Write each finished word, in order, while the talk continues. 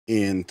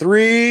In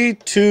 3,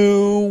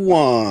 2,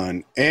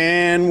 1,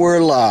 and we're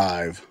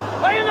live.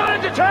 Are you not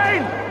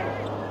entertained?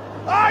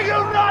 Are you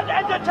not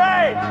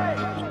entertained?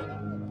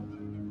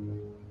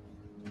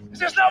 Is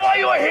this not why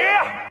you are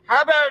here?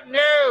 How about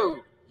no,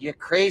 you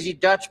crazy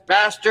Dutch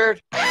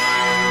bastard?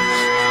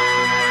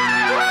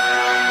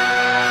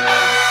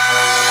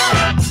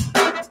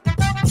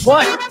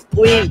 What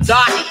we've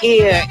got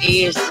here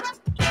is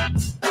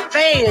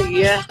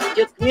failure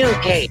to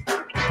communicate.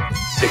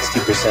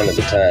 60% of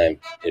the time,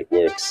 it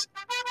works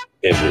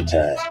every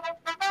time.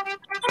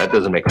 That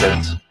doesn't make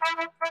sense.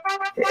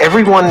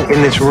 Everyone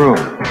in this room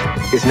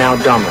is now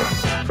dumber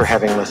for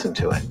having listened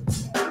to it.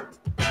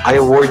 I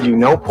award you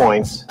no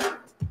points,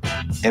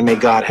 and may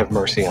God have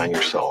mercy on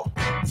your soul.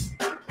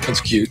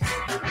 That's cute.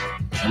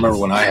 I remember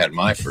when I had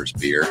my first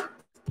beer.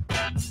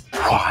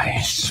 Why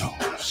so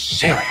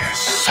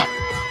serious?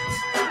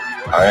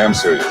 I am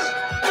serious,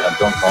 and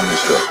don't call me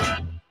sure.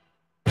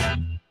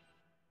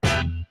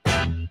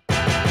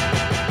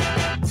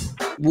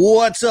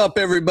 What's up,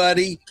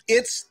 everybody?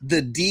 It's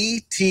the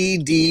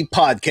DTD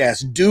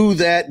podcast, Do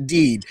That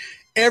Deed.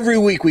 Every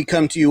week we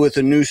come to you with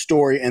a new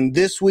story, and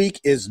this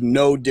week is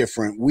no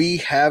different. We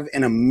have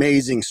an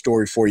amazing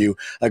story for you.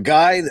 A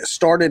guy that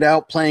started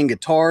out playing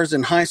guitars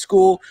in high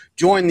school,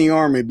 joined the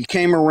Army,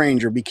 became a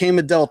Ranger, became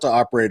a Delta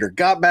operator,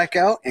 got back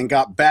out, and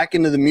got back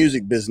into the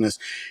music business.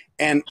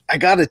 And I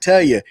got to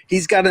tell you,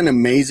 he's got an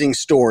amazing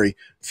story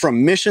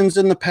from missions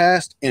in the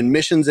past and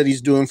missions that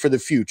he's doing for the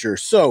future.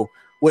 So,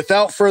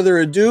 without further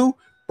ado,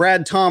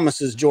 Brad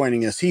Thomas is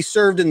joining us. He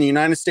served in the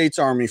United States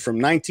Army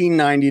from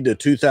 1990 to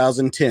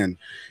 2010.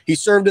 He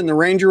served in the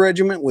Ranger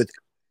Regiment with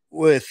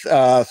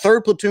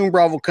 3rd Platoon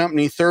Bravo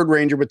Company, 3rd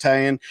Ranger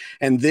Battalion,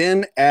 and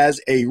then as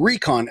a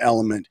recon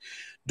element.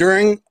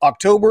 During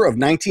October of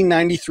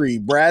 1993,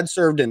 Brad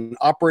served in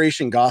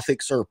Operation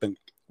Gothic Serpent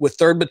with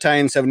 3rd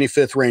Battalion,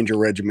 75th Ranger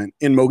Regiment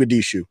in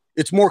Mogadishu.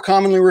 It's more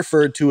commonly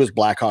referred to as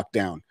Black Hawk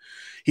Down.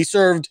 He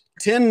served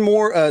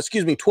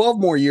 12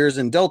 more years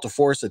in Delta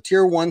Force, a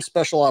Tier 1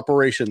 Special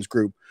Operations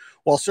Group.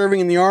 While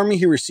serving in the Army,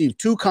 he received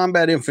 2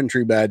 Combat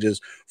Infantry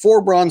Badges,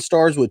 4 Bronze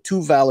Stars with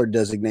 2 Valor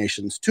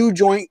designations, 2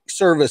 Joint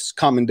Service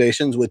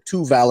Commendations with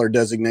 2 Valor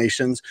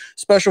designations,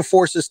 Special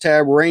Forces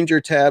Tab,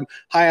 Ranger Tab,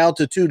 High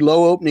Altitude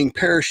Low Opening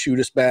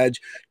Parachutist Badge,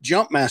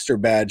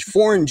 Jumpmaster Badge,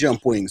 Foreign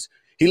Jump Wings.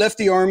 He left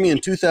the Army in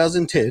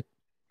 2010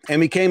 and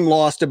became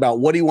lost about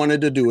what he wanted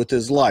to do with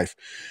his life.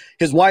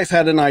 His wife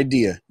had an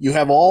idea. You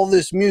have all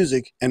this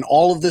music and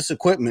all of this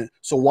equipment,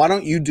 so why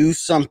don't you do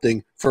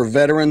something for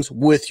veterans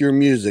with your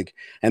music?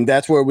 And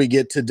that's where we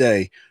get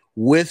today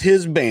with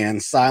his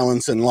band,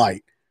 Silence and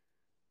Light.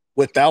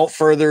 Without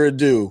further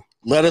ado,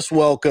 let us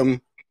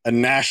welcome a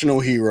national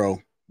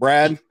hero.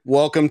 Brad,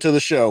 welcome to the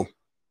show.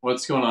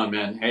 What's going on,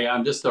 man? Hey,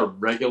 I'm just a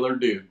regular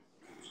dude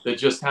that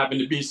just happened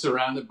to be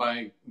surrounded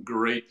by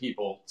great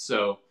people.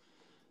 So,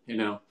 you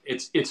know,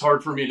 it's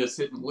hard for me to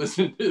sit and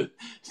listen to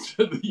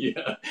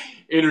the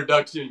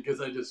introduction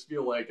because I just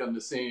feel like I'm the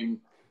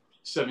same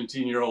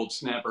 17-year-old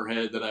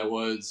snapperhead that I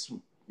was,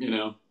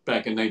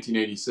 back in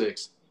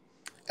 1986.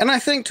 And I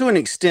think to an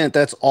extent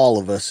that's all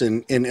of us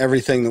in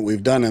everything that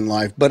we've done in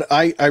life. But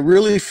I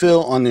really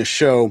feel on this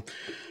show,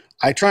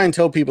 I try and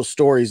tell people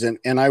stories,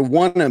 and I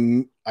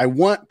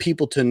want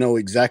people to know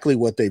exactly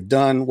what they've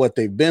done, what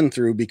they've been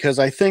through, because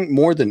I think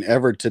more than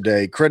ever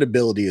today,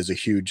 credibility is a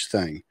huge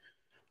thing.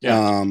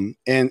 Yeah.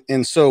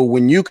 And so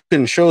when you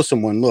can show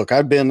someone, look,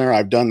 I've been there,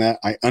 I've done that,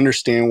 I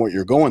understand what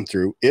you're going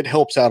through, it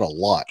helps out a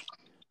lot.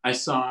 I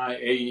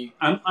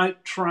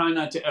try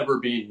not to ever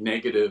be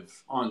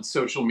negative on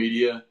social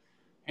media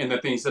and the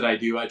things that I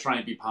do. I try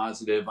and be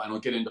positive. I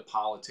don't get into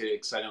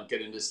politics. I don't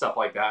get into stuff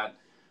like that.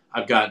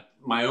 I've got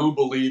my own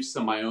beliefs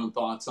and my own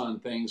thoughts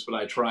on things, but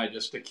I try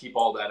just to keep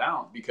all that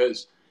out,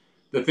 because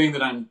the thing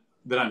that I'm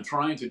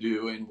trying to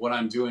do and what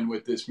I'm doing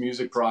with this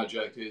music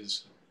project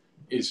is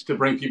to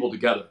bring people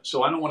together.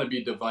 So I don't want to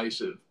be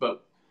divisive,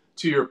 but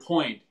to your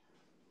point,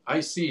 I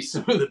see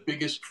some of the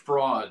biggest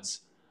frauds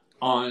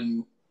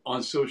on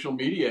social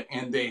media,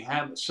 and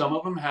some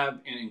of them have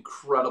an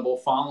incredible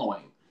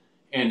following,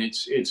 and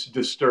it's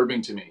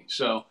disturbing to me.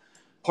 So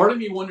part of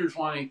me wonders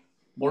why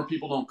more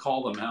people don't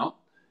call them out.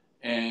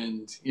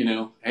 And,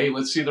 hey,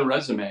 let's see the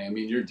resume. I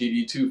mean, your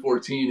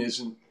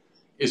DD-214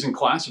 isn't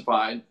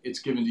classified. It's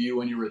given to you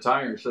when you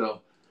retire.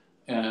 So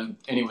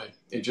anyway,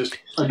 it's just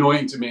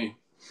annoying to me.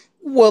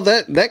 Well,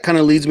 that kind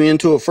of leads me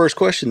into a first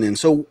question then.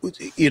 So,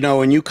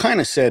 and you kind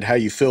of said how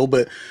you feel,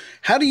 but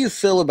how do you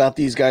feel about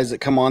these guys that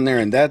come on there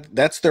and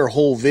that's their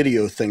whole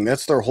video thing?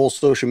 That's their whole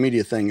social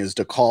media thing, is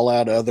to call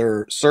out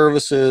other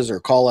services or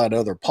call out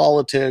other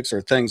politics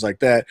or things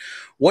like that.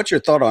 What's your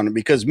thought on it?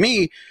 Because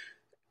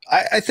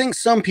I think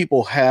some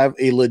people have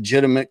a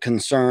legitimate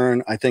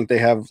concern. I think they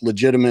have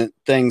legitimate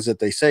things that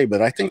they say,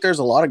 but I think there's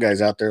a lot of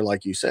guys out there,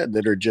 like you said,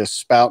 that are just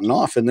spouting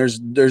off, and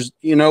there's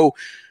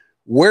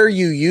where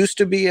you used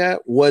to be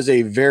at was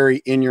a very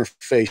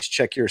in-your-face,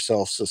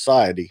 check-yourself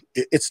society.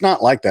 It's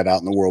not like that out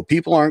in the world.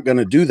 People aren't going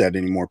to do that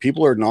anymore.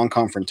 People are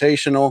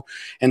non-confrontational.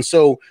 And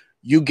so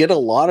you get a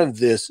lot of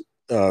this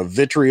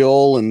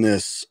vitriol and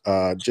this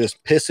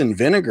just piss and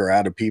vinegar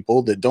out of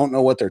people that don't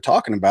know what they're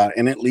talking about,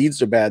 and it leads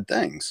to bad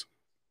things.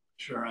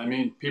 Sure. I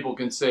mean, people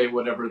can say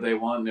whatever they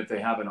want, and if they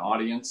have an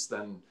audience,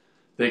 then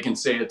they can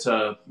say it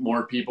to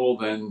more people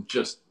than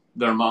just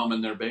their mom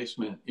in their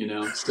basement, you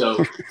know?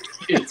 So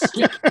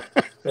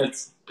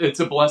it's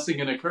a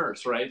blessing and a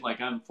curse, right? Like,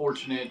 I'm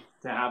fortunate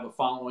to have a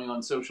following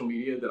on social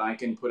media that I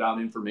can put out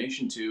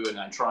information to, and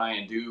I try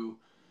and do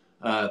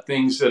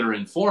things that are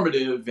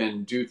informative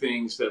and do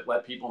things that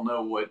let people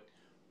know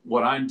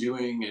what I'm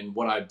doing and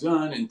what I've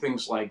done and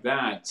things like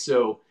that.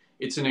 So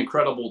it's an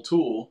incredible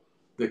tool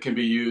that can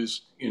be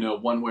used, you know,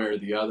 one way or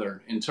the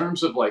other. In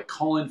terms of like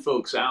calling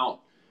folks out,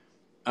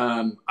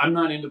 I'm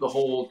not into the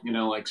whole, you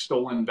know, like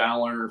stolen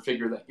valor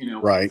figure that, you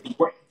know, right.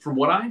 From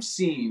what I've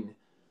seen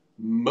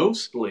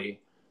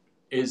mostly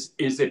is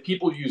that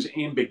people use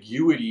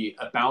ambiguity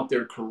about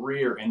their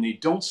career and they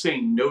don't say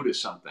no to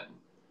something.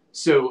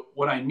 So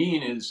what I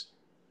mean is,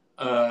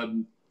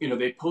 you know,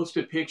 they post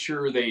a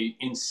picture, they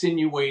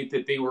insinuate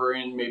that they were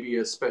in maybe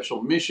a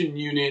special mission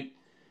unit.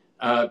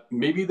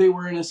 Maybe they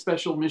were in a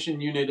special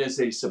mission unit as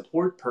a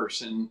support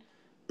person,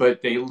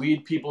 but they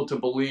lead people to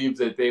believe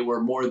that they were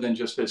more than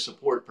just a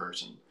support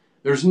person.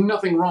 There's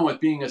nothing wrong with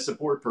being a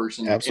support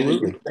person.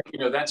 Absolutely. And, you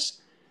know,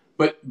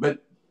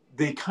 but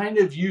they kind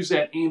of use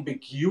that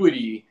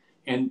ambiguity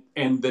and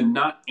the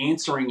not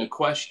answering a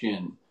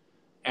question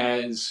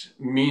as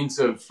means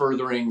of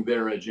furthering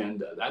their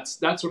agenda.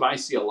 That's what I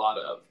see a lot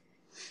of.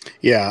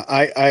 Yeah,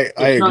 I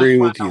agree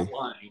with you.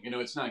 Lying. You know,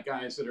 it's not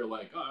guys that are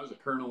like, oh, I was a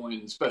colonel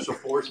in special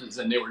forces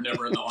and they were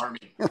never in the army.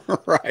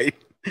 Right.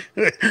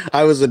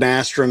 I was an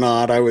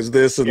astronaut. I was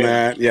this and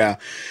that. Yeah.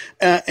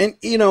 And,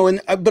 you know,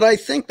 but I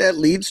think that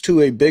leads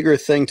to a bigger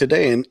thing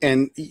today.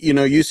 And, you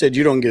know, you said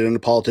you don't get into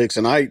politics,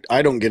 and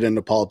I don't get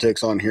into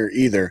politics on here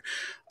either.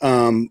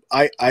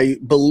 I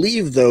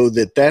believe, though,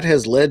 that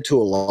has led to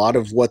a lot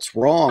of what's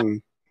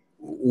wrong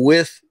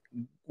with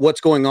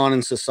what's going on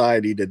in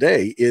society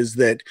today, is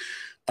that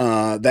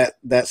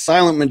that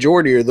silent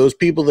majority, or those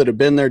people that have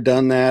been there,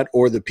 done that,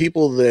 or the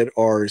people that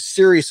are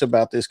serious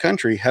about this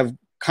country have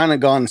kind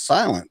of gone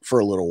silent for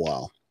a little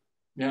while.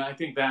 Yeah, I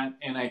think that,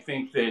 and I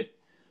think that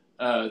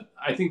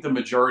I think the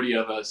majority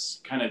of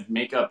us kind of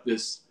make up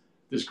this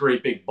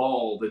great big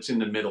ball that's in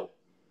the middle,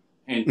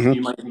 and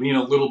you might lean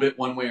a little bit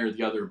one way or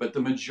the other, but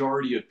the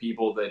majority of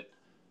people that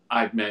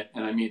I've met,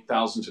 and I meet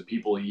thousands of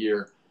people a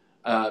year,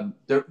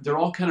 they're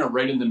all kind of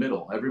right in the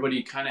middle.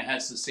 Everybody kind of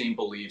has the same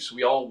beliefs.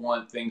 We all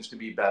want things to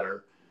be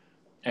better,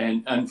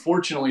 and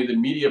unfortunately, the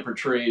media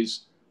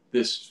portrays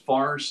this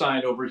far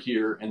side over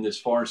here and this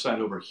far side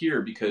over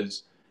here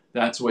because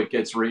that's what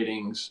gets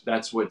ratings.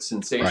 That's what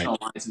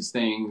sensationalizes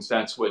things.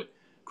 That's what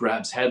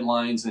grabs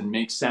headlines and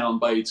makes sound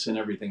bites and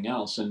everything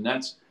else. And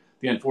that's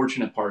the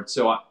unfortunate part.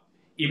 So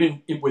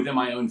even within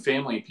my own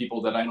family,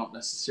 people that I don't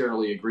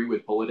necessarily agree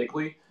with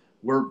politically,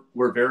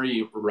 we're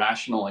very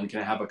rational and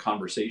can have a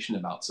conversation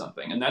about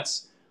something. And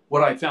that's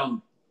what I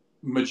found.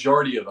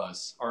 Majority of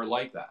us are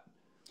like that.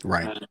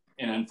 Right.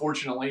 And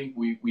unfortunately,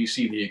 we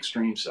see the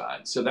extreme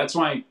side. So that's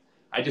why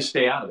I just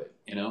stay out of it.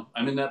 You know,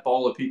 I'm in that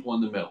ball of people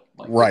in the middle.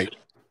 Like, right.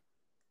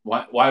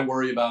 Why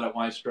worry about it?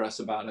 Why stress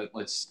about it?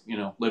 Let's, you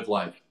know, live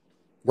life.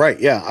 Right.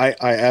 Yeah,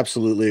 I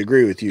absolutely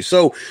agree with you.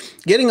 So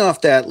getting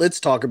off that, let's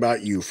talk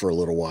about you for a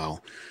little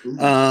while.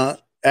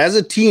 As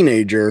a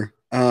teenager,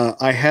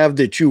 I have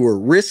that you were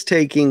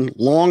risk-taking,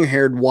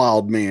 long-haired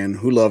wild man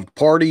who loved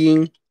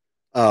partying,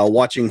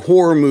 watching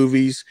horror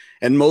movies,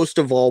 and most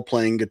of all,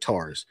 playing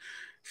guitars.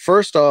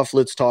 First off,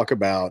 let's talk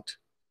about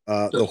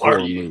the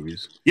horror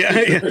movies.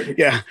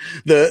 Yeah.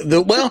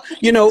 Well,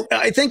 you know,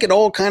 I think it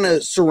all kind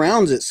of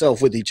surrounds itself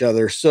with each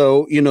other.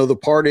 So, you know, the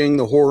partying,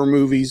 the horror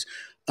movies.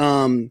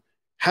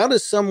 How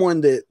does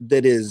someone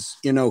that is,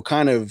 you know,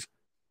 kind of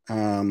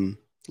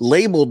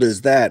labeled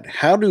as that,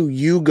 how do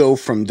you go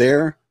from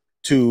there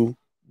to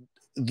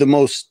the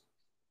most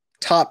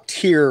top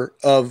tier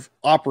of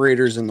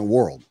operators in the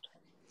world?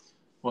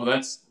 Well,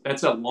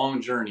 that's a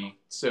long journey.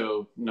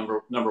 So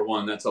number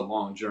one, that's a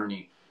long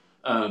journey.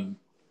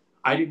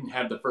 I didn't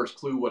have the first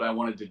clue what I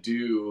wanted to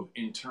do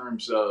in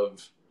terms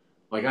of,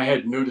 like, I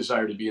had no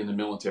desire to be in the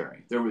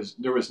military. There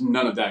was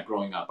none of that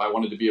growing up. I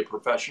wanted to be a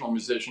professional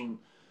musician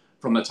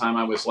from the time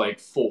I was like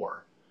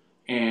 4.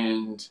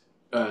 And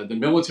the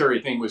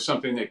military thing was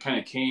something that kind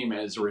of came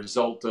as a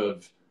result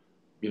of,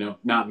 you know,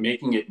 not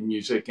making it in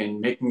music and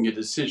making a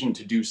decision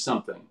to do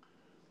something.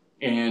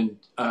 And,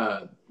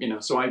 you know,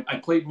 so I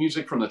played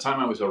music from the time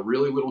I was a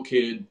really little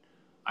kid.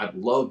 I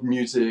loved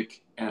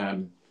music.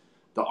 And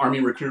the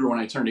Army recruiter, when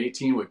I turned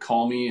 18, would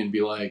call me and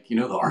be like, you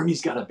know, the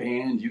Army's got a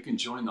band. You can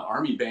join the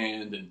Army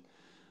band. And,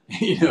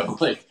 you know,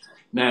 like,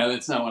 nah,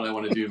 that's not what I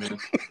want to do,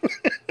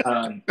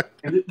 man.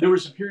 And there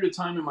was a period of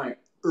time in my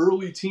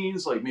early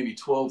teens, like maybe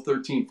 12,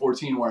 13,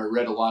 14, where I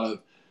read a lot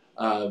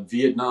of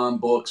Vietnam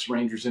books,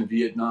 Rangers in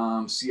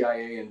Vietnam,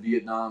 CIA in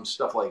Vietnam,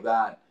 stuff like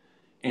that.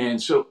 And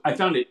so I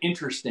found it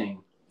interesting.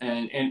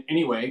 And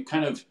anyway,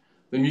 kind of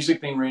the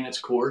music thing ran its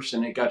course,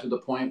 and it got to the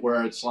point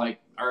where it's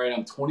like, all right,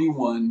 I'm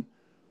 21.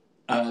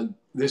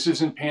 this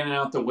isn't panning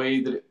out the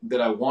way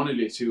that I wanted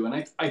it to.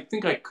 And I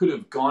think I could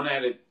have gone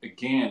at it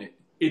again.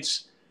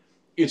 It's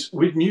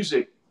with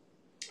music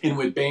and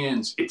with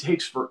bands, it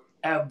takes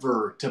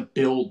forever to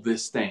build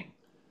this thing.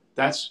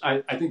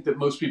 I think that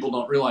most people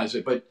don't realize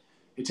it, but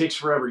it takes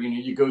forever.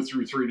 You go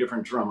through 3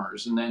 different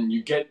drummers, and then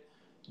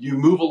you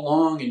move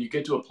along and you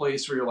get to a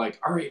place where you're like,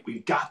 all right,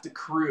 we've got the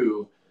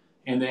crew,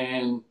 and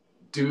then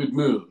dude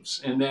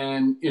moves. And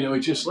then, it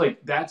just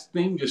like that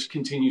thing just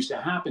continues to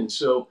happen.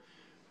 So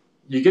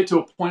you get to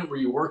a point where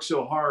you work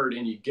so hard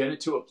and you get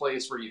it to a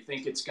place where you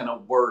think it's going to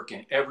work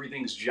and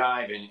everything's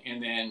jiving.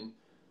 And then,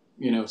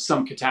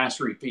 some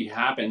catastrophe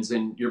happens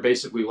and you're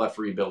basically left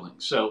rebuilding.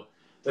 So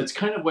that's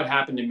kind of what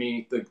happened to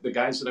me. The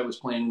guys that I was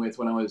playing with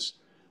when I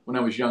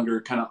was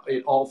younger,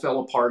 it all fell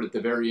apart at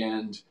the very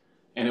end.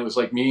 And it was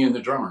like me and the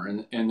drummer,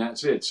 and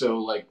that's it. So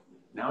like,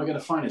 now we got to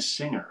find a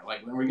singer.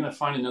 Like, when are we going to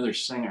find another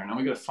singer? Now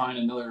we got to find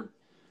another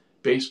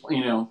bass.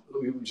 We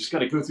just got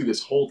to go through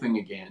this whole thing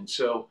again.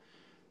 So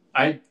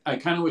I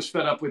kind of was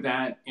fed up with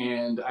that.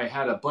 And I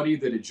had a buddy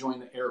that had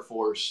joined the Air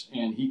Force,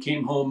 and he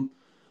came home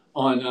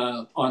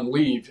on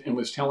leave and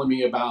was telling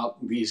me about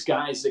these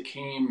guys that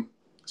came.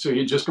 So he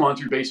had just gone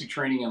through basic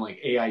training in like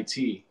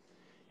AIT,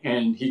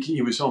 and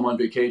he was home on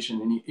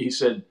vacation. And he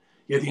said,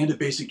 at the end of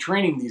basic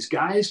training, these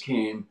guys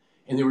came,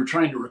 and they were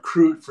trying to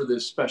recruit for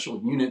this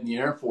special unit in the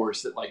Air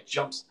Force that like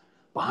jumps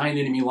behind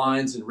enemy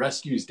lines and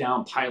rescues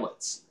down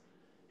pilots.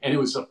 And it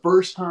was the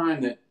first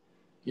time that,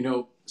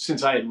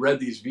 since I had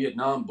read these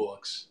Vietnam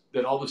books,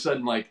 that all of a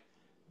sudden, like,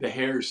 the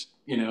hairs,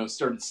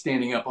 started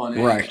standing up on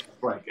end. Right.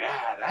 Like,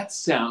 that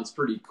sounds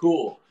pretty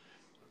cool.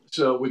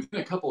 So within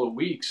a couple of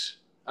weeks,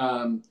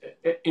 and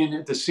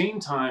at the same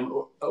time,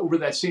 over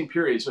that same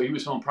period, so he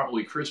was home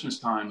probably Christmas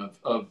time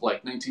of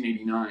like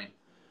 1989.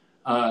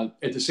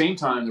 At the same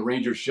time, the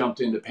Rangers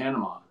jumped into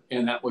Panama,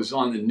 and that was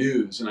on the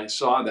news, and I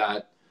saw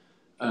that.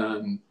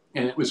 And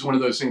it was one of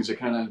those things that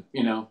kind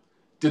of,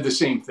 did the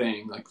same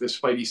thing. Like, the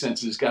spidey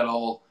senses got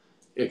all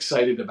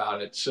excited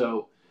about it.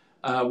 So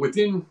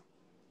within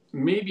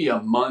maybe a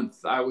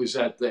month, I was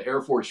at the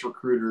Air Force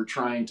recruiter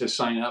trying to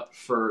sign up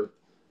for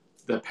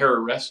the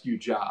pararescue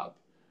job,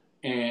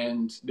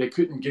 and they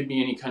couldn't give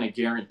me any kind of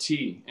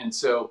guarantee. And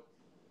so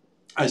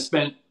I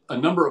spent a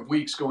number of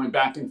weeks going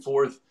back and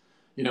forth,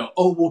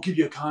 we'll give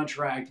you a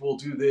contract, we'll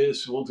do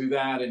this, we'll do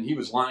that. And he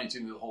was lying to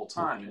me the whole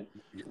time.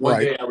 And one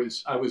day I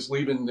was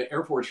leaving the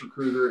Air Force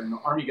recruiter, and the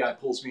Army guy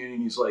pulls me in,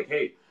 and he's like,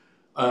 hey,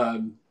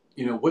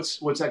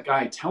 what's that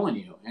guy telling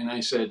you? And I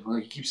said, well,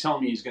 he keeps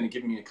telling me he's going to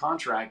give me a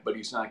contract, but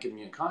he's not giving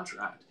me a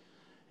contract.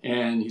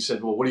 And he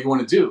said, well, what do you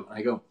want to do? And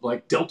I go,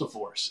 like Delta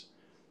Force.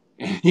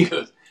 And he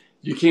goes,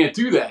 you can't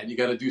do that. You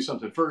got to do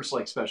something first,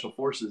 like Special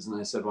Forces. And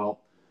I said, well,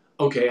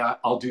 okay,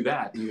 I'll do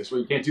that. And he goes, well,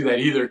 you can't do that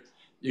either.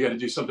 You got to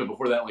do something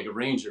before that, like a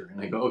Ranger.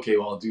 And I go, okay,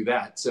 well, I'll do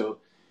that. So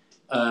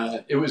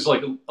it was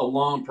like a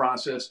long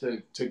process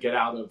to get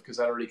out of, because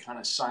I'd already kind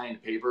of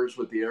signed papers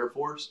with the Air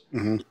Force.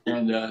 Mm-hmm.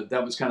 And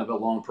that was kind of a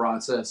long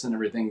process and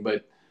everything.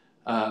 But,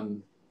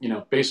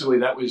 basically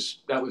that was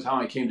how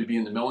I came to be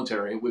in the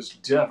military. It was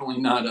definitely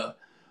not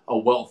a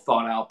well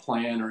thought out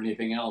plan or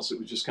anything else. It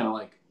was just kind of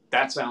like,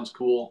 that sounds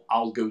cool,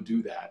 I'll go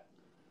do that.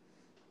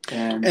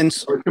 And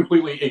so, we're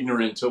completely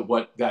ignorant to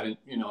what that,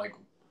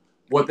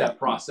 what that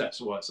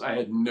process was. I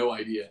had no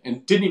idea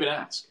and didn't even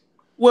ask.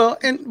 Well,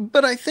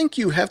 but I think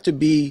you have to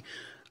be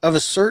of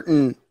a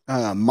certain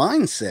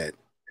mindset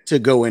to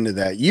go into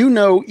that.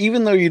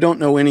 Even though you don't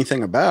know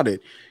anything about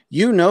it,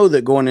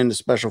 that going into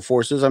Special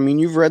Forces, I mean,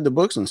 you've read the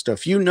books and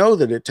stuff,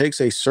 that it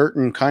takes a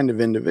certain kind of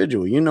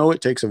individual.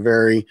 It takes a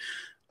very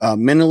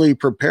mentally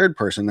prepared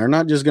person. They're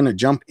not just going to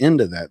jump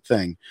into that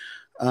thing.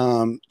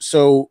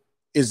 So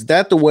is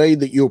that the way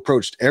that you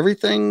approached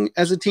everything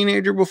as a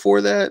teenager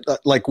before that?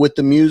 Like with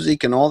the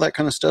music and all that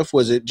kind of stuff?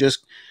 Was it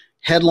just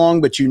headlong,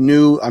 but you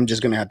knew I'm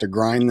just going to have to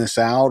grind this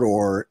out?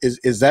 Or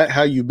is that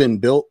how you've been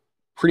built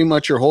pretty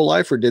much your whole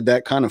life? Or did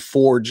that kind of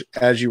forge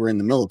as you were in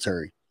the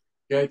military?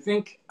 Yeah, I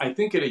think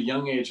at a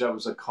young age, I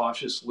was a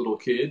cautious little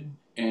kid,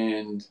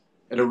 and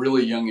at a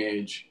really young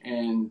age.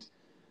 And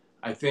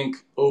I think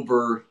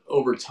over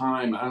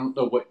time, I don't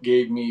know what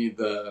gave me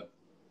the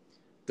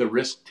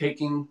risk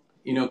taking,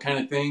 kind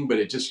of thing, but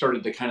it just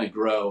started to kind of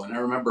grow. And I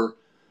remember,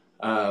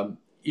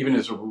 even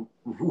as a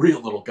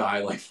real little guy,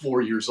 like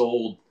 4 years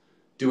old,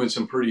 doing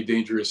some pretty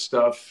dangerous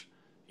stuff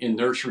in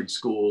nursery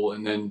school,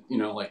 and then,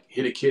 like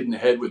hit a kid in the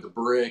head with a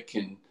brick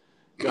and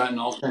got in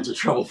all kinds of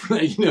trouble for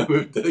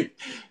that,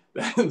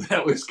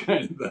 that was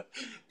kind of the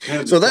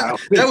so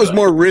that was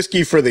more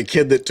risky for the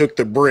kid that took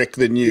the brick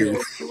than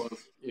you.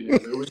 Yeah,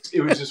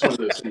 it was just one of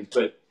those things.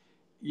 But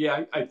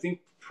yeah, I think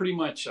pretty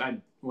much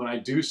when I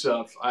do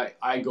stuff,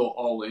 I go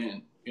all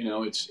in.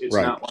 It's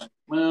right. Not like,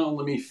 well,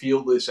 let me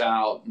feel this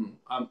out, and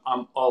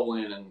I'm all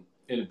in, and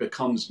it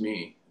becomes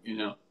me.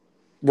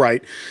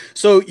 Right.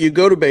 So you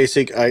go to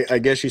basic. I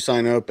guess you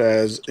sign up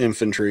as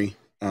infantry.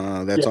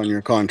 That's on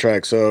your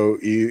contract. So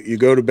you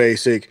go to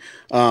basic.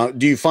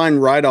 Do you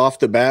find right off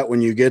the bat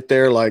when you get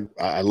there, like,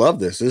 I love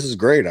this. This is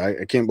great.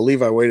 I can't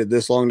believe I waited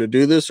this long to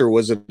do this? Or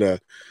was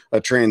it a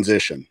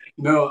transition?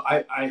 No,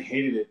 I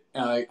hated it.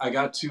 I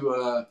got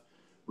to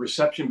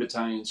reception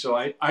battalion, so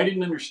I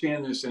didn't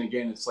understand this. And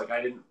again, it's like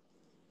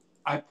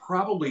I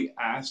probably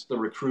asked the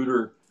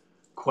recruiter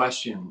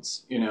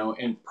questions, you know,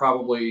 and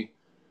probably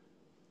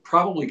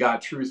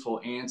got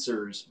truthful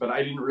answers, but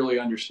I didn't really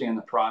understand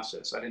the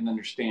process. I didn't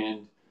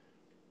understand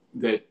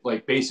that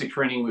like basic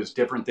training was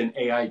different than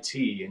AIT,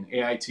 and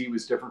AIT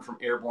was different from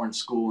airborne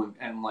school,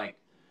 and like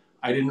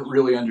I didn't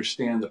really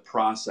understand the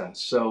process.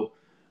 So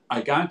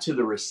I got to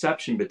the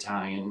reception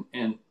battalion,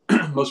 and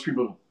most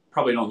people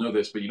probably don't know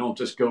this, but you don't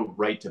just go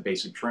right to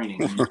basic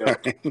training.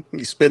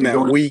 You spend that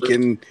week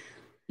and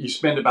you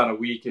spend about a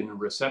week in a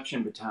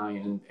reception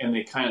battalion, and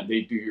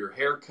they do your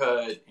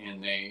haircut,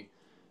 and they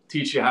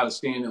teach you how to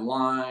stand in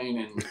line,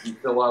 and you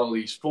fill out all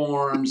these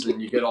forms,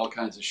 and you get all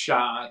kinds of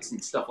shots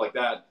and stuff like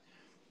that.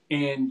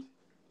 And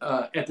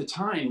at the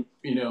time,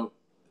 you know,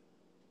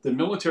 the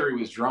military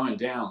was drawing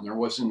down. There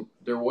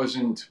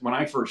wasn't when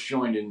I first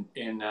joined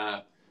and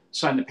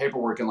signed the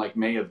paperwork in like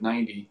May of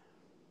 '90.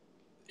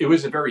 It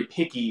was a very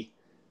picky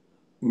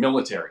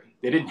military.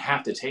 They didn't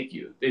have to take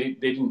you. They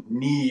didn't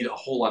need a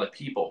whole lot of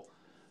people,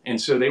 and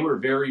so they were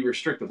very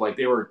restrictive. Like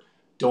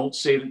don't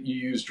say that you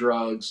use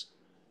drugs.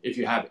 If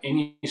you have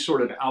any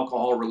sort of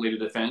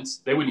alcohol-related offense,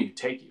 they wouldn't even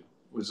take you.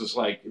 It was just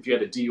like if you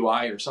had a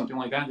DUI or something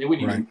like that, they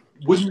wouldn't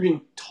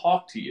even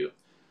talk to you.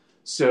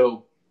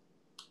 So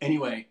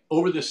anyway,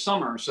 over the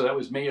summer, so that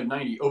was May of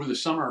 '90. Over the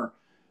summer,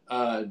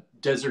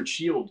 Desert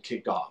Shield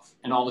kicked off,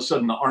 and all of a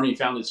sudden, the Army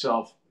found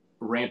itself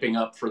ramping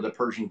up for the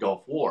Persian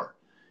Gulf War,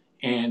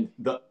 and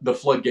the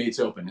floodgates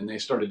opened, and they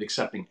started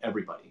accepting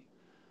everybody.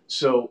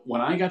 So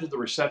when I got to the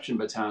reception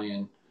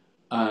battalion,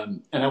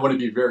 and I want to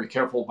be very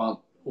careful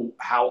about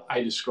how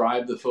I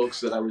describe the folks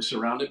that I was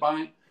surrounded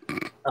by,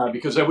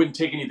 because I wouldn't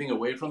take anything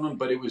away from them,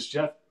 but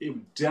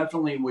it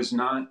definitely was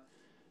not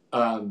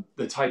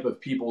the type of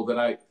people that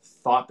I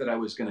thought that I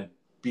was going to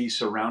be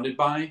surrounded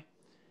by.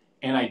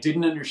 And I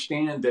didn't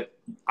understand that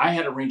I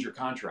had a Ranger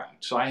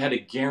contract, so I had a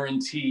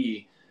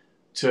guarantee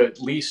to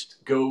at least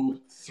go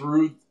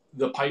through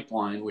the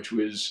pipeline, which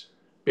was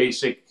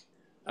basic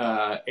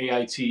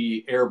AIT,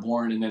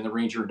 airborne, and then the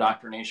Ranger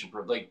indoctrination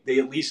program. Like they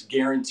at least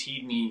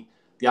guaranteed me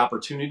the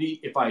opportunity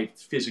if I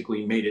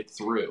physically made it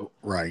through.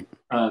 Right.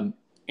 And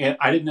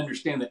I didn't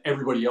understand that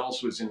everybody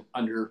else was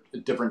under a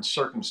different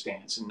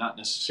circumstance and not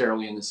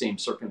necessarily in the same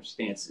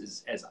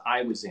circumstances as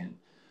I was in.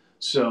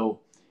 So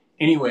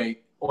anyway,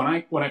 when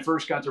I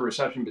first got to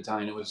reception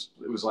battalion, it was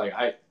like,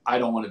 I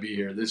don't want to be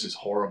here. This is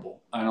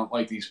horrible. I don't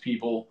like these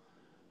people.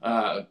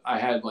 I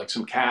had like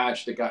some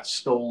cash that got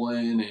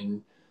stolen,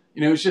 and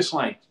you know, it was just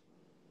like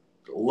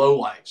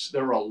lowlifes.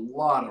 There were a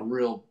lot of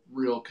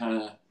real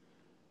kind of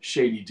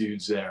shady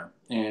dudes there.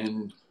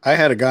 And I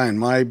had a guy in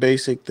my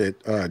basic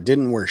that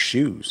didn't wear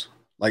shoes.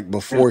 Like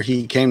before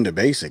he came to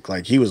basic,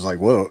 like he was like,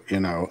 whoa, you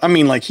know, I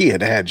mean, like he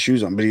had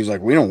shoes on, but he's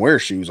like, we don't wear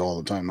shoes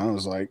all the time. I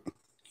was like,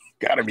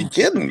 gotta be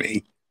kidding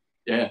me.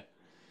 Yeah.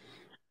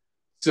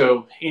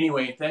 So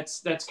anyway,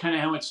 that's kind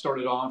of how it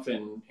started off.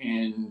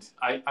 And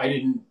I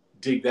didn't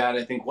dig that.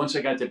 I think once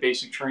I got to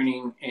basic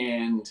training,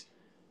 and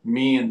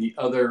me and the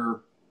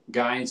other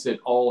guys that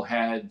all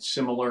had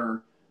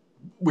similar,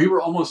 we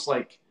were almost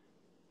like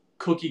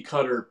cookie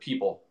cutter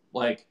people,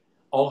 like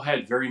all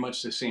had very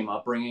much the same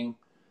upbringing.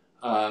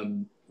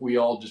 We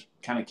all just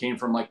kind of came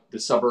from like the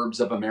suburbs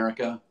of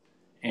America,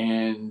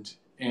 and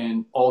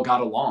all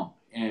got along.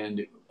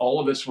 And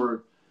all of us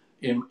were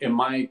in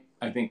my,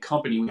 I think,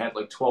 company. We had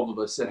like 12 of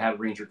us that had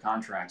Ranger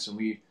contracts, and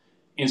we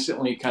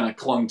instantly kind of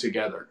clung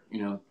together.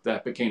 You know,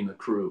 that became the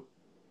crew.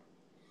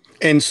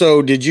 And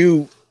so did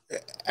you,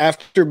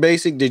 after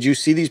basic, did you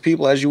see these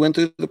people as you went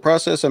through the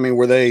process? I mean,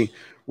 were they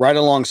right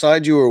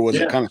alongside you, or was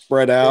it kind of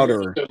spread out?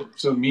 Or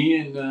so me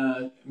and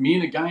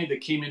a guy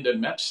that came into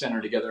MEP Center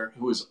together,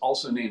 who was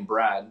also named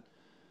Brad,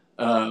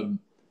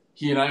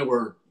 he and I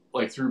were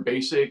like through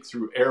basic,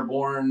 through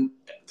airborne,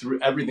 through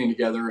everything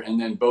together, and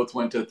then both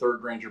went to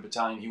 3rd Ranger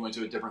Battalion. He went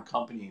to a different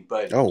company,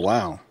 but oh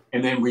wow!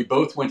 And then we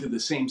both went to the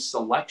same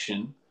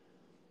selection,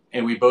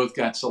 and we both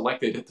got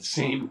selected at the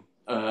same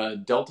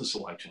Delta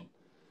selection.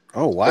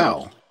 Oh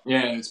wow! So,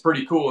 yeah, it's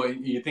pretty cool.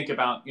 You think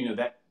about, you know,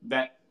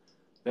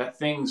 that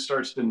thing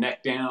starts to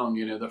neck down,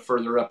 you know, the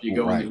further up you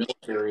go in the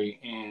military,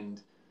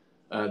 and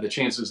the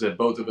chances that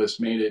both of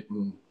us made it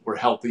and were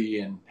healthy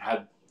and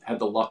had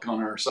the luck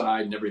on our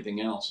side and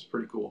everything else is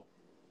pretty cool.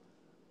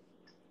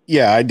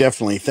 Yeah, I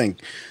definitely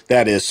think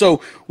that is.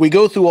 So we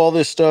go through all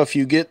this stuff.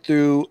 You get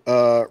through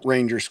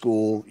Ranger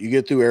school, you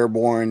get through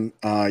airborne,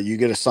 you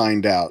get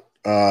assigned out.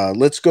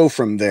 Let's go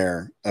from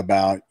there.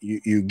 About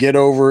you get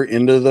over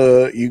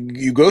into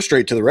you go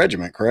straight to the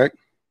regiment, correct?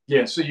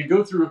 Yeah. So you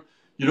go through,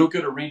 you don't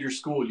go to Ranger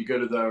school, you go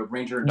to the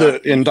Ranger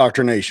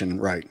indoctrination,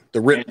 right? The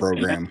RIT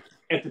program.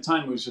 At the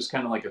time, it was just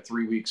kind of like a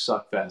 3-week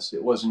suck fest.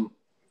 It wasn't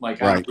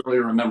like, I don't really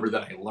remember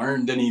that I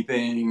learned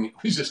anything. It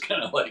was just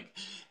kind of like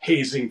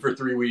hazing for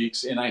 3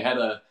 weeks. And I had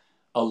a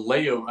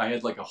layover. I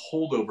had like a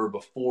holdover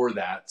before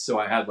that. So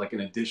I had like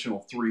an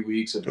additional 3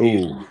 weeks of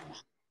hazing.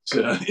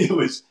 So it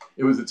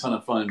was a ton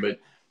of fun. But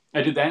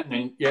I did that, and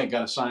then yeah,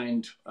 got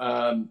assigned.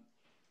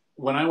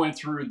 When I went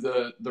through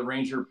the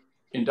Ranger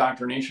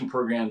indoctrination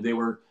program, they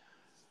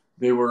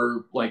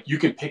were like, you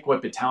could pick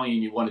what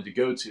battalion you wanted to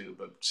go to.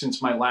 But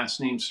since my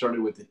last name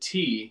started with a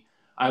T,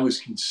 I was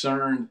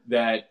concerned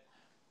that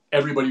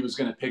everybody was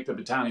going to pick the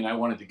battalion I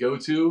wanted to go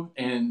to,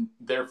 and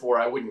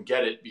therefore I wouldn't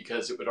get it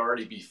because it would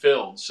already be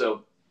filled.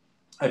 So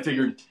I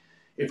figured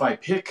if I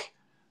pick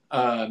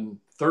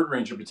 3rd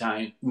Ranger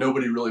Battalion,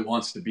 nobody really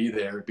wants to be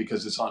there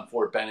because it's on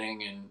Fort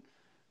Benning, and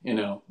you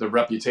know the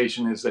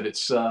reputation is that it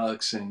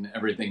sucks and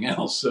everything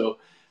else. So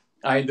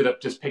I ended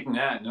up just picking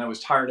that, and I was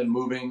tired of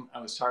moving.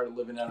 I was tired of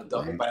living out a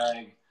duffel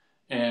bag,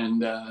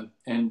 and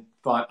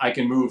thought I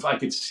can move. I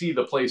could see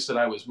the place that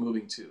I was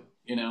moving to,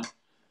 you know,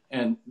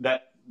 and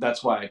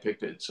that's why I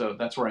picked it. So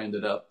that's where I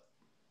ended up.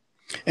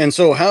 And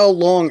so how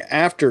long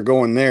after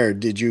going there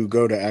did you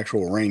go to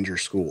actual Ranger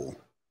school?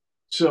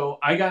 So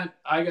I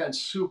got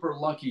super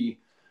lucky,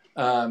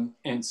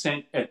 and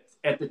sent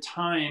at the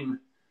time,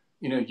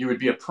 you know, you would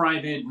be a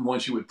private, and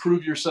once you would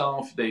prove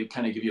yourself, they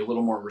kind of give you a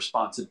little more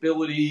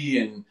responsibility,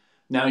 and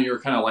now you're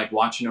kind of like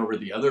watching over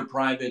the other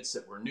privates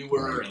that were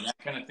newer and that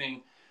kind of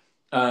thing.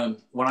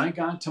 When I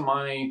got to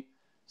my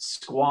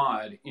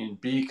squad in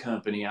B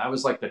Company, I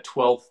was like the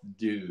 12th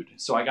dude.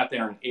 So I got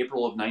there in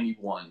April of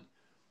 '91.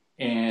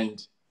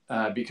 And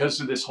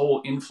because of this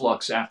whole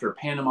influx after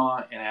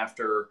Panama and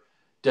after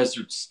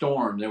Desert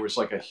Storm, there was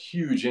like a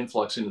huge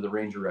influx into the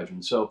Ranger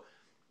Regiment. So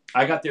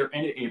I got there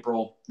end of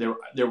April.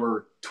 There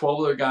were 12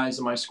 other guys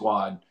in my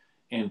squad.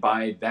 And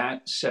by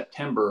that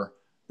September,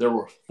 there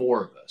were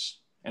 4 of us.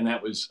 And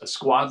that was a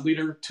squad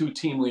leader, 2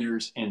 team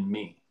leaders, and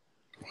me.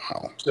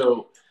 Wow.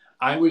 So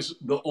I was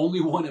the only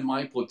one in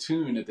my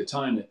platoon at the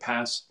time that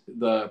passed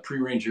the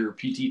pre-Ranger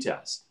PT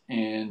test.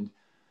 And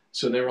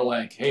so they were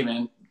like, hey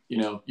man, you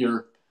know,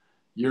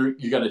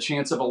 you got a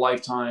chance of a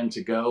lifetime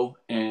to go,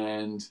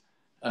 and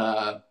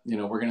you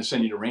know, we're going to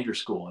send you to Ranger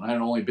school. And I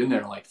had only been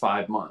there like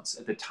 5 months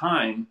at the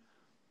time.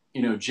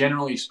 You know,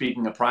 generally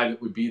speaking, a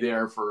private would be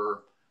there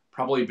for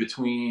probably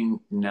between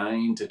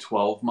 9 to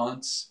 12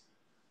 months.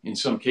 In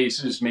some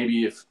cases,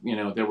 maybe if, you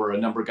know, there were a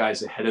number of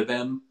guys ahead of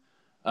them,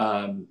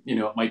 you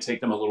know, it might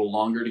take them a little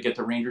longer to get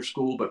to Ranger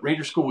school. But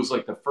Ranger school was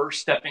like the first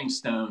stepping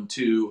stone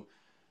to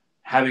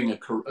having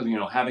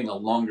a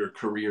longer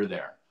career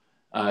there.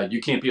 You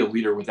can't be a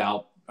leader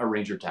without a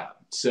Ranger tab.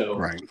 So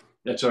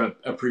that's a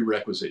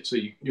prerequisite. So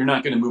you're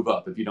not going to move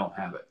up if you don't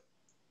have it.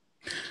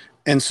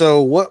 And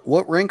so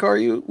what rank are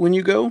you when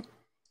you go?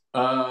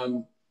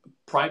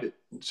 Private.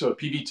 So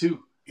PV2.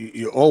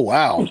 Oh,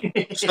 wow.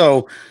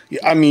 So,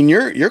 I mean,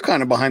 you're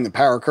kind of behind the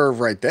power curve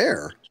right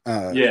there.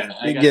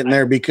 Getting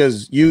there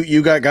because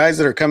you got guys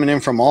that are coming in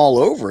from all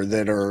over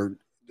that are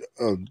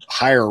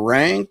higher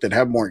rank, that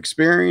have more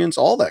experience,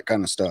 all that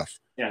kind of stuff.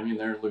 Yeah, I mean,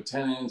 there are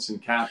lieutenants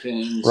and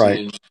captains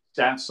and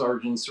staff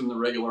sergeants from the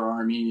regular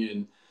Army,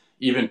 and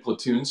even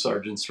platoon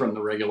sergeants from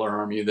the regular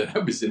Army that I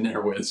was in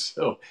there with.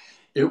 So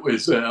it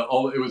was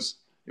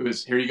it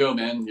was here you go,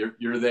 man.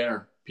 You're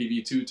there,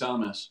 PV2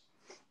 Thomas.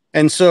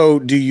 And so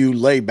do you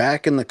lay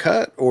back in the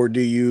cut, or do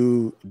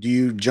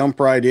you jump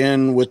right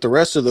in with the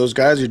rest of those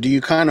guys, or do you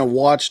kind of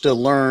watch to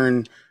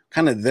learn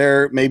kind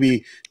of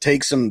maybe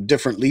take some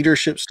different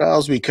leadership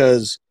styles?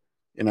 Because,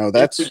 you know,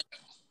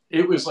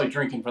 it was like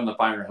drinking from the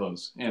fire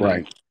hose.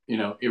 And you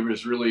know, it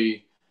was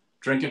really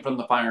drinking from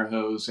the fire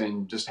hose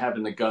and just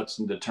having the guts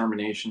and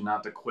determination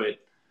not to quit,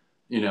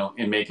 you know,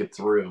 and make it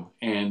through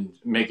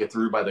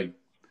by the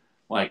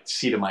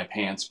seat of my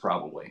pants,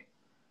 probably.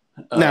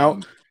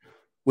 Now,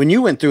 when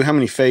you went through, how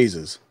many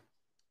phases?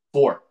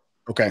 4.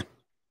 Okay.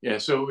 Yeah.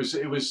 So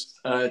it was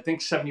I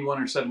think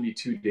 71 or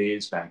 72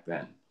 days back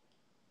then.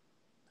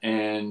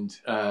 And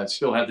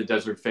still had the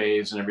desert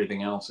phase and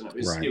everything else. And it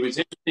was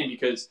interesting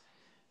because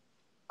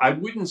I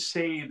wouldn't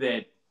say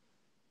that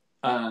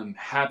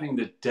having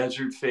the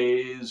desert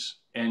phase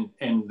and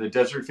the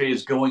desert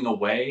phase going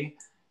away,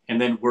 and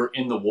then we're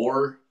in the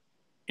war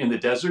in the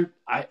desert,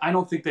 I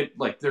don't think that,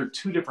 like, they're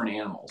 2 different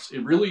animals.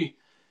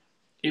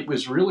 It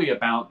was really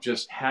about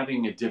just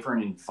having a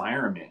different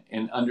environment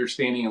and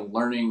understanding and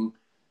learning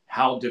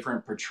how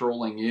different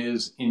patrolling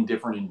is in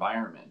different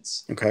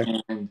environments. Okay.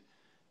 And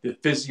the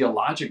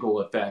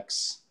physiological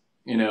effects,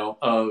 you know,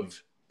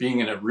 of being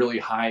in a really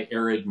high,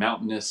 arid,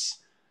 mountainous,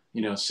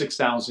 you know,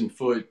 6,000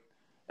 foot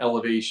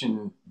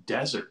elevation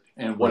desert,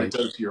 and what it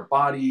does to your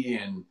body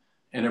and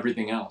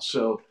everything else.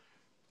 So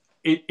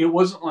it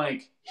wasn't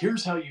like,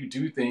 here's how you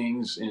do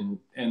things, and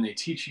they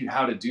teach you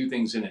how to do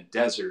things in a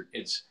desert.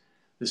 It's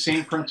the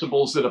same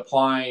principles that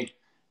apply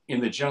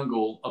in the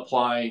jungle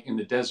apply in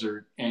the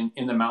desert and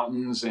in the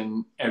mountains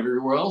and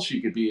everywhere else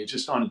you could be. It's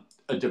just on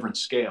a different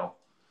scale,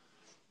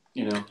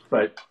 you know.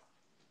 But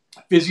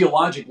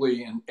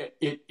physiologically, and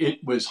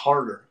it was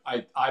harder,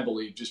 I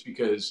believe, just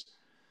because,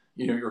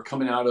 you know, you're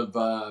coming out of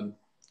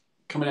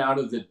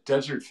the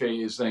desert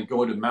phase, then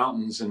going to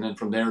mountains, and then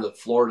from there to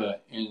Florida,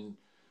 and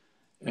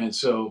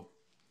so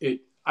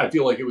I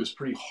feel like it was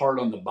pretty hard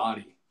on the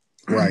body.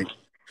 Right.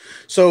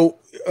 So,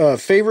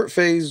 favorite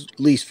phase,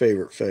 least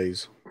favorite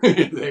phase?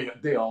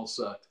 They all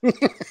sucked.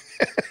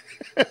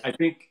 I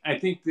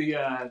think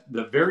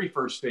the very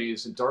first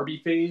phase, the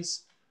Derby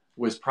phase,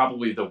 was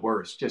probably the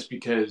worst, just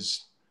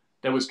because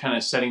that was kind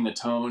of setting the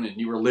tone, and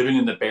you were living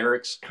in the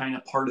barracks kind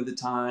of part of the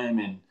time,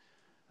 and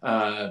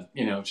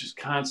just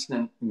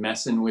constant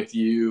messing with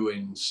you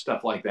and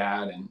stuff like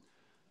that. And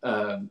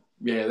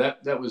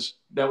that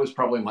was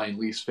probably my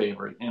least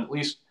favorite. And at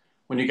least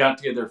when you got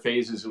to their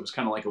phases, it was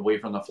kind of like away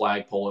from the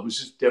flagpole. It was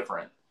just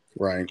different.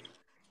 Right.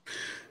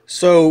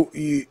 So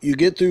you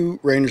get through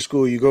Ranger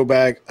School, you go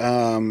back.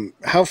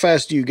 How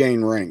fast do you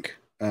gain rank?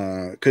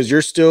 Because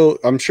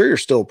I'm sure you're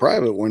still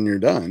private when you're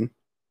done.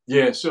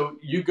 Yeah. So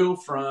you go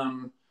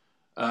from,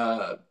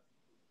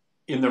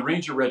 in the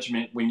Ranger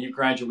Regiment, when you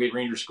graduate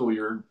Ranger School,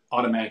 you're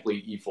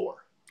automatically E4.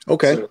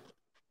 Okay.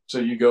 So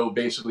you go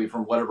basically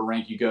from whatever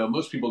rank you go.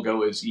 Most people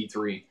go as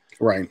E3.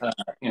 Right.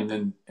 And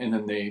then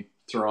they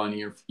throw on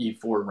your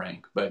E4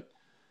 rank. But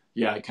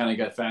yeah, I kind of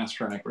got fast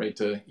track right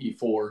to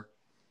E4.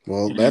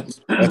 Well,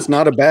 that's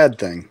not a bad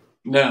thing.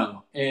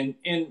 No. And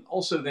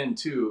also then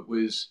too, it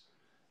was,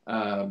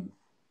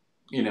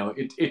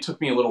 it took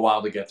me a little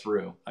while to get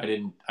through. I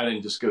didn't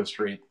just go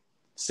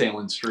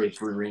sailing straight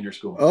through Ranger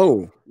School.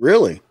 Oh,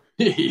 really?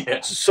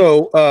 Yeah.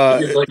 So,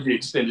 like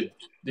the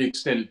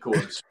extended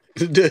course.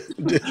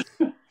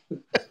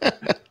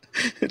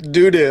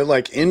 Due to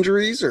like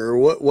injuries or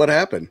what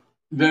happened?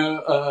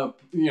 No,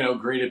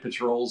 graded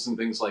patrols and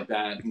things like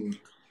that. And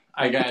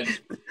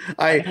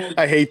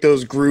I hate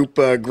those group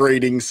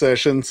grading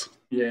sessions.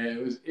 Yeah,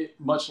 it was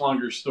much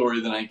longer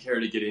story than I care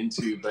to get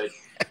into, but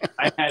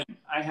I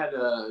had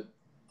a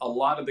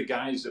lot of the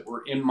guys that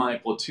were in my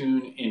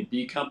platoon in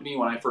B Company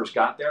when I first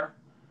got there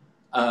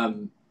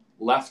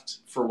left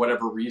for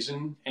whatever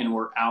reason and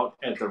were out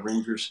at the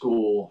Ranger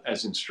School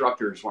as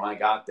instructors when I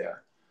got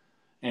there.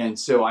 And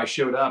so I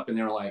showed up and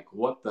they were like,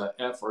 "What the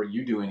F are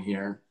you doing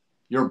here?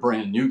 You're a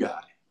brand new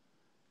guy."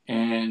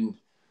 And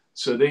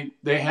so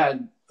they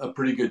had a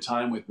pretty good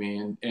time with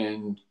me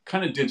and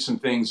kind of did some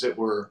things that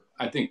were,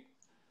 I think,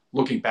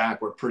 looking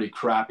back, were pretty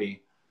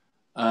crappy.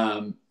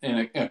 And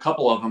a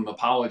couple of them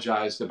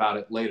apologized about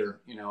it later,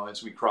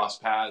 as we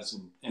crossed paths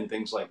and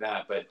things like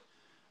that. But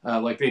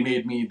like they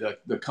made me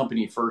the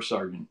company first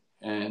sergeant.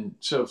 And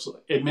so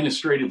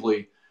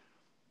administratively,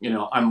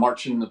 I'm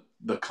marching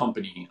the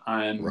company.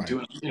 I'm right.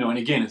 Doing, and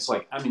again, it's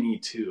like, I'm an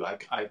E2.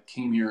 I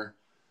came here,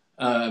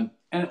 and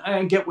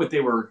I get what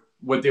they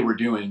were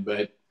doing.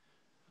 But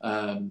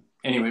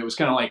anyway, it was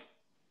kind of like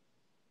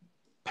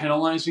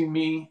penalizing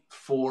me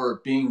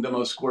for being the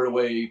most squared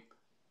away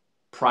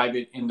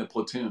private in the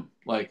platoon.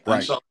 Like,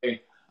 right.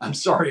 I'm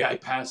sorry I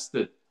passed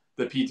the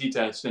PT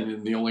test and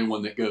I'm the only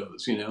one that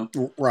goes,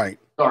 Right.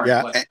 Sorry.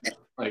 Yeah.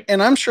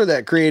 And I'm sure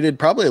that created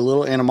probably a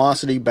little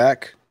animosity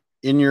back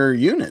in your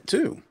unit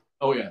too.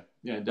 Oh yeah.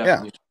 Yeah,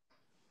 definitely.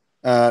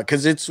 Yeah.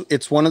 Cause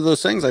it's one of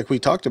those things like we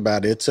talked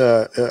about. It's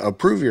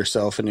prove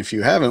yourself. And if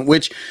you haven't,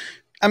 which,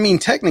 I mean,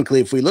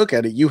 technically, if we look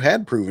at it, you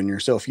had proven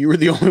yourself. You were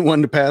the only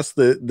one to pass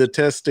the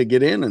test to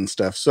get in and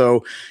stuff.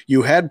 So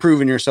you had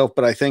proven yourself.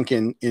 But I think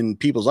in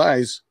people's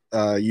eyes,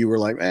 you were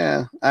like,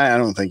 I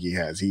don't think he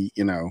has.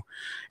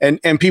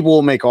 And people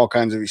will make all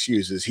kinds of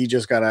excuses. He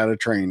just got out of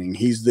training.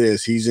 He's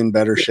this. He's in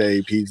better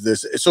shape. He's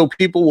this. So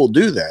people will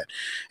do that.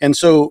 And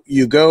so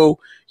you go,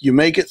 you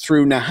make it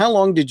through. Now, how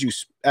long did you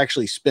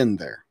actually spend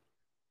there?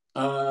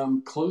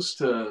 Close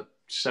to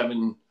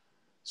seven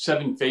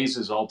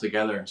phases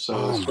altogether.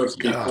 So it's supposed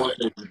to be 4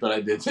 phases, but I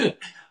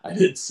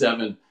did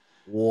 7.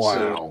 Wow.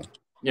 So,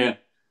 yeah.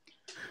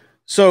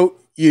 So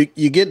you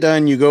get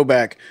done, you go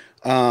back,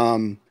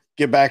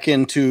 get back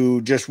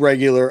into just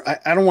regular,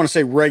 I don't want to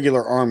say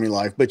regular Army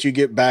life, but you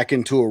get back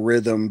into a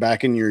rhythm,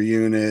 back in your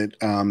unit,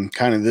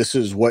 kind of this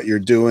is what you're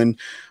doing.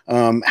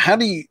 How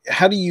do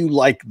you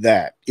like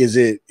that?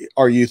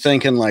 Are you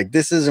thinking like,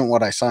 this isn't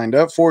what I signed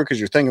up for? Cause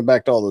you're thinking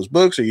back to all those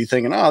books. Or are you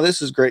thinking, oh,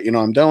 this is great.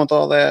 I'm done with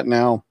all that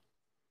now.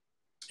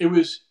 It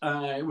was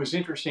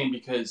interesting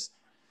because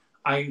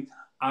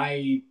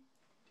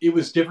it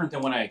was different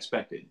than what I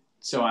expected.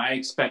 So I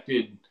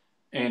expected,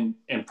 and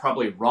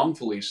probably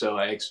wrongfully so,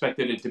 I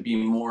expected it to be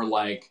more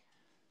like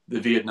the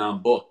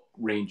Vietnam book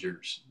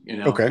Rangers.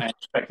 Okay. I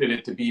expected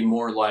it to be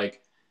more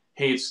like,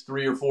 hey, it's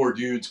 3 or 4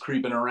 dudes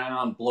creeping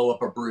around, blow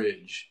up a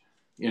bridge,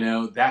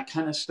 that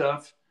kind of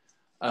stuff.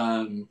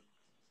 I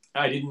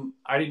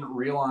didn't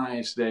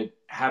realize that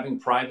having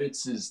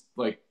privates is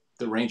like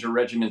the Ranger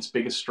Regiment's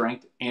biggest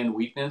strength and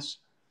weakness,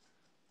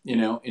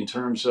 in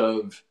terms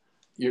of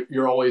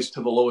you're always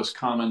to the lowest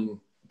common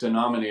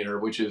denominator,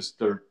 which is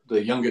the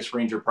youngest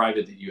Ranger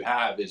private that you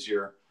have is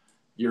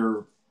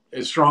you're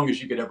as strong as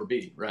you could ever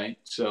be. Right.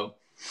 So,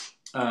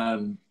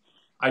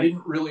 I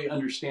didn't really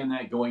understand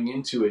that going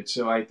into it.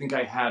 So I think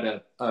I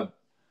had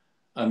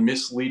a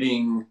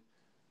misleading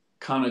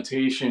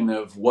connotation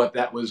of what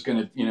that was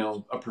going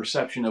to, a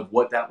perception of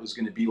what that was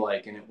going to be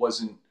like. And it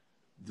wasn't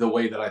the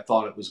way that I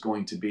thought it was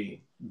going to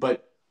be,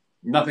 but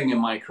nothing in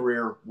my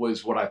career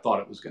was what I thought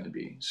it was going to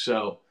be.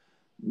 So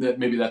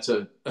maybe that's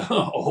a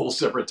whole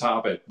separate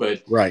topic,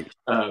 but right.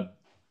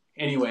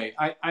 anyway,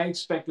 I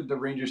expected the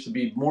Rangers to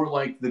be more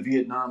like the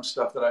Vietnam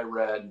stuff that I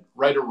read,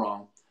 right or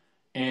wrong.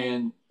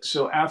 And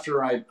so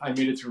after I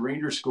made it through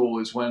Ranger School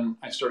is when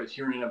I started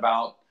hearing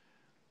about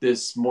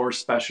this more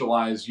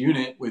specialized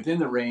unit within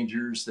the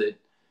Rangers that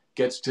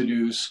gets to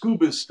do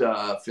scuba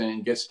stuff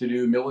and gets to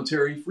do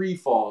military free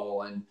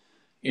fall. And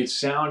it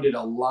sounded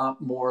a lot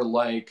more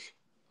like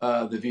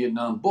the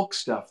Vietnam book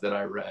stuff that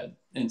I read.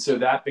 And so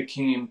that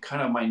became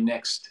kind of my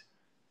next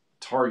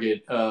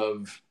target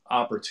of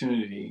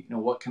opportunity. You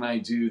know, what can I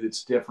do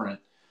that's different?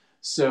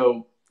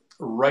 So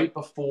right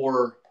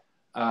before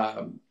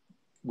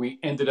we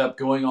ended up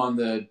going on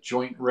the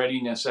joint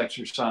readiness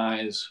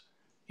exercise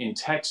in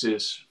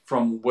Texas,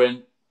 from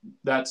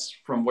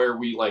where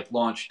we like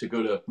launched to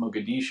go to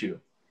Mogadishu.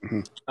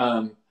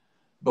 Mm-hmm.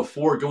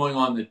 Before going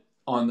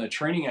on the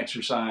training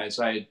exercise,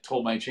 I had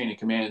told my chain of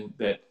command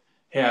that,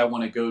 hey, I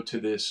want to go to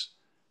this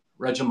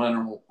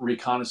regimental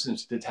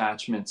reconnaissance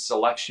detachment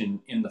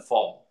selection in the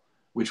fall,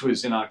 which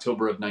was in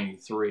October of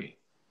 '93.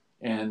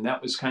 And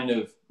that was kind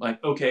of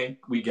like, okay,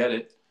 we get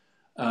it.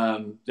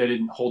 They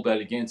didn't hold that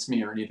against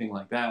me or anything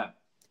like that.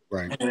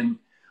 Right. And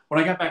when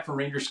I got back from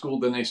Ranger School,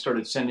 then they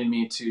started sending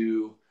me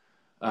to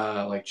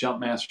like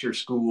Jumpmaster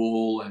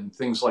school and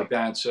things like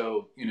that.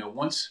 So, you know,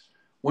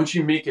 once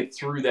you make it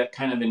through that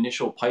kind of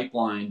initial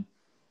pipeline,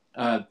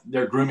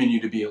 they're grooming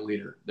you to be a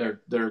leader.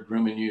 They're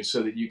grooming you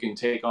so that you can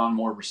take on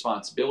more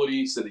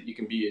responsibility, so that you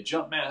can be a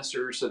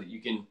Jumpmaster, so that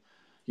you can,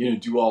 you know,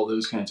 do all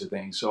those kinds of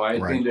things. So I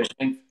had been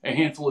to a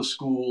handful of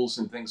schools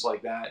and things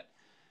like that.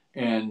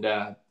 And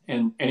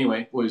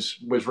anyway, was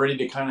ready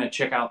to kind of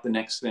check out the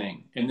next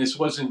thing. And this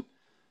wasn't,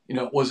 you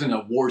know, it wasn't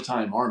a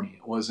wartime army.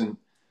 It wasn't,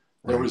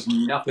 there was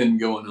nothing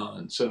going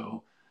on.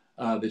 So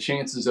the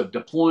chances of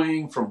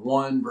deploying from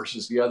one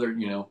versus the other,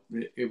 you know,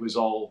 it was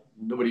all,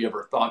 nobody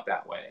ever thought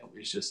that way. It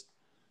was just,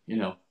 you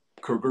know,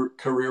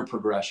 career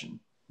progression.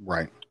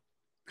 Right.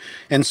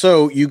 And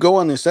so you go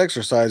on this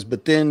exercise,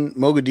 but then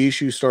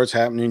Mogadishu starts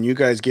happening. You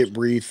guys get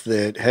briefed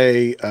that,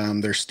 hey,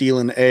 they're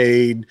stealing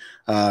aid,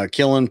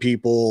 killing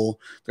people.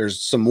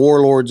 There's some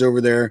warlords over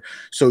there.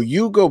 So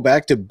you go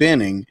back to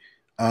Benning,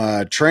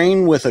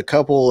 train with a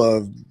couple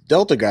of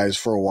Delta guys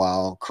for a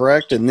while,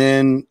 correct? And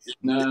then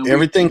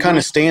everything kind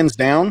of stands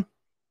down?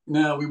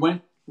 No, we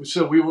went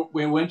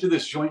to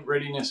this joint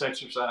readiness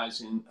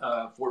exercise in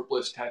Fort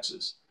Bliss,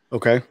 Texas.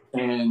 Okay.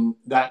 And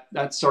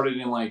that started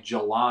in like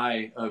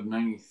July of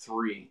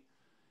 '93.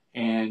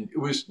 And it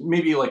was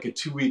maybe like a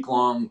 2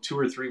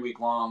 or 3 week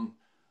long,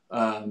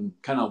 kind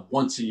of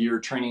once a year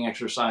training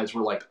exercise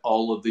where like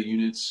all of the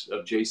units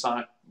of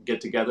JSOC get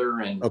together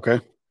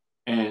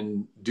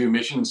and do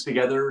missions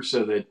together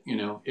so that, you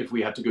know, if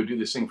we have to go do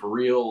this thing for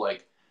real,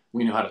 like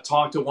we know how to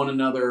talk to one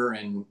another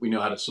and we know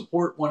how to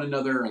support one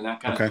another and that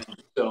kind of thing.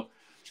 So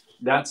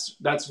that's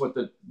what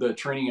the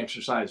training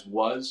exercise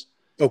was.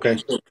 Okay.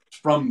 So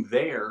from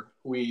there,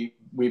 we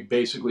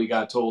basically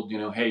got told, you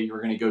know, hey,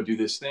 we're going to go do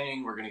this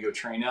thing. We're going to go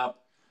train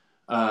up.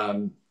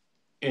 And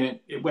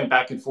it went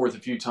back and forth a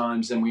few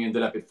times. Then we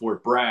ended up at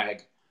Fort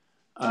Bragg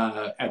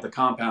at the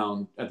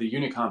compound, at the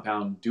unit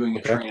compound, doing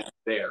a train up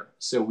there.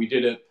 So we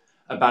did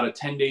about a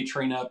 10-day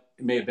train up.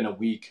 It may have been a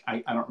week.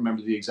 I don't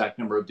remember the exact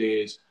number of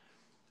days.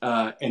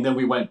 And then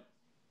we went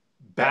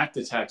back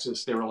to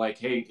Texas. They were like,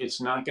 hey, it's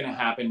not going to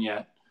happen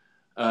yet.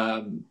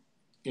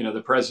 You know,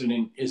 the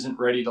president isn't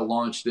ready to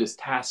launch this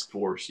task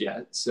force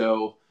yet.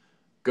 So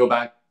go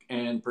back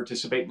and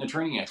participate in the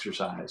training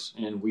exercise.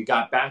 And we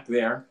got back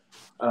there.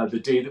 The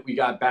day that we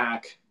got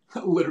back,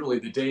 literally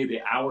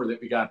the hour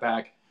that we got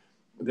back,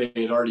 they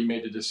had already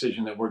made the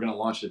decision that we're going to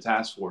launch the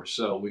task force.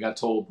 So we got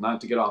told not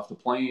to get off the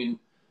plane,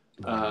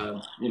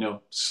 you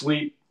know,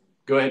 sleep,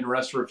 go ahead and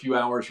rest for a few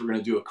hours. We're going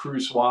to do a crew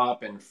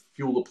swap and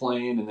fuel the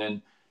plane. And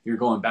then you're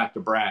going back to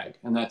Bragg.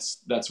 And that's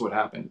what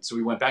happened. So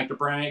we went back to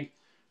Bragg.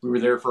 We were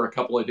there for a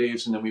couple of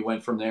days, and then we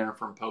went from there,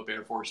 from Pope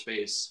Air Force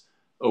Base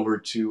over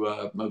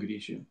to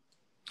Mogadishu.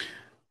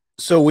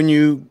 So when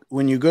you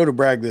go to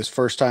Bragg this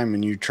first time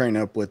and you train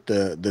up with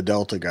the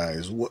Delta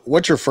guys,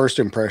 what's your first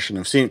impression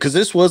of seeing? Because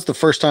this was the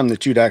first time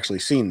that you'd actually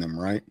seen them,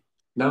 right?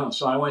 No,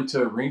 so I went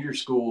to Ranger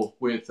School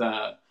with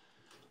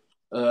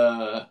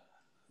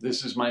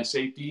This Is My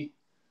Safety.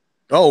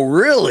 Oh,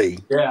 really?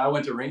 Yeah, I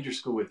went to Ranger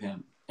School with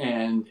him,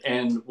 and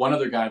one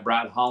other guy,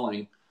 Brad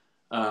Holling,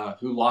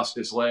 who lost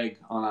his leg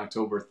on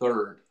October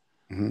 3rd.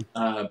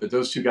 Mm-hmm. But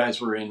those two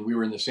guys we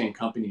were in the same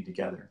company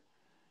together.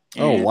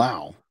 And, oh,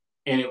 wow.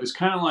 And it was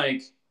kind of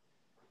like,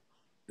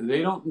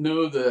 they don't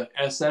know the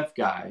SF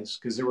guys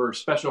because there were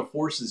special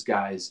forces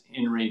guys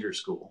in Ranger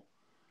School.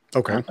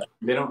 Okay.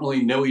 They don't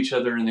really know each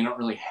other and they don't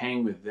really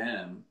hang with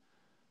them.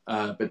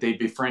 But they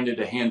befriended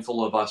a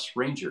handful of us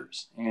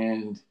Rangers.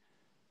 And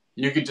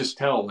you could just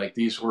tell, like,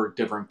 these were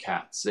different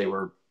cats. They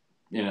were,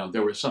 you know,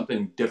 there was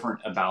something different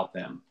about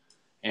them.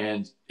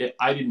 And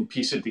I didn't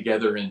piece it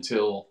together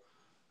until,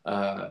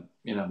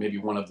 you know, maybe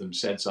one of them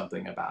said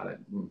something about it.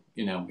 And,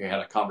 you know, we had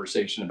a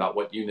conversation about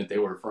what unit they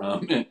were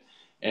from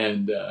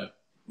and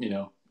you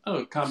know,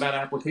 oh, Combat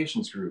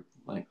Applications Group.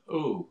 Like,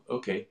 oh,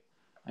 okay.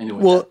 I know.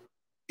 Well,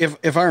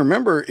 if I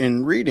remember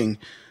in reading,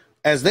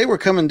 as they were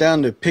coming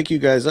down to pick you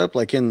guys up,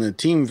 like in the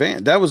team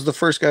van, that was the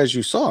first guys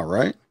you saw,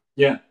 right?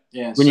 Yeah.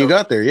 Yeah. When you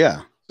got there.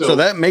 Yeah. So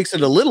that makes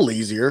it a little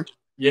easier.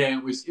 Yeah,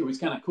 it was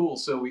kind of cool.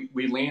 So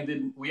we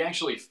landed, we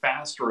actually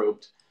fast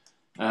roped.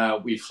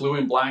 We flew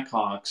in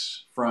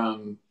Blackhawks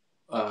from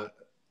a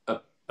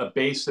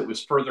base that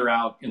was further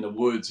out in the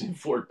woods in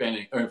Fort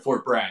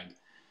Bragg.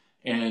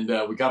 And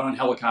we got on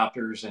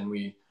helicopters and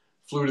we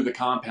flew to the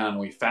compound and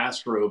we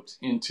fast roped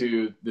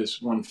into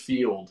this one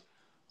field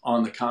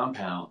on the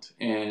compound.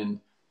 And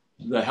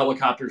the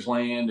helicopters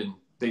land and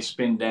they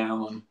spin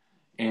down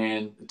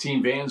and the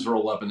team vans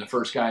roll up. And the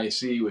first guy I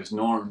see was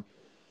Norm,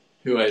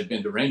 who I had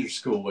been to Ranger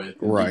school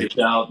with. And he gets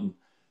out and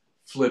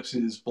flips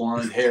his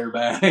blonde hair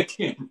back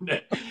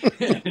and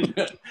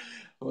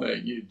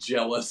like, you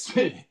jealous,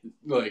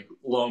 like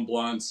long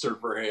blonde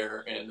surfer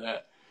hair. And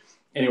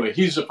anyway,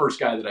 he's the first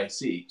guy that I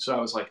see. So I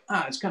was like,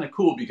 it's kind of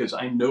cool because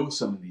I know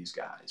some of these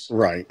guys.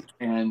 Right.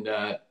 And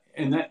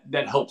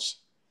that helps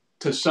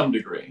to some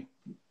degree.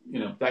 You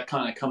know, that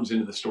kind of comes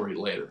into the story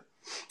later.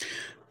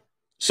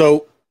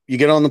 So you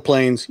get on the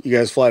planes, you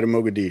guys fly to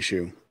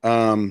Mogadishu.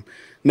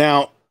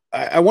 Now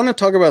I want to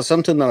talk about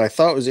something that I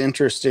thought was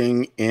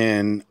interesting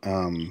in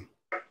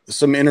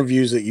some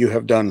interviews that you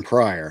have done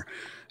prior,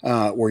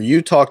 where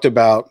you talked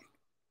about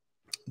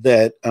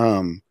that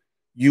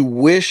you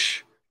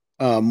wish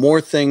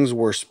more things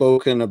were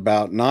spoken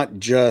about, not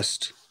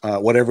just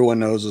what everyone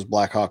knows as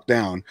Black Hawk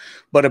Down,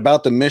 but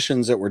about the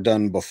missions that were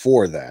done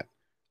before that,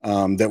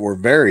 that were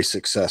very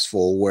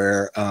successful,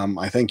 where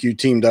I think you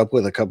teamed up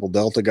with a couple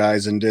Delta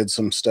guys and did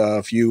some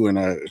stuff. You and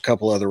a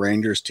couple other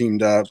Rangers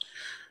teamed up.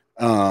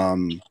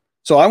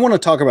 So I want to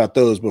talk about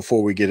those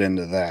before we get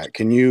into that.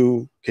 Can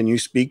you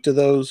speak to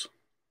those?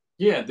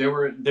 Yeah, there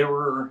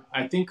were,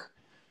 I think,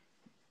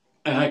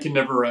 and I can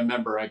never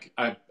remember,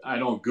 I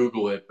don't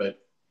Google it, but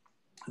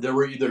there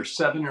were either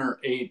 7 or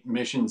 8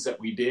 missions that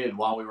we did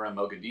while we were in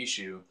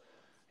Mogadishu,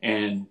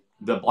 and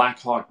the Black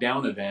Hawk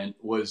Down event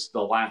was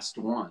the last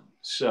one.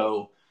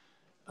 So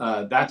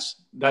that's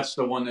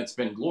the one that's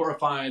been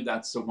glorified.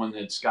 That's the one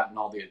that's gotten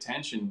all the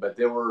attention. But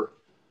there were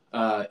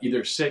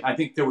either 6, I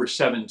think there were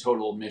 7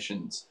 total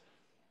missions.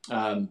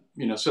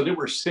 So there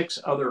were 6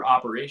 other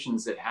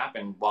operations that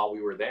happened while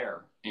we were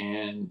there,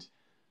 and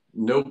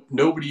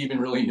nobody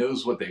even really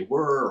knows what they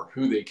were or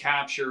who they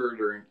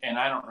captured, and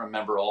I don't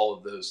remember all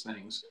of those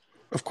things.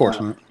 Of course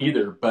not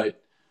either.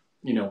 But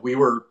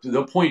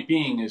the point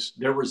being is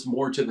there was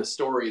more to the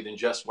story than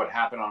just what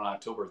happened on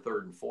October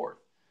 3rd and 4th,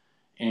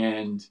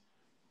 and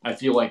I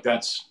feel like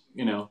that's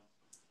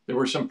there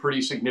were some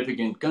pretty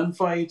significant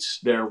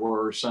gunfights. There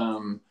were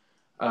some.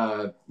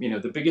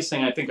 The biggest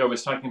thing I think I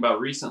was talking about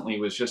recently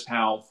was just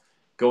how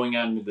going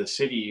out into the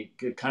city, you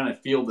could kind of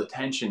feel the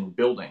tension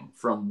building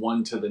from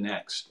one to the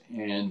next.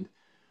 And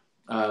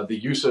the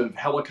use of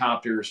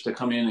helicopters to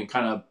come in and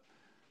kind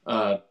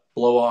of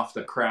blow off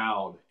the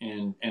crowd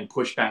and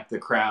push back the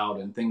crowd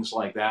and things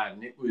like that.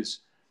 And it was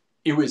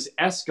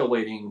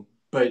escalating,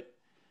 but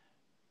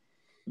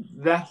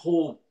that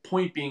whole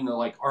point being that,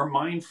 like, our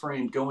mind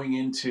frame going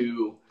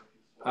into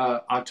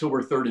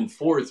October 3rd and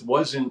 4th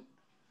wasn't,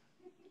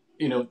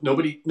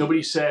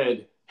 nobody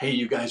said, hey,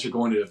 you guys are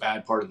going to a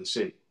bad part of the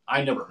city.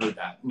 I never heard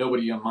that.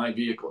 Nobody on my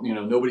vehicle,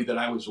 nobody that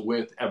I was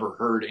with ever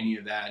heard any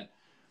of that.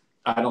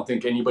 I don't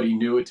think anybody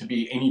knew it to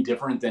be any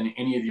different than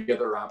any of the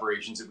other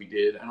operations that we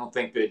did. I don't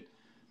think that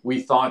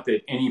we thought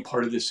that any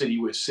part of the city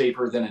was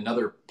safer than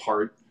another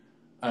part.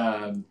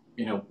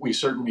 We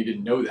certainly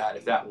didn't know that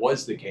if that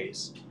was the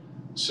case.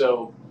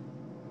 So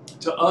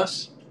to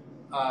us,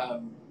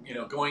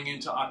 going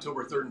into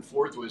October 3rd and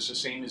 4th was the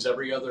same as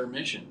every other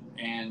mission.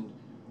 And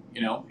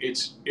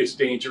it's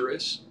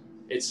dangerous.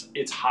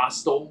 It's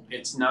hostile.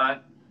 It's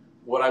not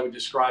what I would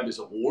describe as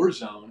a war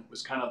zone. It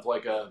was kind of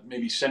like a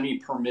maybe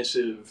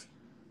semi-permissive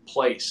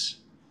place,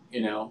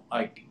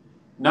 like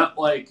not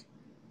like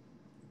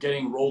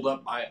getting rolled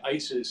up by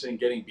ISIS and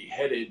getting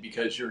beheaded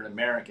because you're an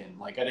American.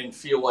 Like, I didn't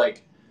feel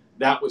like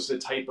that was the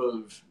type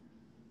of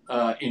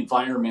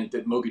environment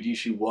that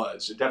Mogadishu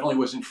was. It definitely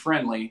wasn't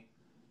friendly,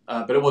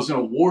 but it wasn't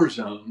a war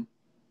zone.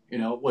 It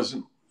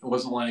wasn't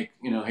like,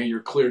 hey,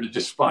 you're clear to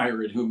just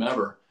fire at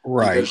whomever.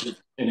 Right. Because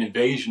it's an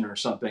invasion or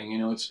something,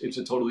 it's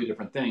a totally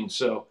different thing.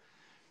 So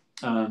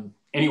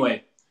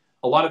anyway,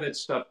 a lot of that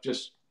stuff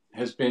just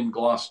has been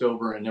glossed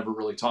over and never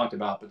really talked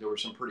about, but there were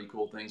some pretty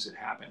cool things that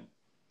happened.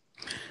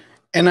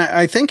 And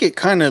I think it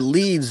kind of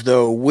leads,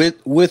 though,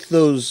 with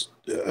those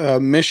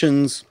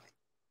missions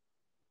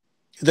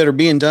that are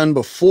being done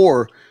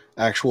before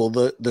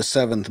the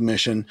 7th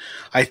mission.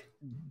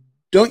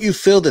 Don't you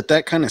feel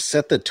that kind of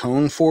set the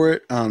tone for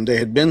it? They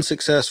had been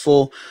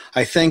successful.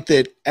 I think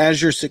that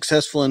as you're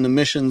successful in the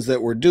missions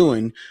that we're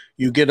doing,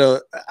 you get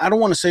I don't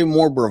want to say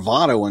more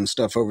bravado and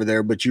stuff over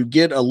there, but you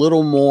get a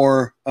little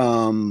more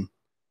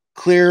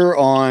clear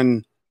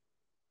on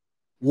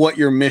what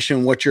your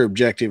mission, what your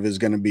objective is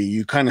going to be.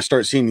 You kind of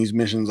start seeing these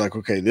missions like,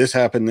 okay, this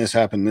happened, this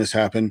happened, this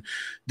happened.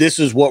 This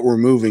is what we're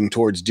moving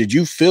towards. Did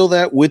you feel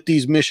that with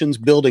these missions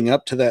building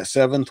up to that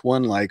seventh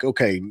one? Like,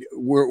 okay,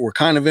 we're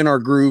kind of in our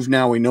groove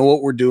now. We know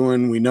what we're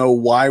doing. We know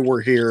why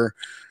we're here.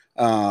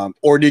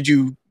 Or did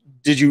you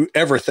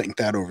ever think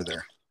that over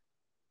there?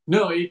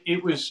 No,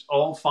 it was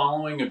all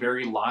following a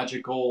very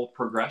logical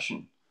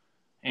progression.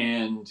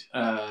 And,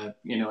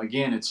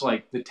 again, it's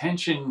like the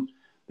tension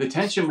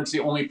was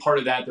the only part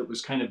of that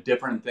was kind of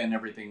different than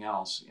everything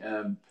else.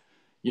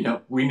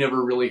 We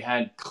never really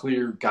had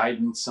clear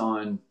guidance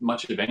on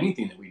much of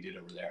anything that we did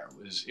over there.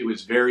 It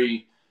was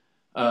very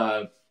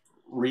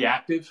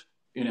reactive,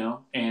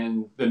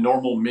 and the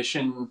normal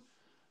mission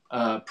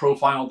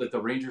profile that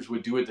the Rangers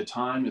would do at the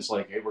time is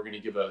like, hey, we're going to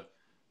give a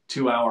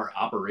 2-hour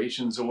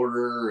operations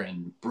order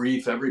and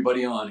brief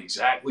everybody on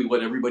exactly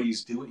what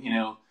everybody's doing.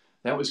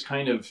 That was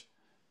kind of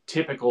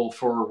typical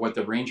for what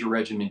the Ranger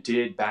Regiment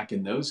did back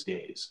in those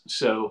days.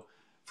 So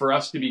for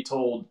us to be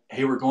told,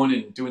 hey, we're going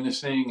and doing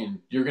this thing and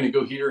you're going to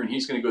go here and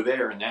he's going to go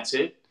there and that's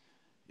it,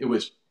 it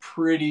was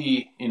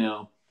pretty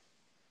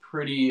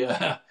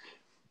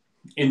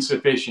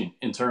insufficient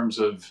in terms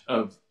of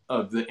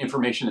the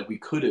information that we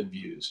could have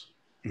used.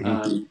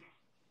 Mm-hmm.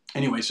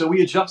 Anyway, so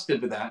we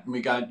adjusted to that and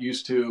we got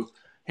used to,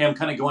 hey, I'm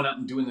kind of going out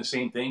and doing the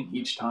same thing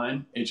each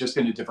time. It's just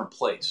in a different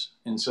place.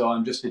 And so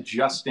I'm just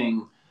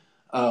adjusting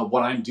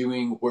what I'm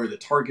doing, where the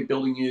target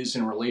building is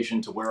in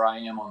relation to where I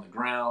am on the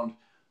ground.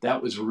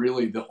 That was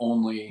really the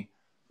only,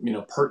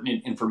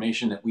 pertinent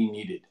information that we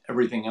needed.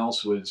 Everything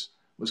else was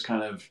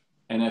kind of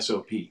an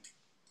SOP.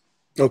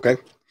 Okay.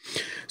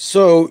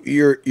 So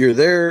you're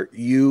there,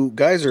 you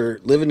guys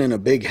are living in a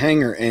big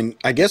hangar, and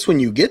I guess when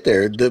you get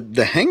there,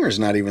 the hangar's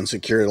not even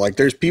secure. Like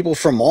there's people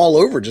from all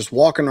over just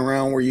walking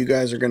around where you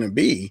guys are going to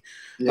be.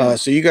 Yeah.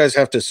 So you guys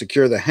have to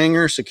secure the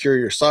hangar, secure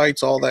your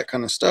sites, all that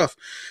kind of stuff.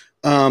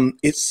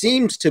 It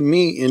seems to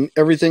me in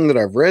everything that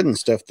I've read and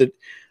stuff that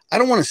I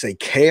don't want to say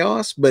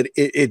chaos, but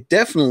it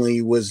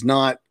definitely was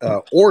not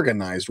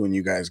organized when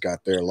you guys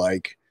got there.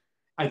 Like,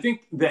 I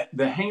think that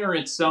the hangar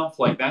itself,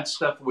 like that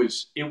stuff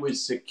was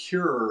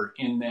secure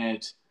in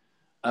that,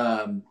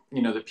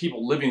 the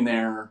people living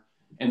there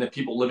and the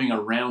people living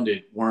around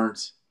it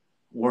weren't,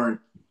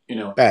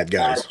 bad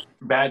guys,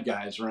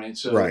 right?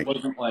 So It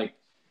wasn't like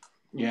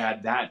you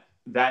had that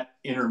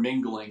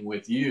intermingling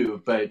with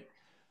you, but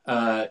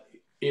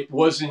it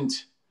wasn't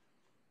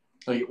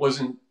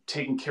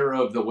taken care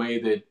of the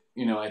way that,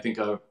 I think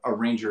a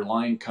Ranger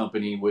line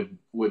company would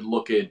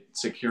look at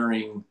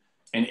securing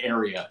an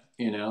area,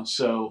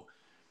 so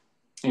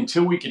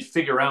until we could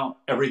figure out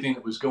everything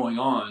that was going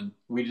on,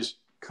 we just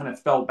kind of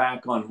fell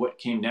back on what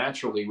came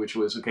naturally, which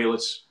was, okay,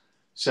 let's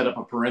set up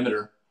a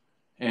perimeter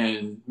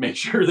and make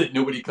sure that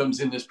nobody comes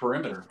in this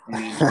perimeter. I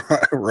mean,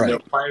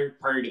 right.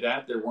 Prior to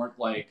that, there weren't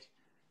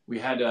we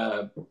had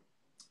a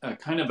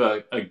kind of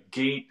a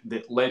gate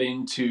that led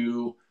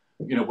into,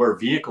 where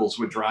vehicles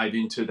would drive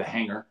into the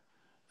hangar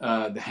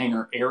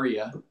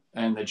area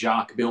and the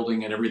jock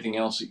building and everything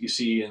else that you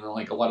see in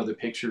like a lot of the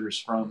pictures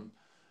from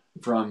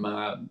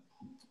that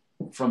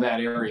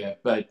area,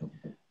 but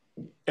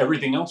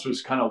everything else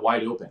was kind of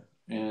wide open.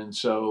 And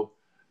so,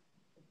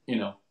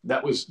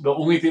 that was the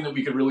only thing that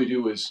we could really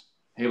do was,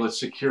 hey, let's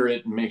secure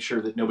it and make sure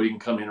that nobody can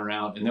come in or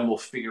out. And then we'll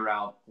figure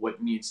out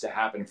what needs to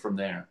happen from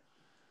there.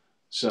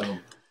 So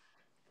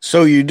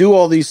you do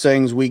all these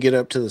things. We get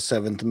up to the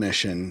 7th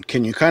mission.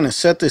 Can you kind of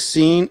set the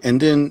scene and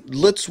then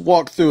let's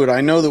walk through it? I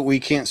know that we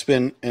can't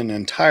spend an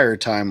entire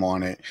time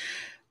on it.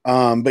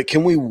 But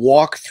can we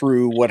walk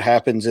through what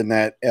happens in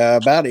that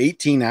about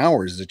 18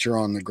 hours that you're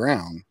on the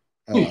ground?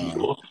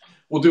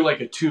 We'll do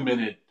like a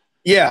 2-minute.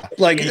 Yeah,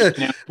 like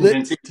yeah.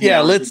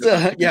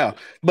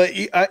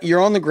 But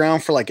you're on the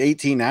ground for like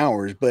 18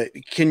 hours. But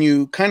can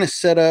you kind of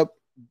set up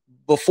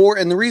before?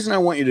 And the reason I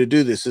want you to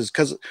do this is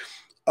because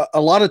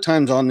a lot of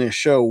times on this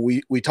show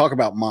we talk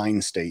about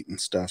mind state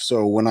and stuff.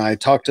 So when I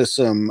talk to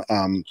some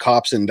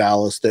cops in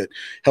Dallas that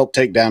helped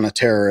take down a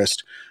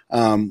terrorist,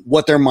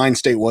 what their mind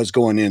state was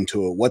going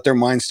into it, what their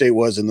mind state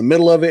was in the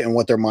middle of it, and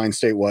what their mind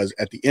state was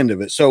at the end of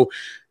it. So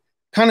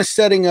kind of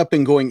setting up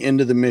and going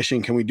into the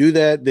mission, can we do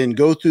that? Then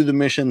go through the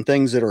mission,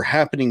 things that are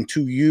happening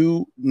to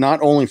you,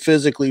 not only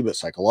physically, but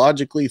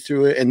psychologically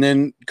through it, and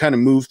then kind of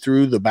move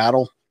through the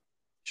battle?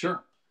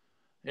 Sure.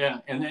 Yeah.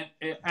 And then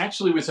it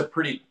actually was a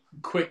pretty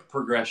quick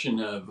progression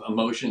of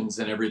emotions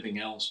and everything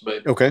else.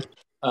 But okay.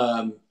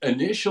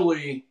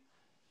 Initially,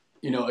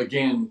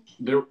 again,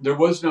 there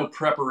was no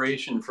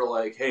preparation for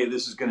like, hey,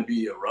 this is going to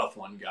be a rough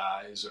one,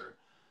 guys, or,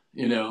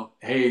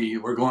 hey,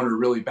 we're going to a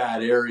really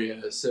bad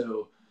area.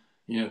 So,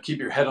 keep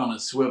your head on a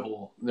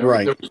swivel. There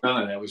was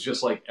none of that. It was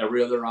just like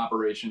every other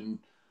operation.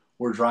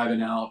 We're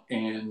driving out.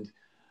 And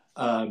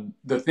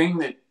the thing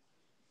that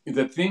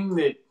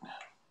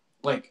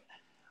like,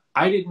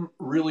 I didn't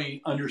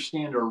really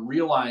understand or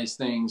realize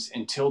things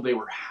until they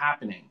were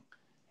happening.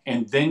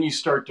 And then you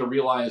start to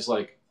realize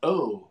like,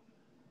 oh,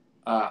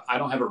 I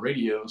don't have a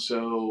radio,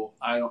 so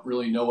I don't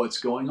really know what's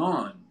going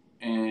on.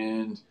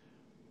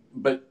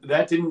 But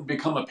that didn't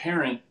become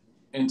apparent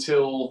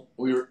until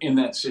we were in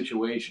that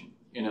situation,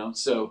 you know?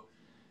 So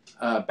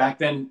back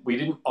then we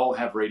didn't all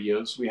have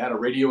radios. We had a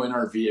radio in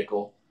our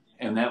vehicle,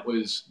 and that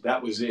was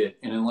it.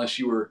 And unless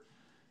you were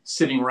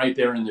sitting right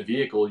there in the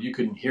vehicle, you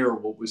couldn't hear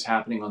what was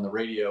happening on the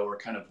radio or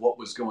kind of what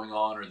was going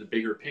on or the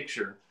bigger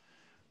picture.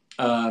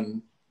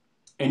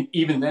 And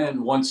even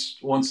then, once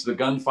the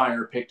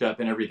gunfire picked up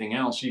and everything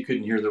else, you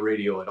couldn't hear the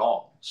radio at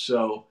all.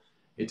 So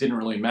it didn't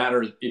really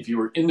matter if you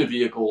were in the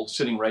vehicle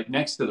sitting right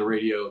next to the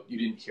radio, you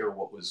didn't hear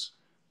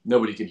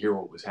nobody could hear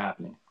what was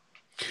happening.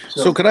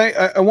 So could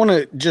I want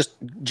to just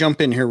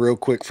jump in here real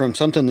quick from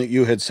something that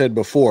you had said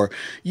before.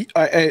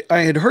 I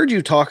had heard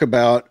you talk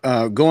about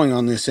going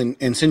on this,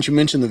 and since you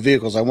mentioned the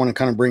vehicles, I want to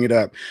kind of bring it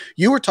up.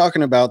 You were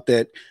talking about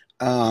that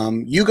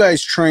you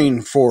guys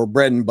train for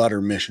bread and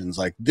butter missions.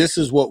 Like, this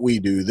is what we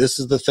do. This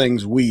is the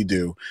things we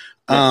do.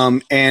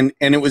 And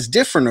it was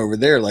different over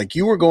there. Like,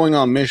 you were going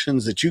on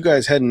missions that you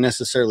guys hadn't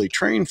necessarily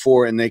trained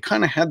for, and they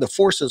kind of had the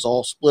forces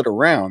all split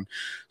around.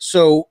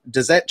 So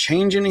does that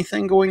change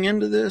anything going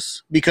into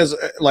this? Because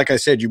like I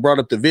said, you brought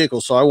up the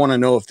vehicle. So I want to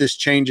know if this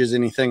changes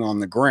anything on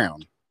the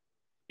ground.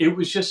 It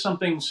was just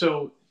something.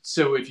 So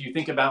if you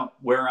think about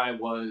where I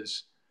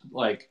was,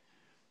 like,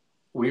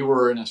 we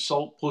were an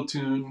assault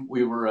platoon.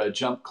 We were a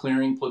jump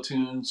clearing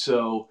platoon.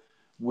 So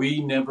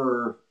we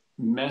never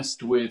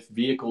messed with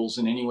vehicles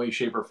in any way,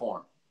 shape, or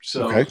form.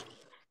 So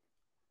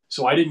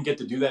I didn't get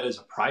to do that as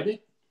a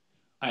private.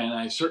 And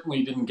I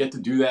certainly didn't get to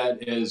do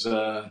that as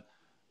a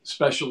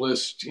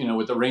specialist, you know,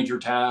 with the Ranger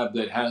tab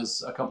that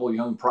has a couple of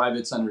young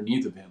privates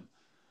underneath of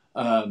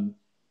him.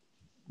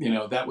 You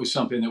know, that was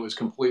something that was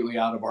completely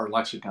out of our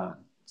lexicon.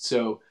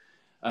 So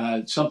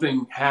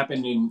something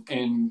happened,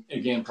 and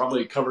again,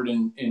 probably covered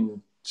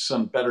in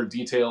some better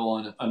detail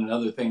on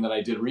another thing that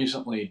I did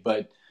recently,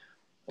 but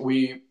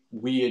we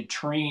had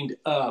trained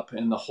up,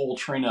 and the whole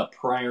train up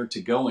prior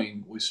to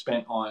going was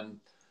spent on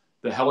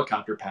the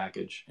helicopter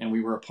package, and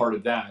we were a part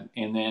of that.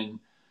 And then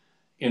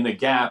in the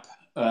gap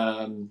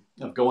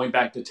of going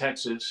back to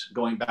Texas,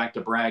 going back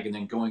to Bragg, and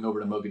then going over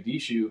to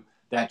Mogadishu,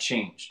 that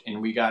changed,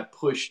 and we got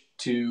pushed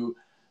to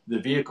the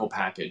vehicle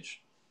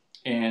package.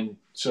 And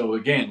so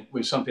again, it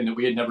was something that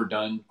we had never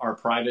done. Our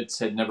privates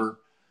had never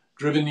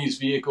driven these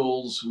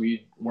vehicles.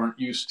 We weren't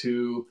used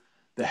to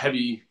the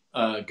heavy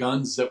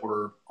guns that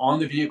were on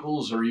the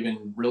vehicles, or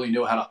even really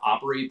know how to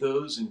operate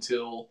those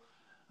until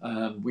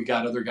we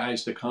got other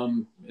guys to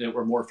come that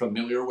were more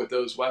familiar with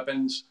those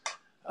weapons.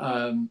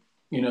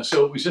 You know,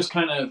 so it was just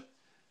kind of,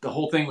 the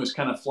whole thing was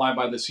kind of fly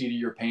by the seat of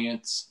your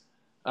pants.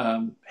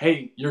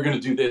 Hey, you're going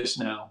to do this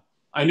now.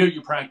 I know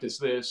you practice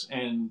this,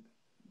 and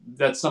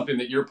that's something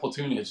that your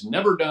platoon has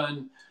never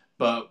done,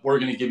 but we're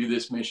going to give you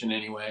this mission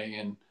anyway,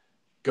 and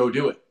go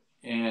do it.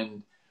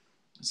 And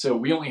so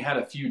we only had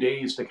a few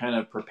days to kind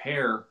of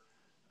prepare.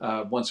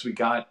 Once we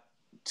got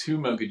to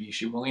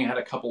Mogadishu, we only had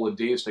a couple of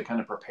days to kind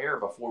of prepare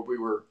before we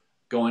were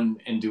going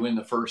and doing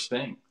the first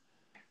thing.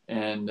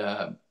 And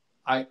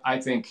I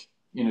think,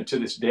 you know, to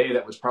this day,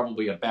 that was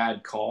probably a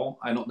bad call.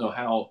 I don't know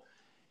how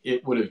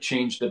it would have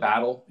changed the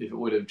battle, if it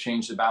would have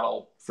changed the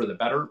battle for the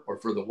better or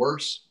for the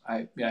worse.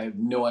 I have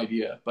no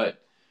idea.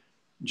 But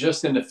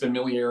just in the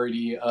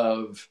familiarity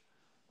of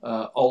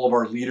all of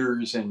our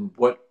leaders and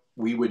what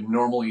we would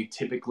normally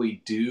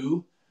typically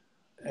do,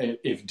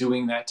 if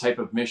doing that type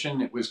of mission,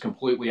 it was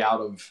completely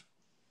out of,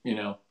 you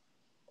know,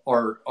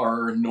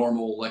 our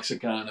normal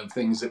lexicon of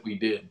things that we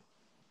did.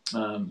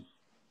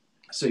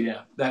 So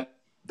yeah, that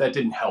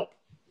didn't help.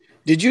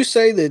 Did you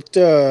say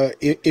that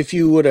if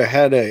you would have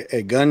had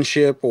a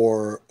gunship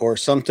or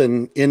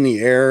something in the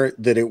air,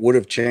 that it would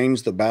have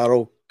changed the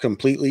battle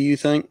completely, you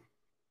think?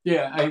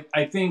 Yeah,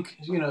 I think,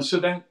 you know, so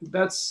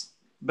that's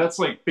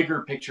like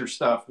bigger picture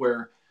stuff,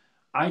 where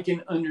I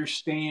can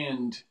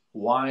understand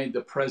why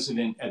the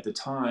president at the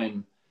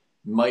time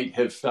might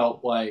have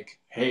felt like,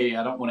 hey,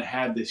 I don't want to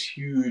have this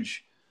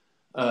huge,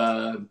 you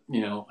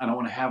know, I don't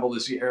want to have all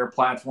these air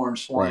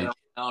platforms flying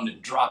around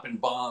and dropping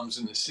bombs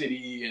in the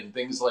city and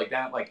things like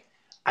that. Like,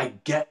 I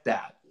get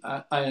that.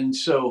 And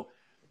so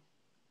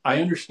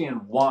I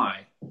understand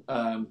why.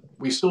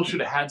 We still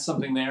should have had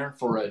something there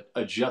for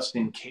a just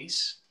in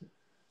case,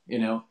 you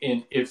know,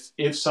 and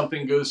if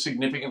something goes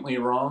significantly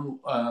wrong,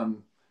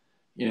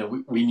 you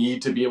know, we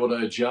need to be able to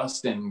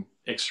adjust and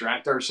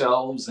extract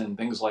ourselves and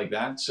things like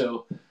that.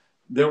 So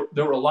there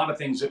were a lot of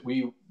things that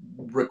we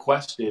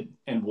requested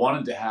and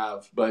wanted to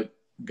have, but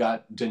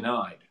got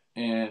denied.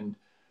 And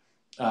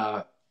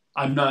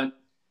I'm not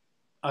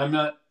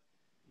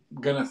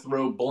going to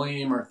throw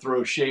blame or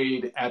throw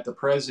shade at the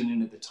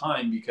president at the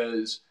time,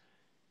 because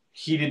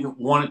he didn't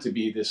want it to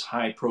be this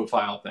high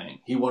profile thing.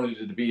 He wanted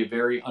it to be a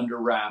very under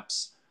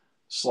wraps,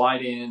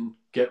 slide in,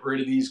 get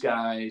rid of these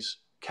guys,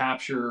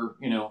 capture,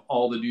 you know,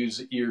 all the dudes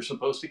that you're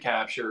supposed to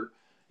capture,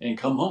 and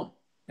come home.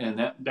 And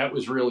that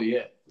was really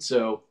it.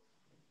 So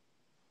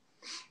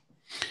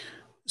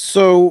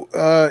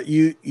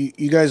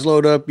you guys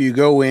load up, you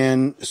go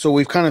in. So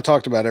we've kind of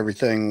talked about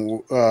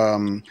everything.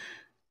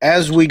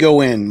 As we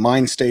go in,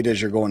 mind state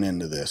as you're going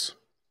into this.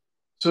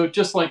 So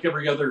just like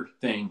every other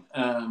thing,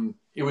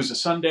 it was a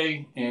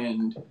Sunday,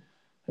 and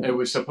It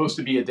was supposed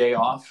to be a day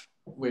off,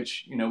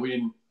 which, you know, we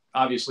didn't,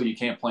 obviously you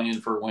can't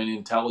plan for when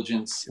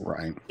intelligence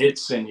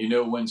hits and you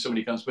know when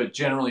somebody comes, but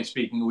generally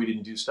speaking, we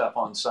didn't do stuff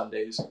on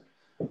Sundays.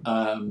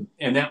 And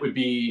that would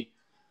be,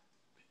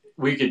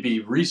 we could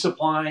be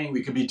resupplying,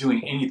 we could be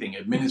doing anything,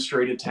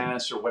 administrative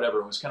tasks or whatever.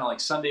 It was kind of like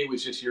Sunday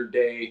was just your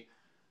day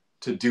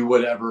to do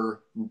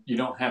whatever. You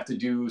don't have to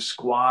do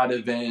squad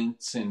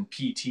events and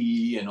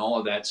PT and all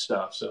of that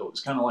stuff. So it was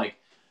kind of like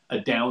a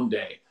down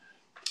day.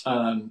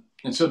 And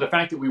so the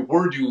fact that we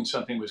were doing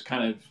something was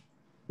kind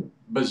of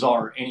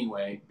bizarre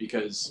anyway,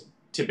 because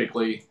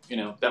typically, you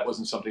know, that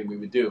wasn't something we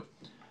would do.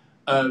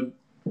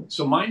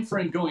 So mind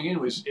frame going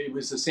in was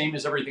the same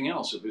as everything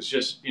else. It was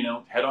just, you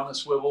know, head on a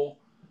swivel.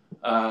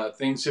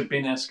 Things have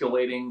been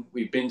escalating.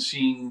 We've been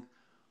seeing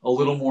a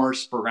little more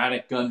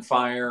sporadic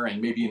gunfire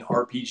and maybe an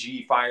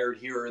RPG fired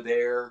here or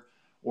there,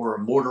 or a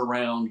mortar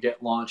round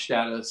get launched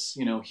at us,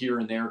 you know, here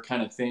and there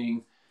kind of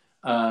thing.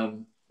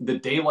 The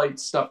daylight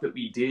stuff that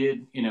we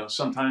did, you know,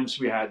 sometimes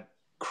we had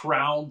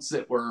crowds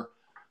that were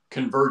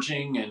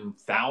converging and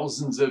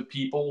thousands of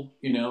people,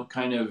 you know,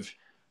 kind of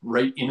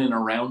right in and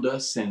around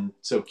us. And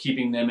so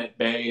keeping them at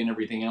bay and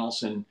everything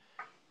else. And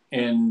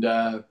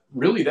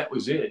really that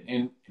was it.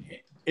 And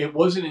it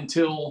wasn't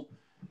until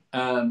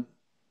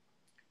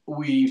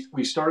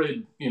we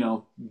started, you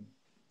know,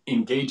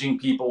 engaging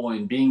people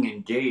and being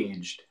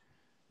engaged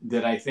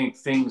that I think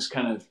things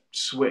kind of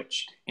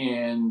switched.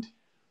 And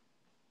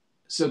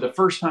so the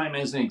first time,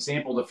 as an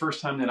example, the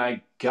first time that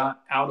I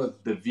got out of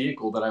the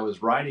vehicle that I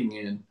was riding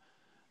in,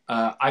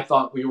 I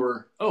thought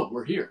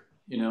we're here,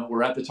 you know,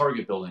 we're at the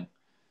target building.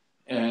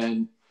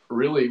 And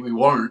really we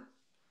weren't.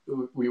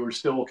 We were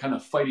still kind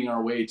of fighting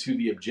our way to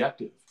the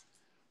objective.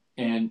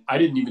 And I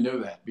didn't even know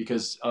that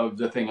because of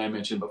the thing I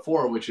mentioned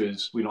before, which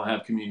is we don't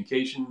have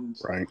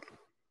communications. Right.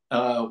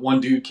 One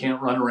dude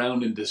can't run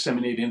around and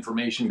disseminate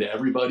information to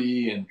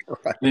everybody. And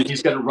then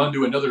he's got to run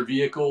to another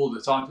vehicle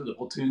to talk to the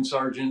platoon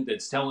sergeant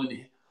that's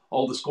telling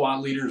all the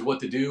squad leaders what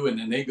to do. And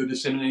then they go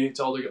disseminate it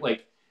to all the,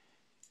 like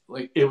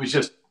it was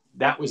just,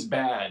 that was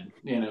bad.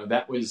 You know,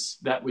 that was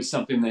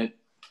something that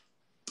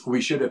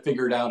we should have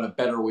figured out a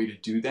better way to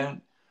do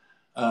that.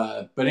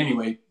 But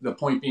anyway, the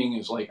point being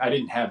is, like, I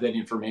didn't have that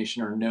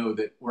information or know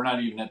that we're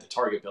not even at the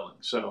target building.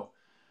 So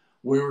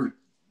we were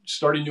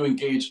starting to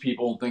engage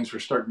people and things were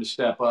starting to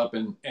step up.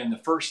 And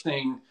the first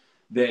thing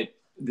that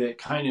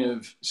kind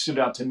of stood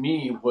out to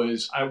me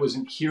was I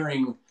wasn't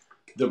hearing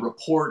the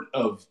report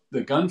of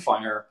the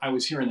gunfire. I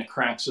was hearing the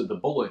cracks of the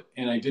bullet,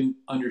 and I didn't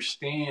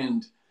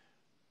understand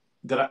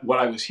that what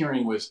I was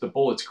hearing was the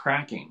bullets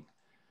cracking.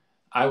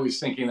 I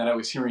was thinking that I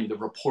was hearing the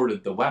report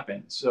of the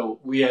weapon. So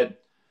we had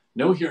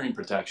no hearing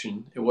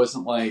protection. It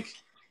wasn't like,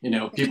 you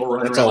know, people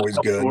running around with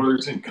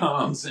doors and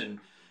comms and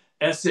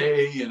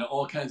SA and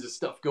all kinds of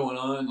stuff going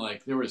on.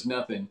 Like, there was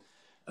nothing.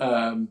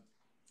 And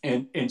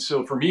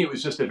so for me, it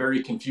was just a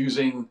very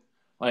confusing,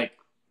 like,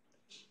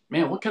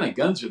 man, what kind of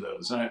guns are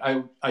those?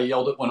 And I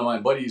yelled at one of my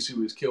buddies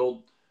who was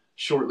killed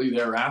shortly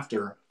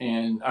thereafter.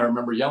 And I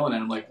remember yelling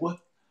at him, like,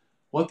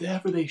 what the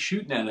F are they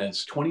shooting at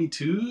us?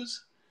 22s?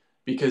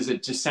 Because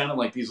it just sounded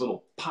like these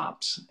little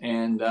pops.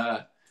 And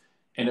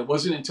it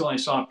wasn't until I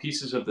saw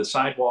pieces of the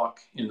sidewalk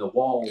in the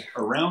wall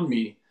around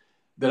me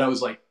that I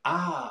was like,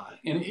 and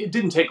it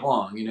didn't take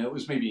long. You know, it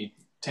was maybe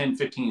 10,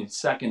 15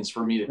 seconds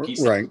for me to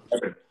piece it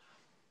together.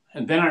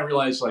 And then I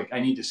realized, like, I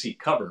need to seek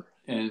cover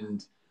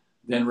and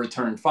then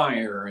return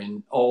fire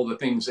and all the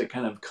things that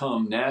kind of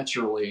come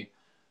naturally,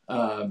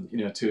 you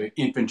know, to an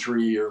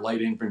infantry or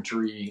light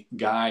infantry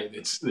guy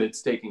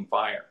that's taking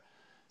fire.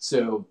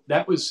 So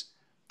that was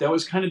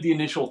kind of the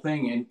initial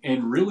thing.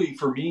 And really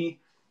for me,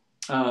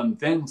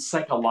 then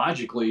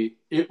psychologically,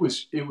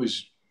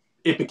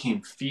 it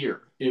became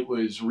fear. It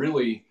was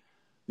really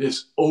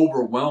this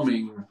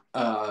overwhelming,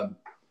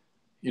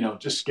 you know,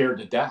 just scared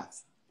to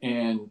death.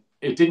 And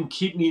it didn't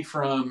keep me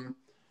from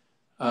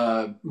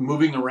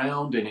moving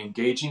around and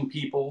engaging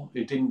people.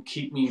 It didn't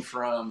keep me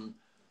from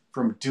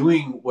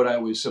doing what I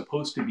was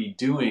supposed to be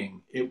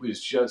doing. It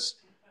was just,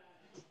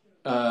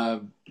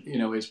 you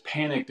know, as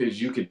panicked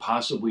as you could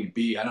possibly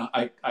be.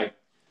 I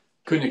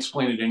couldn't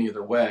explain it any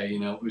other way. You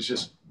know, it was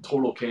just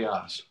total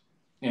chaos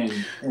and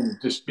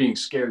just being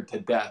scared to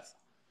death.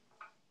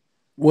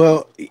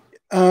 Well,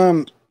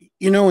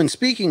 you know, and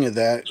speaking of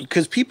that,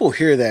 because people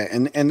hear that,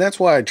 and that's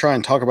why I try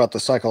and talk about the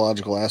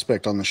psychological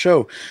aspect on the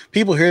show.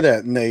 People hear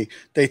that and they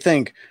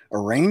think a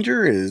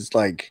Ranger is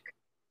like,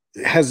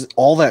 has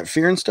all that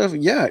fear and stuff.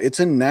 Yeah, it's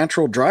a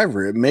natural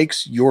driver. It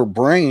makes your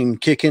brain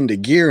kick into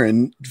gear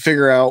and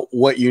figure out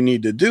what you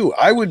need to do.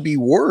 I would be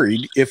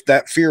worried if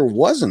that fear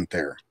wasn't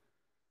there.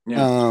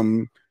 Yeah.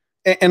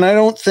 And I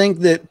don't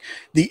think that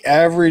the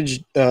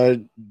average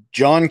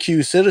John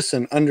Q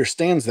citizen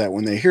understands that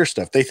when they hear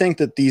stuff. They think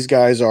that these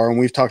guys are, and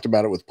we've talked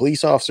about it with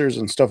police officers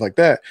and stuff like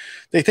that,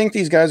 they think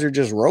these guys are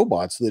just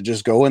robots that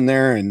just go in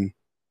there and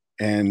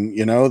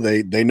you know,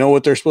 they know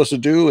what they're supposed to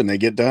do and they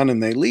get done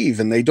and they leave.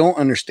 And they don't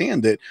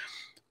understand that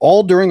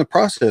all during the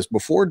process,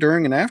 before,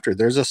 during, and after,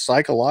 there's a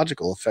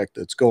psychological effect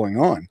that's going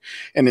on.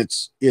 And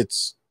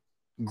it's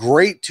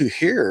great to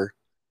hear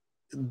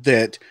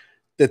that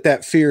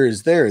fear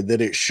is there,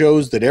 that it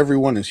shows that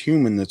everyone is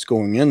human that's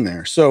going in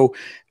there. So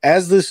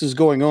as this is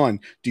going on,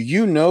 do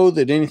you know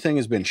that anything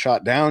has been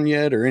shot down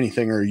yet or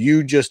anything? Or are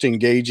you just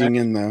engaging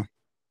in the...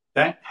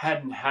 That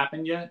hadn't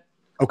happened yet.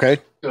 Okay.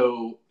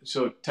 So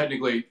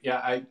technically,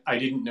 yeah, I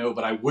didn't know,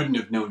 but I wouldn't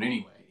have known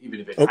anyway, even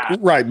if it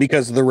happened. Right,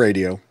 because of the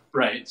radio.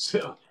 Right.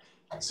 So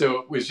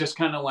it was just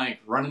kind of like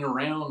running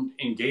around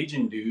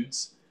engaging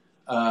dudes.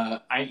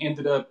 I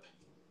ended up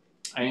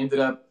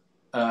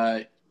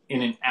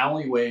in an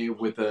alleyway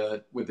with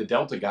a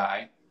Delta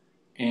guy,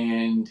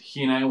 and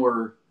he and I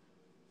were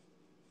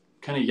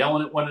kind of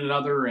yelling at one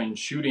another and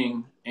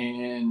shooting.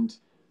 And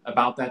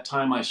about that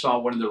time, I saw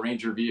one of the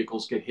Ranger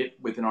vehicles get hit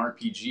with an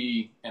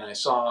RPG, and I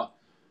saw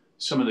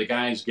some of the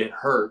guys get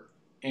hurt.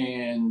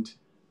 And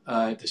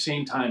at the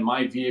same time,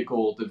 my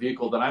vehicle, the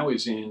vehicle that I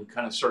was in,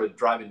 kind of started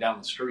driving down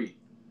the street.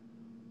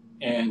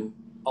 And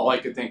all I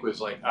could think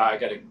was like, I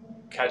got to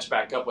catch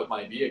back up with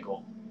my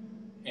vehicle.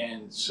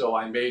 And so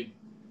I made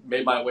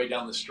my way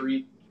down the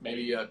street,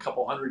 maybe a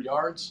couple hundred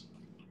yards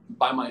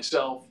by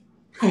myself.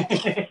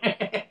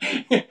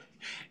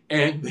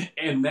 and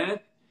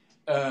that,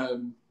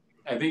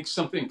 I think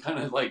something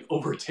kind of like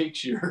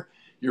overtakes your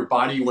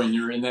body when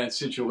you're in that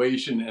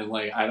situation. And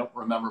like, I don't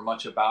remember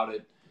much about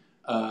it.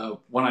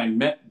 When I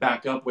met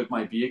back up with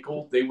my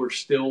vehicle, they were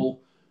still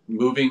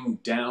moving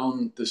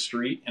down the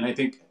street. And I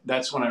think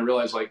that's when I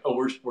realized like,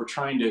 oh, we're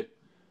trying to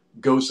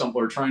go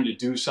somewhere, we're trying to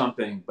do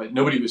something, but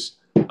nobody was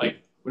like,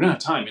 we don't have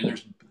time.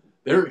 And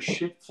there is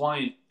shit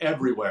flying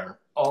everywhere.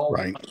 All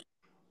right.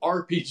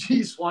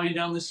 RPGs flying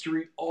down the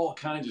street, all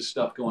kinds of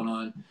stuff going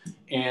on.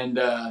 And,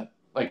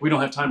 like, we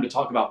don't have time to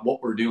talk about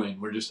what we're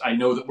doing. I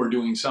know that we're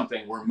doing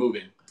something, we're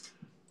moving.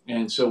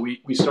 And so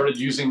we started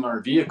using our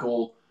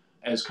vehicle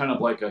as kind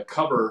of like a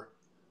cover.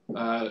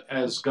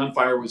 As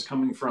gunfire was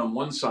coming from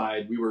one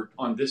side, we were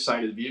on this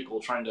side of the vehicle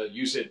trying to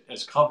use it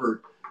as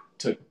cover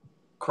to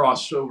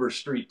cross over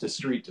street to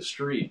street to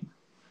street.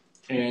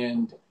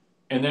 And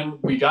then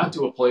we got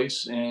to a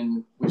place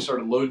and we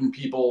started loading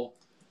people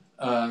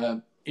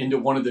into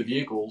one of the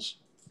vehicles.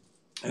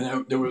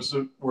 And there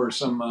were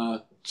some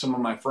of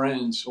my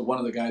friends, one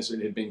of the guys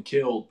that had been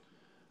killed.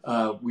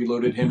 We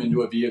loaded him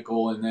into a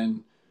vehicle and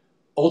then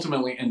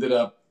ultimately ended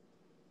up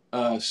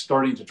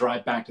starting to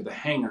drive back to the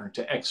hangar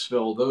to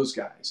exfil those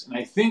guys. And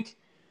I think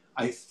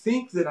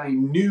that I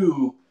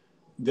knew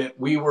that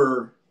we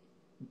were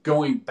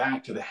going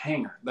back to the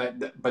hangar,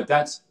 but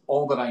that's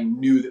all that I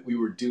knew that we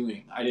were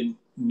doing. I didn't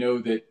know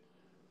that.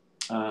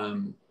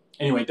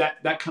 Anyway,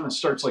 that kind of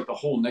starts like the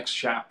whole next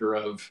chapter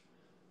of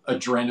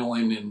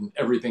adrenaline and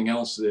everything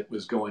else that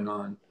was going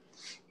on.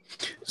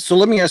 So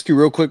let me ask you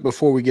real quick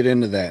before we get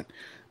into that.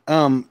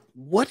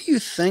 What do you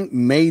think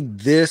made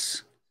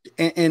this,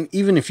 and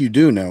even if you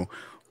do know,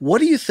 what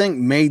do you think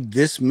made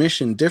this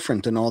mission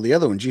different than all the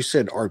other ones? You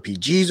said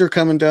RPGs are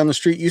coming down the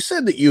street. You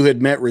said that you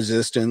had met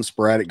resistance,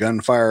 sporadic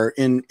gunfire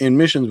in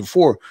missions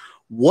before.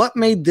 What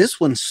made this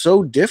one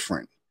so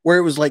different, where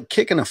it was like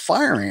kicking a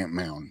fire ant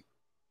mound?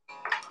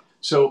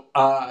 So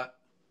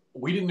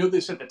we didn't know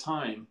this at the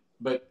time,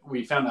 but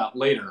we found out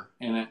later,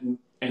 and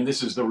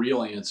this is the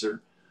real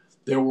answer.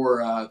 There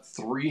were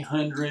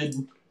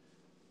 300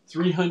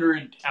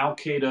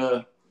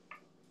 Al-Qaeda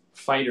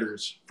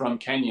fighters from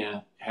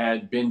Kenya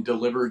had been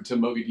delivered to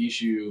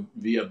Mogadishu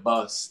via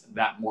bus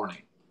that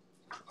morning.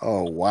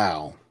 Oh,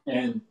 wow.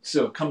 And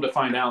so come to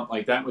find out,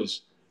 like, that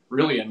was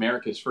really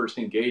America's first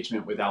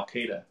engagement with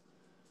Al-Qaeda.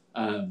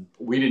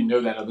 We didn't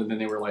know that other than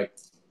they were like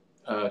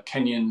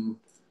Kenyan.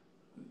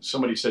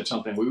 Somebody said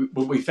something.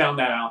 We found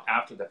that out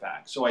after the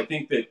fact. So I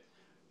think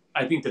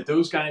that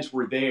those guys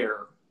were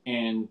there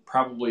and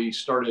probably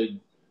started,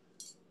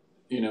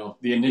 the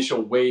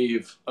initial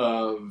wave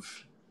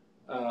of,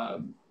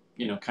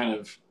 kind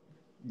of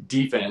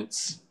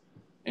defense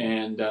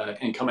and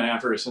coming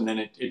after us. And then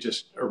it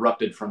just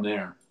erupted from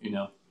there,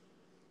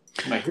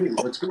 I'm like, hey,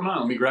 what's going on?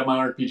 Let me grab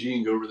my RPG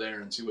and go over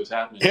there and see what's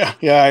happening.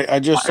 Yeah. I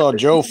just saw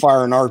Joe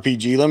fire an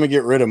RPG. Let me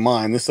get rid of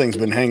mine. This thing's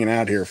been hanging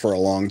out here for a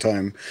long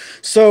time.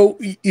 So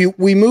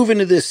we move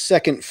into this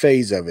second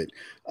phase of it.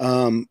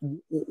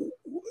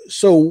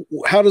 So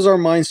how does our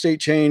mind state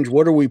change?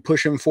 What are we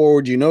pushing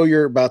forward?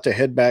 You're about to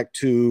head back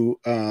to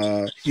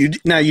you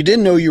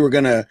didn't know you were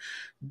going to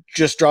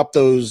just drop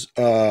those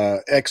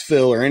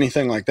exfil or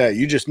anything like that.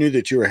 You just knew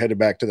that you were headed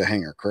back to the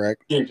hangar,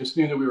 correct? Yeah, just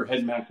knew that we were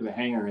heading back to the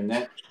hangar,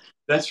 and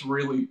that's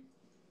really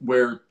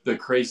where the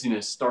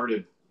craziness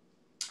started.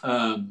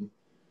 Yeah,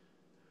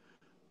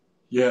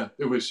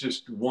 it was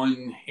just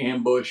one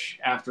ambush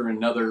after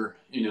another,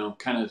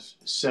 kind of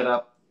set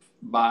up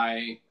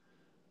by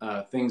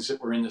things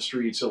that were in the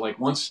street. So like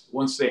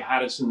once they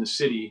had us in the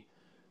city,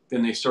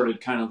 then they started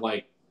kind of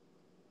like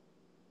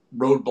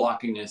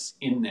roadblocking us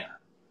in there.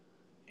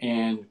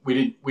 And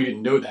we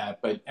didn't know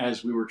that, but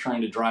as we were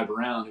trying to drive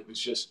around, it was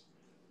just,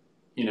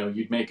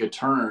 you'd make a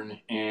turn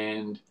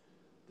and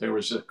there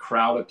was a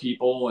crowd of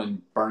people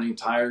and burning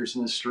tires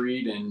in the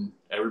street and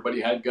everybody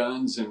had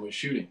guns and was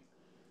shooting.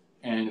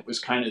 And it was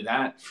kind of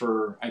that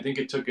for, I think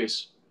it took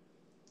us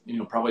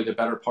probably the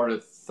better part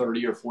of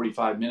 30 or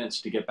 45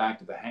 minutes to get back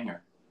to the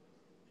hangar.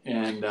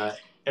 And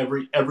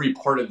every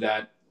part of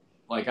that,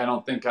 like, I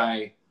don't think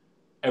I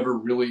ever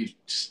really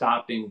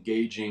stopped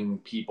engaging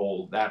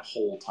people that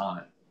whole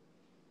time.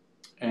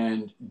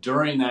 And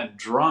during that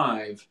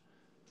drive,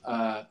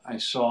 I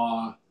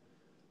saw,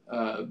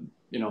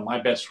 my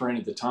best friend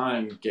at the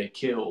time get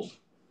killed.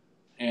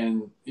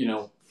 And,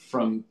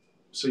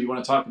 so you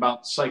want to talk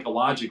about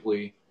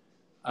psychologically,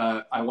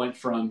 I went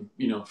from,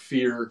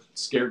 fear,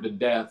 scared to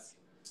death,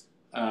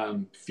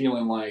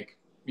 feeling like,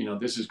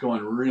 this is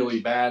going really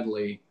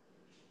badly,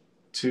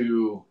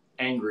 to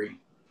angry.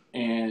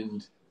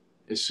 And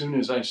as soon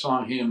as I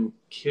saw him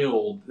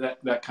killed,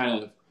 that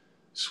kind of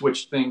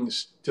switched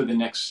things to the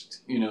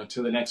next,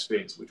 to the next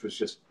phase, which was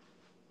just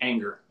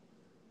anger.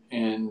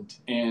 And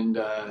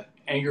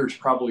anger is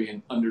probably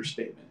an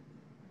understatement.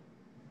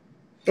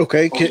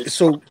 Okay.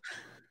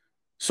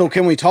 So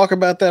can we talk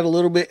about that a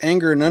little bit?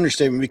 Anger and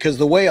understatement, because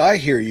the way I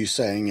hear you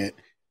saying it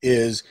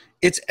is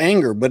it's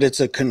anger, but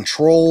it's a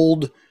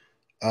controlled,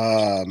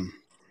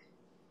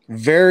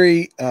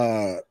 very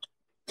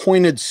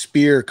pointed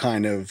spear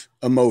kind of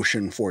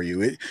emotion for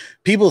you.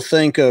 People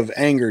think of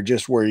anger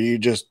just where you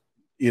just,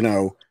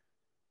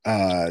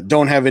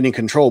 don't have any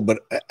control. But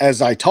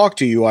as I talk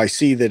to you, I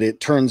see that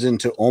it turns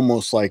into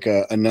almost like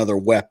another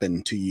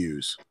weapon to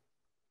use.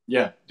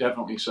 Yeah,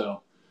 definitely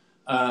so.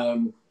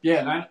 And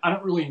I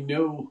don't really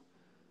know,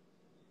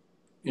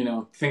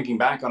 thinking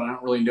back on it, I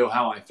don't really know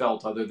how I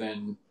felt other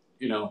than,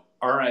 all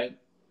right,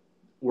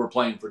 we're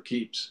playing for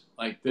keeps.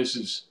 Like, this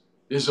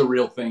is a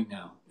real thing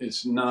now.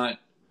 It's not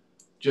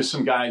just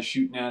some guys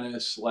shooting at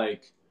us,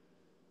 like,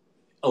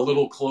 a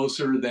little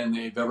closer than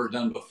they've ever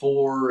done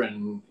before.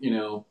 And,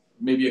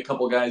 maybe a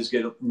couple guys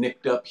get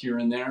nicked up here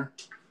and there.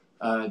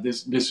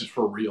 This is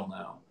for real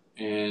now.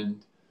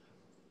 And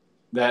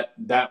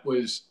that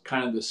was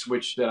kind of the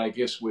switch that I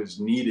guess was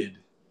needed,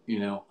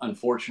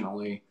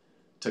 unfortunately,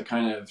 to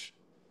kind of,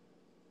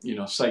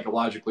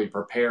 psychologically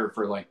prepare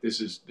for, like,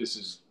 this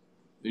is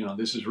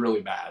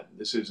really bad.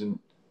 This isn't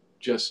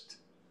just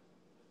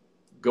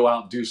go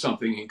out, do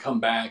something and come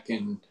back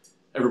and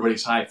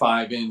everybody's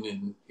high-fiving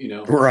and,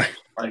 right.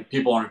 Like,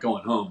 people aren't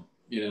going home,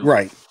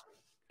 Right.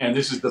 And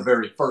this is the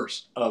very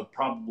first of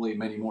probably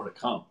many more to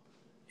come.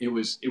 It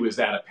was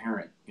that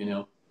apparent,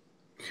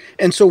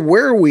 And so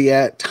where are we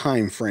at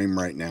time frame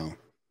right now?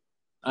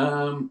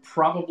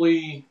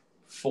 Probably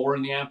 4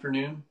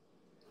 p.m.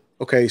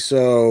 Okay,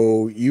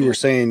 so you were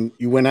saying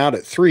you went out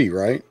at 3,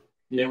 right?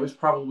 Yeah, it was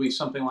probably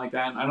something like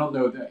that. I don't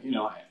know that,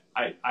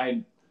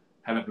 I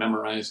haven't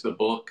memorized the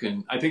book,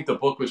 and I think the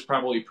book was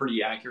probably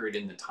pretty accurate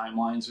in the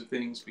timelines of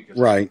things because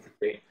right.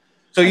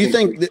 So you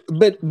think,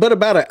 but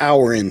about an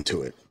hour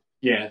into it.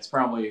 Yeah,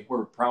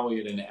 we're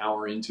probably at an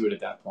hour into it at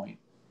that point.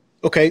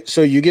 Okay,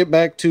 so you get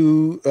back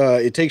to,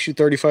 it takes you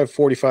 35,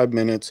 45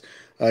 minutes.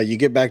 You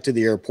get back to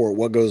the airport.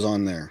 What goes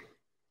on there?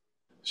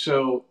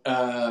 So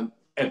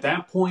at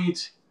that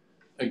point,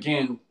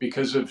 again,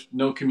 because of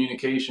no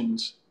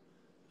communications,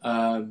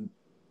 in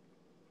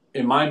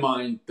my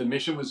mind, the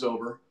mission was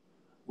over.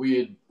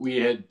 We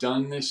had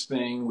done this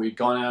thing. We'd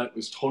gone out. It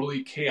was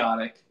totally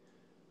chaotic.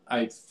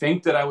 I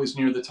think that I was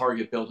near the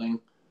target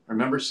building. I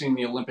remember seeing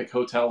the Olympic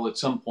Hotel at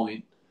some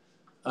point.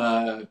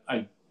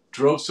 I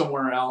drove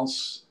somewhere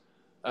else.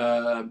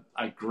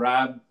 I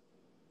grabbed,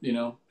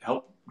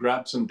 helped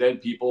grab some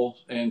dead people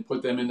and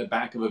put them in the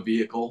back of a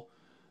vehicle.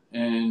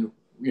 And,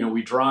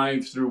 we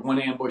drive through one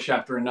ambush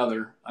after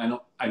another.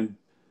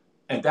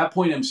 At that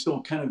point, I'm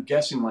still kind of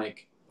guessing,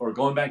 like, or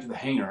going back to the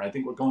hangar. I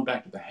think we're going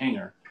back to the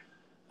hangar.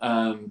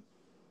 And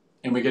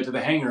we get to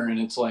the hangar and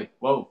it's like,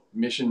 whoa,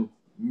 mission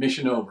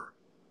over.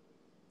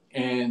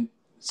 And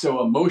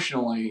so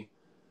emotionally,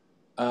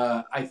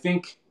 I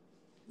think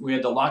we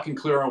had to lock and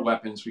clear our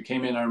weapons. We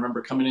came in, I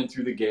remember coming in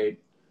through the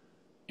gate,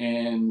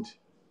 and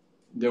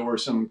there were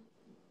some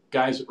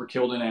guys that were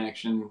killed in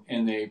action,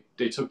 and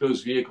they took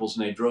those vehicles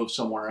and they drove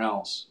somewhere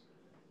else.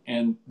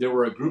 And there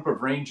were a group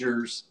of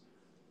Rangers,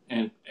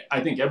 and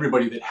I think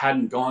everybody that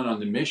hadn't gone on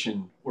the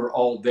mission were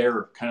all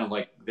there, kind of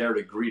like there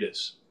to greet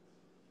us.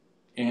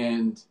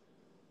 And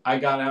I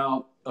got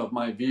out of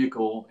my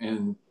vehicle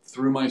and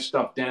threw my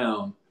stuff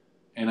down,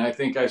 and I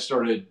think I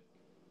started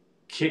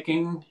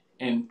kicking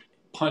and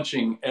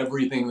punching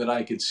everything that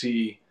I could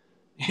see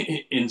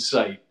in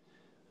sight.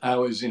 I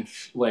was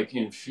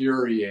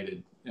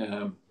infuriated.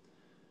 I'm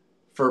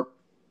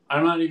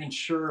not even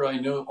sure I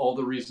know all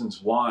the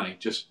reasons why.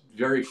 Just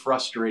very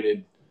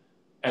frustrated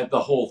at the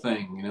whole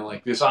thing.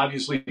 Like, this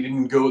obviously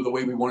didn't go the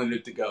way we wanted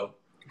it to go.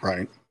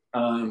 Right.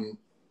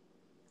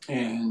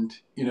 And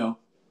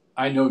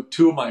I know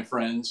 2 of my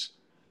friends.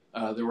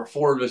 There were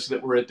 4 of us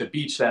that were at the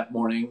beach that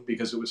morning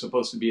because it was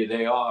supposed to be a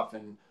day off,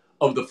 and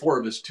of the 4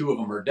 of us, 2 of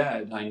them are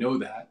dead. I know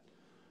that.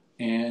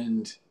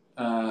 And,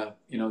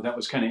 that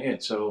was kind of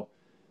it. So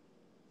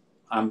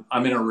I'm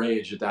in a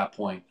rage at that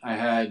point. I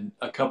had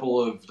a couple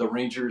of the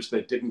Rangers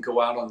that didn't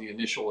go out on the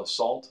initial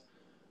assault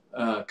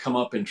come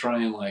up and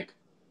try and, like,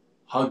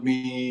 hug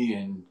me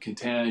and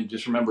contend. I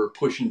just remember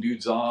pushing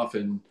dudes off.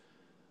 And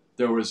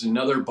there was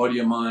another buddy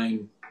of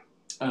mine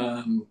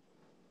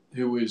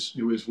who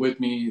was with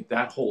me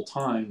that whole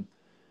time.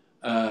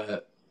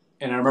 And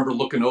I remember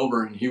looking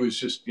over, and he was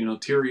just,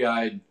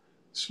 teary-eyed,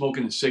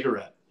 smoking a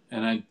cigarette.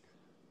 And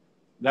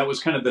that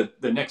was kind of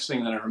the next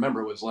thing that I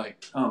remember was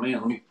like, oh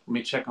man, let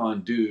me check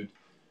on dude.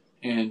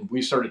 And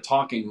we started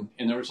talking,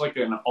 and there was like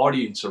an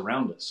audience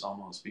around us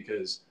almost,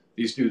 because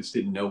these dudes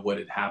didn't know what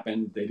had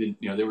happened. They didn't,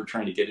 they were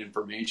trying to get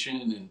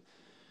information and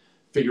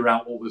figure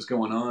out what was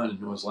going on.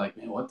 And it was like,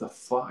 man, what the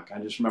fuck? I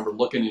just remember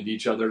looking at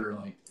each other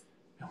like,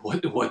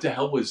 what the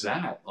hell was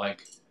that?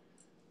 Like,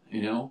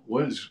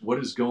 what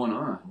is going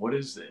on? What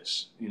is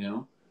this?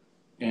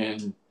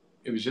 And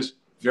it was just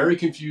very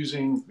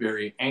confusing,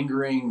 very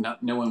angering,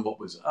 not knowing what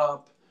was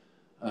up.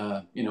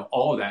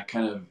 All of that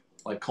kind of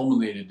like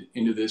culminated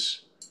into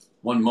this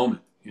one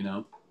moment,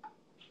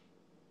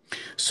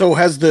 So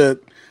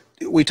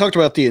we talked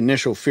about the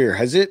initial fear.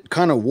 Has it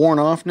kind of worn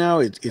off now?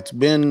 It's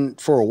been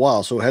for a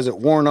while. So has it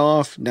worn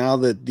off now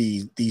that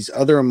these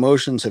other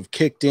emotions have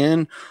kicked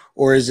in,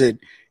 or is it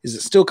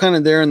still kind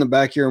of there in the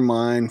back of your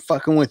mind,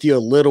 fucking with you a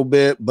little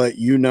bit, but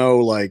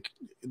like,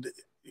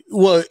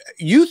 well,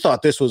 you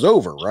thought this was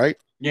over, right?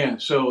 Yeah.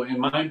 So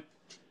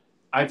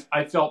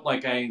I felt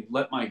like I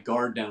let my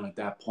guard down at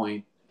that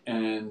point,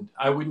 and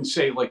I wouldn't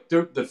say like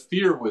the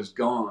fear was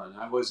gone.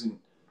 I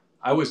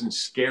wasn't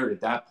scared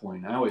at that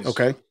point. I was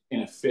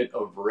in a fit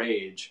of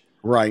rage.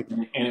 Right.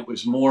 And it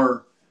was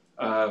more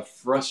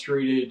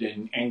frustrated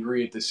and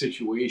angry at the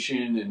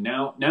situation. And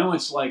now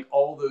it's like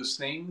all those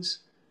things,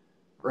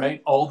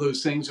 right? All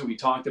those things that we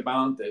talked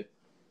about that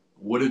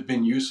would have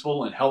been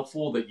useful and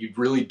helpful that you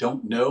really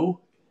don't know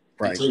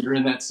until you're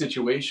in that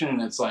situation.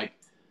 And it's like,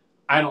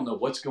 I don't know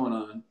what's going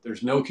on.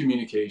 There's no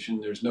communication.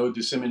 There's no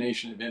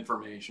dissemination of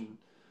information.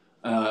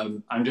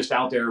 I'm just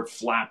out there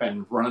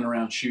flapping, running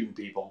around shooting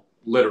people,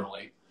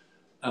 literally.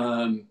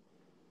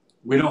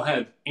 We don't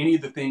have any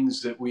of the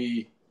things that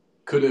we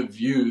could have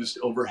used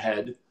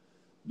overhead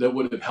that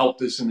would have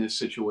helped us in this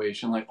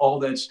situation. Like all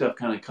that stuff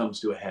kind of comes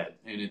to a head,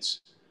 and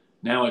it's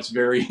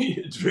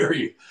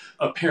very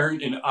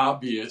apparent and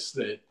obvious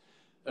that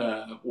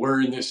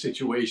we're in this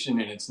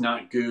situation and it's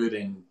not good,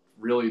 and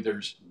really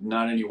there's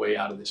not any way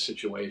out of this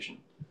situation.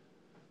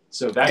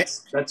 So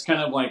that's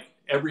kind of like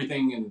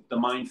everything in the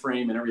mind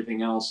frame and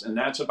everything else. And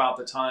that's about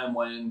the time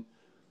when,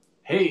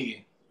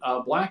 hey,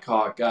 Black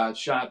Hawk got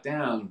shot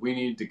down. We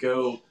need to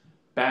go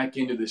back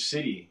into the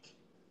city.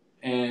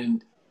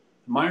 And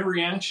my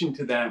reaction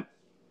to that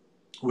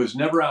was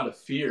never out of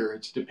fear.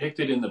 It's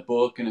depicted in the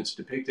book and it's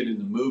depicted in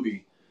the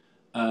movie.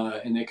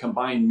 And they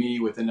combined me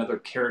with another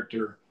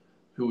character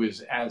who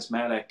is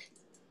asthmatic.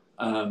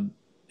 And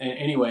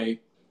anyway,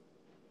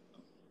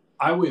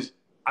 I was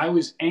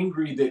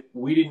angry that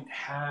we didn't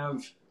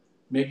have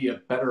maybe a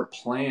better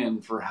plan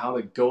for how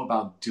to go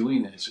about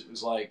doing this. It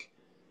was like,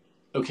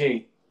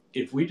 okay,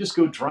 if we just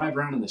go drive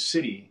around in the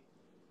city,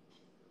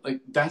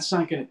 like that's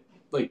not going to,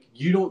 like,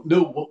 you don't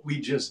know what we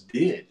just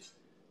did.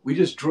 We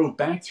just drove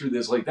back through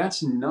this. Like,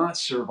 that's not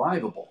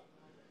survivable.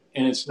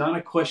 And it's not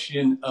a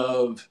question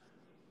of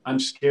I'm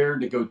scared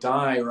to go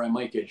die or I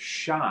might get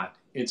shot.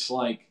 It's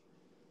like,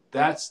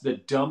 that's the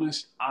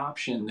dumbest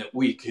option that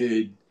we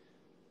could,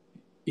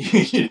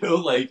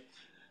 like,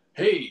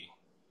 hey,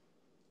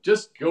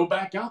 just go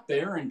back out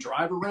there and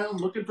drive around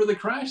looking for the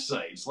crash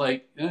sites.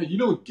 Like, you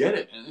don't get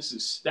it, man.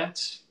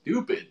 That's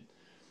stupid.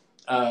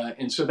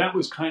 And so that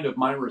was kind of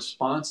my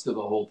response to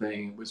the whole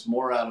thing. It was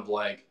more out of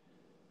like,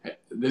 hey,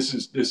 this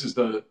is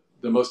the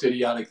most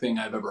idiotic thing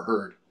I've ever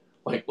heard.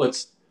 Like,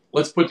 let's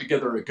put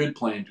together a good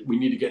plan. We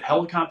need to get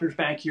helicopters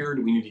back here.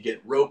 Do we need to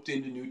get roped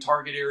into new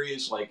target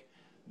areas? Like,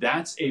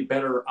 that's a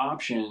better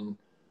option.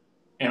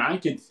 And I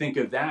could think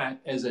of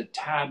that as a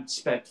tab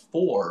spec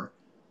 4,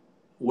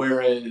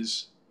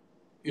 whereas,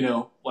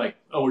 like,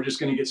 oh, we're just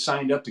going to get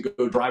signed up to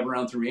go drive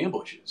around through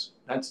ambushes.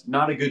 That's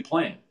not a good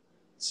plan.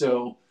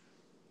 So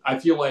I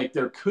feel like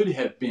there could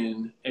have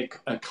been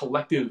a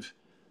collective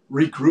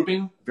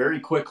regrouping very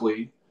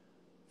quickly,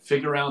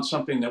 figure out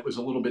something that was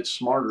a little bit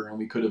smarter, and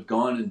we could have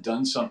gone and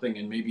done something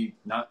and maybe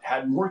not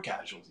had more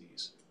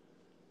casualties.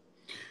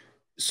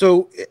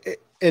 So,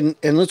 and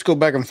let's go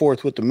back and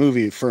forth with the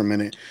movie for a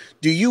minute.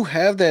 Do you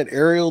have that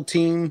aerial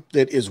team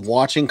that is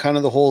watching kind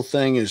of the whole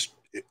thing, is,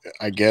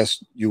 I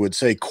guess you would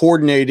say,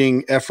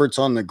 coordinating efforts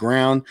on the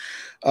ground?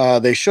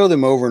 They show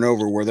them over and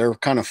over where they're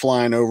kind of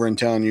flying over and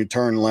telling you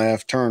turn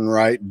left, turn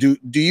right. Do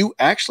you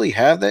actually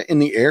have that in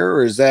the air,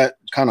 or is that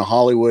kind of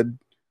Hollywood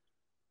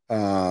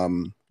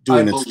doing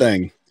its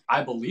thing?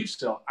 I believe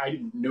so. I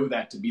didn't know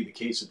that to be the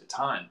case at the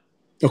time.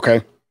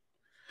 Okay.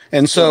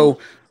 And so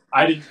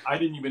I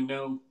didn't even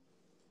know.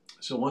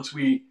 So once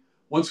we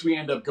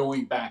end up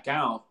going back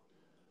out,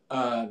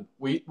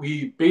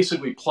 we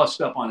basically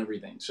plussed up on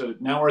everything. So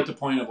now we're at the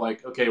point of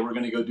like, okay, we're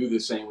going to go do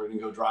this thing. We're going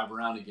to go drive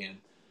around again.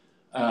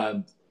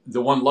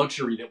 The one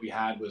luxury that we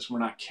had was we're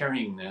not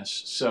carrying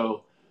this.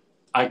 So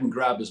I can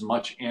grab as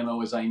much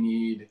ammo as I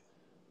need.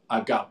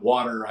 I've got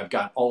water. I've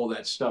got all of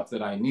that stuff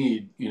that I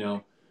need.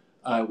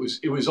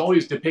 It was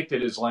always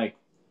depicted as like,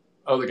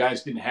 oh, the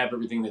guys didn't have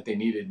everything that they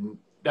needed. And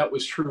that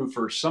was true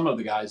for some of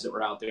the guys that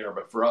were out there.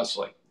 But for us,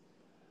 like,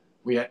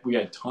 We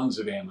had tons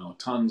of ammo,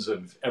 tons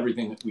of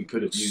everything that we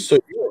could have used. So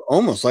you're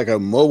almost like a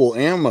mobile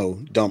ammo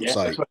dump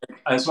site.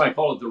 That's why I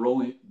call it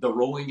the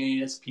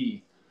rolling ASP,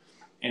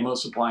 ammo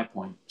supply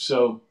point.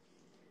 So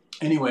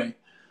anyway,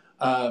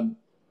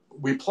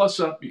 we plus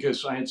up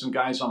because I had some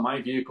guys on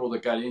my vehicle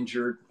that got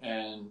injured,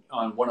 and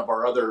on one of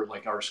our other,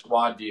 like our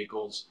squad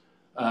vehicles,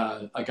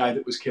 a guy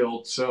that was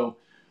killed. So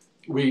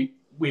we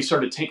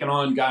started taking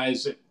on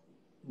guys that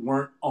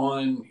weren't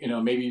on,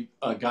 maybe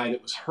a guy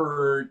that was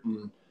hurt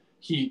and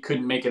he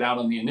couldn't make it out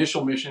on the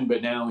initial mission,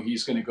 but now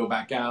he's going to go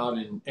back out,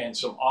 and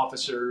some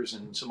officers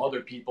and some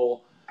other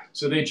people.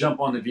 So they jump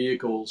on the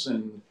vehicles,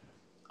 and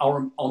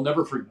I'll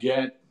never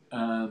forget,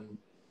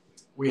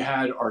 we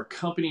had our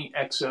company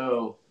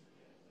XO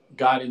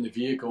got in the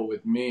vehicle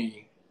with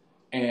me,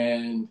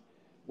 and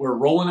we're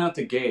rolling out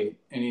the gate,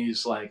 and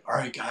he's like, all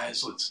right,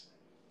 guys,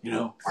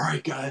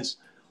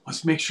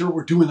 let's make sure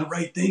we're doing the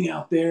right thing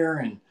out there,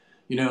 and,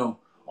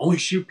 only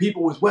shoot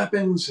people with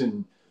weapons,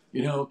 and,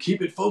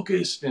 keep it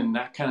focused and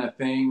that kind of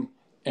thing.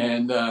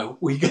 And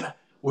we got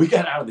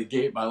out of the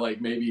gate by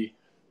like maybe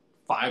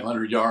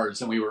 500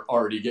 yards, and we were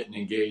already getting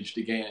engaged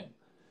again.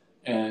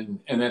 And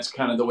that's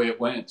kind of the way it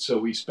went. So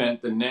we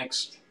spent the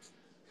next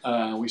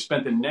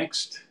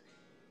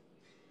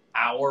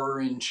hour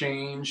and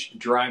change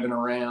driving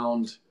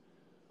around.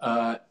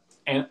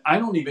 And I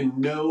don't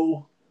even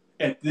know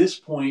at this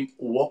point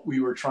what we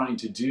were trying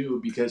to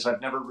do, because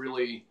I've never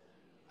really,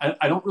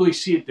 I don't really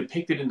see it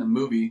depicted in the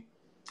movie.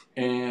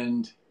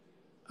 And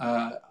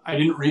I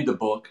didn't read the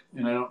book,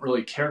 and I don't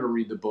really care to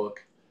read the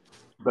book,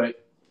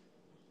 but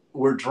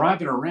we're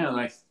driving around.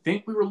 I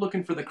think we were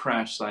looking for the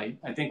crash site.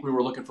 I think we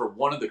were looking for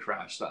one of the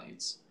crash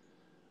sites.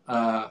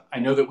 I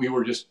know that we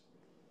were just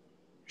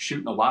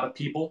shooting a lot of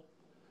people.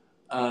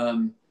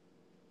 And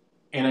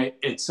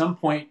at some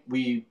point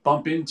we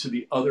bump into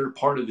the other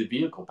part of the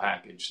vehicle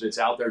package that's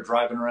out there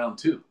driving around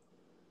too.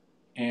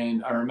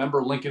 And I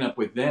remember linking up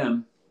with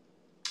them,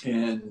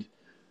 and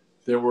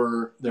there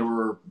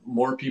were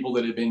more people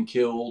that had been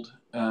killed,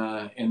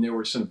 and there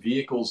were some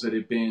vehicles that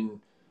had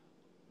been,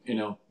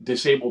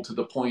 disabled to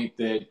the point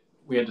that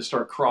we had to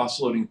start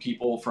cross-loading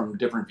people from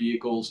different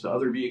vehicles to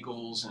other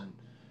vehicles, and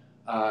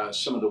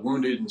some of the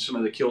wounded and some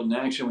of the killed in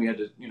action, we had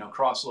to,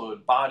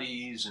 cross-load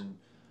bodies and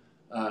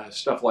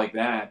stuff like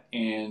that.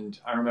 And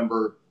I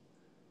remember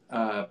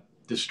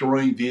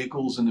destroying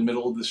vehicles in the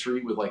middle of the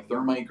street with like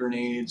thermite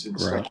grenades and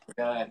stuff like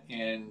that.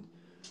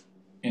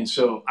 And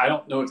so I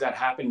don't know if that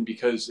happened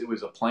because it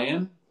was a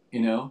plan,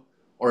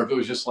 or if it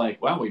was just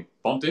like, wow, we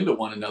bumped into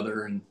one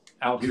another and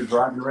out here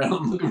driving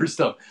around looking for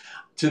stuff.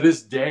 To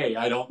this day,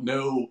 I don't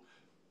know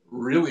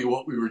really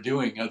what we were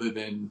doing, other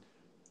than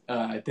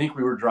I think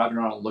we were driving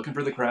around looking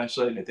for the crash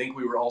site. I think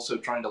we were also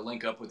trying to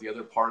link up with the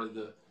other part of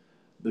the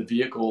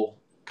vehicle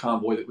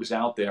convoy that was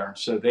out there.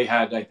 So they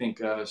had, I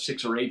think,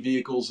 6 or 8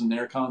 vehicles in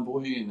their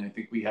convoy, and I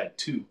think we had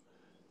two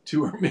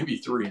or maybe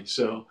 3.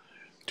 So,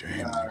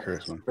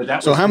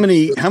 so how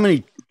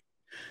many?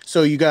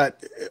 So you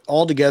got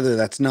altogether,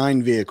 that's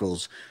 9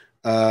 vehicles.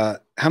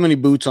 How many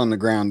boots on the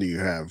ground do you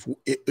have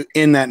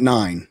in that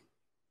 9?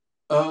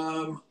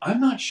 I'm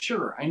not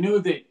sure. I know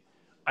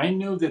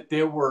that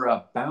there were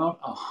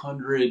about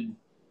 100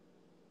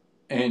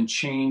 and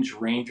change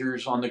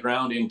Rangers on the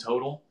ground in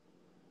total.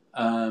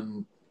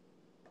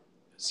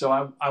 So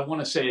I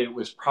want to say it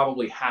was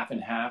probably half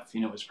and half.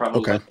 It was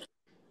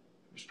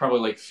probably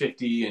like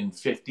 50 and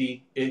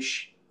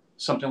 50-ish,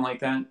 something like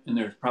that. And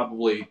there's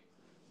probably,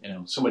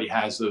 somebody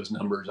has those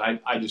numbers.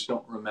 I just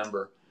don't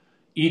remember.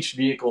 Each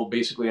vehicle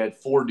basically had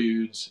 4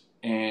 dudes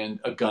and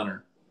a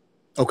gunner.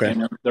 Okay.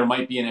 And there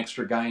might be an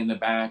extra guy in the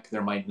back.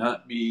 There might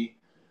not be.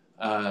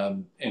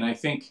 And I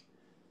think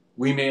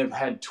we may have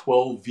had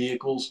 12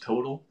 vehicles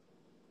total.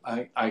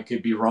 I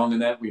could be wrong in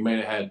that. We may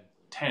have had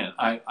 10.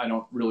 I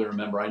don't really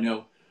remember. I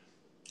know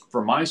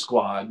for my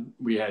squad,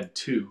 we had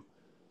 2.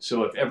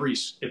 So if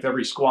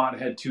every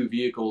squad had 2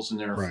 vehicles, and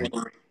there are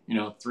 4,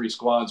 3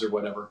 squads or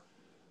whatever.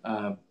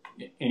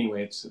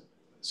 Anyway,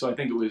 so I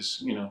think it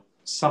was,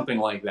 something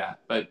like that.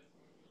 But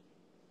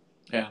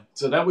yeah,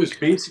 so that was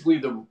basically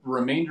the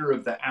remainder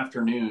of the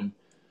afternoon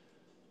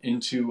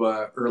into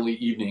early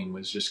evening,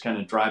 was just kind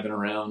of driving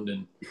around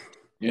and,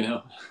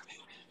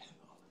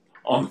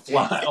 on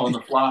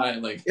the fly,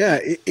 like. Yeah,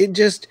 it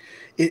just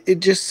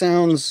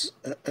sounds,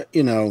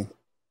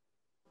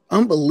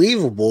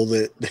 unbelievable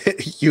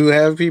that you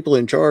have people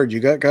in charge. You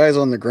got guys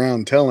on the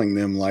ground telling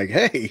them like,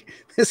 hey,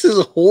 this is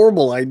a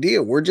horrible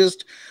idea. We're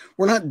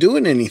not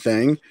doing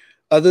anything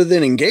other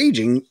than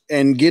engaging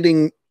and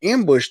getting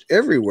ambushed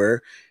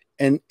everywhere.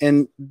 And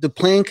the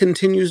plan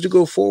continues to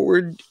go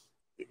forward,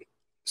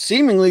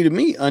 seemingly to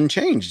me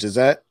unchanged. Does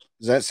that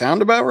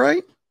sound about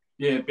right?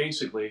 Yeah,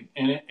 basically.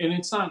 And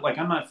it's not like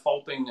I'm not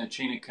faulting the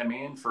chain of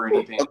command for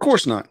anything. Of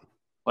course not.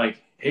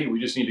 Like, hey, we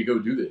just need to go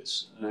do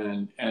this.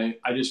 And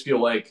I just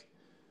feel like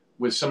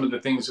with some of the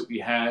things that we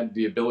had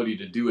the ability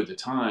to do at the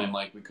time,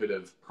 like we could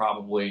have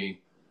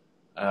probably,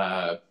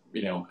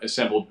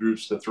 assembled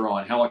groups to throw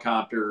on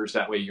helicopters.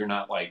 That way you're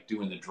not like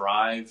doing the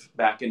drive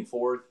back and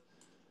forth.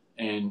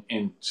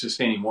 and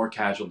sustaining more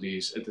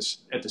casualties. At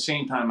the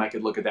same time, I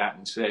could look at that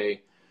and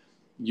say,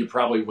 you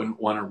probably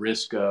wouldn't want to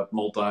risk a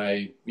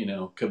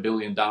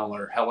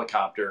multi-kabillion-dollar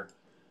helicopter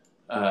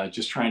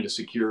just trying to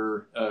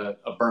secure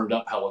a burned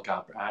up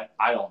helicopter.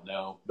 I don't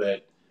know,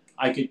 but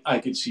I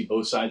could see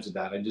both sides of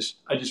that. I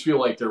just feel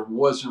like there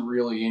wasn't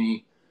really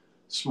any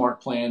smart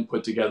plan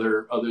put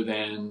together other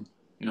than,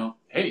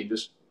 hey,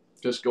 just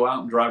go out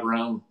and drive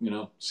around,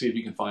 see if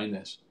you can find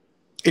this.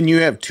 And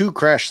you have 2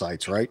 crash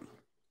sites, right?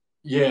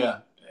 Yeah.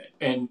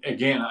 And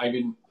again,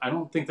 I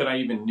don't think that I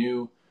even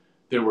knew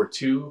there were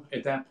 2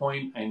 at that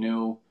point. I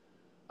know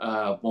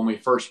when we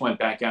first went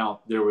back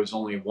out, there was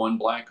only 1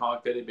 Black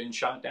Hawk that had been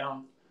shot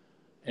down.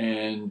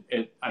 And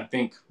I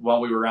think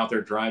while we were out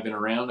there driving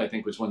around, I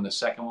think was when the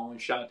second one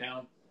was shot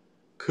down.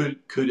 Could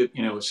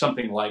it,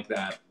 something like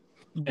that.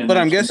 And but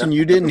I'm guessing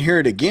you didn't hear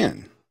it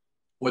again.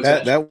 What's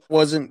that? That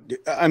wasn't,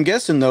 I'm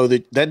guessing though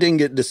that didn't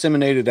get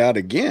disseminated out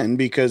again,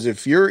 because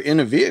if you're in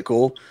a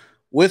vehicle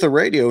with a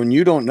radio and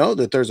you don't know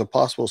that there's a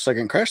possible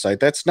second crash site,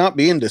 that's not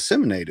being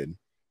disseminated.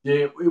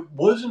 Yeah, it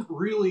wasn't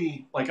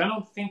really, I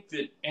don't think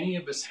that any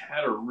of us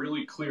had a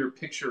really clear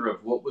picture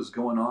of what was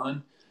going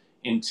on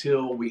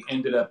until we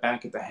ended up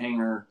back at the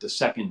hangar the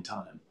second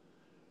time.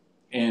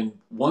 And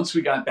once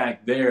we got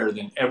back there,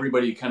 then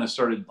everybody kind of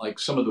started,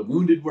 some of the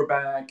wounded were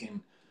back,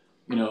 and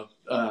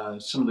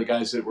some of the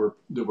guys that were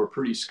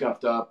pretty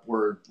scuffed up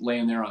were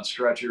laying there on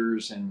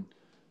stretchers and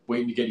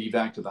waiting to get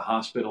evac to the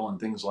hospital and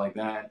things like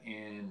that.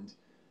 And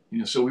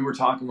so we were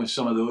talking with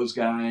some of those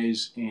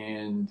guys,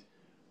 and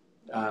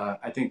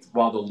I think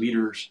while the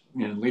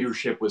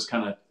leadership was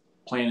kind of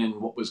planning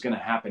what was going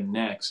to happen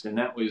next, and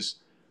that was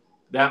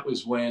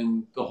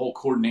when the whole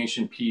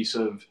coordination piece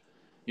of,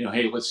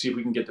 hey, let's see if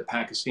we can get the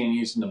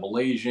Pakistanis and the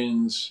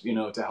Malaysians,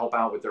 to help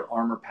out with their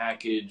armor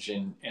package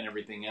and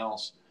everything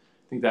else.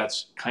 I think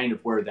that's kind of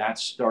where that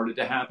started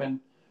to happen.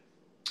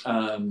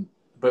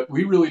 But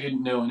we really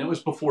didn't know, and it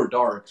was before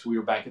dark, so we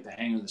were back at the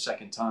hangar the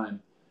second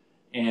time.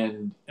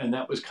 And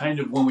that was kind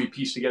of when we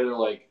pieced together,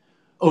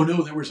 oh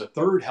no, there was a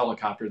 3rd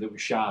helicopter that was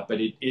shot,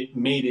 but it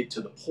made it to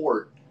the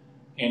port,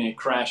 and it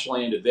crash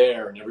landed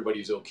there, and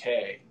everybody's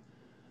okay.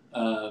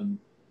 And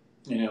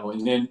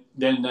then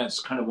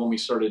that's kind of when we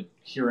started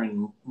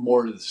hearing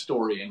more of the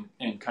story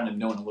and kind of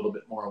knowing a little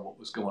bit more of what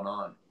was going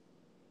on.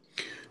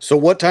 So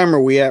what time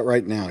are we at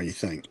right now, you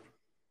think?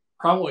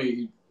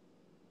 Probably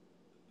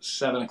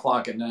 7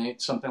 o'clock at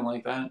night, something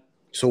like that.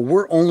 So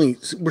we're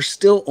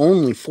still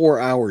only 4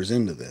 hours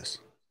into this.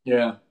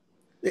 Yeah.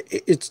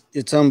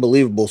 It's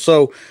unbelievable.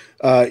 So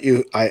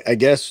I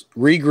guess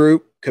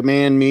regroup,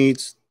 command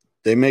meets,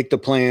 they make the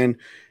plan.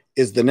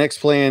 Is the next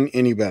plan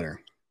any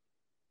better?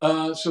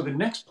 So the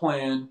next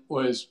plan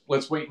was,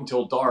 let's wait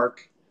until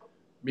dark,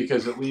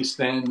 because at least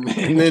then...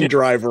 and then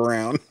drive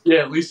around. Yeah,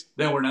 at least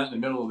then we're not in the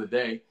middle of the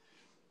day.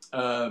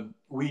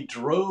 We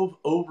drove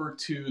over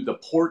to the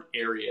port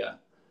area,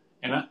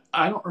 and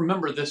I don't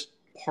remember this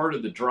part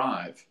of the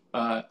drive.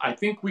 I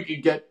think we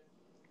could get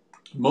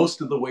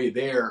most of the way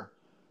there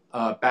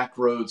back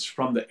roads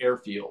from the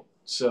airfield.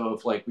 So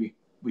if we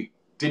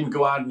didn't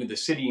go out into the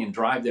city and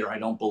drive there, I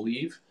don't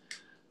believe.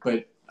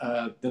 But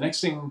the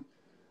next thing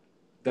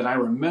that I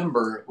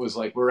remember was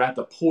we're at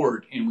the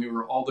port, and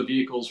all the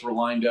vehicles were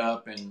lined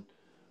up, and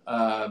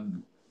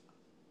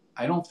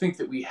I don't think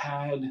that we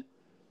had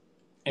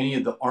any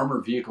of the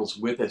armor vehicles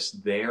with us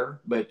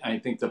there, but I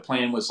think the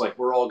plan was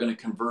we're all going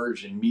to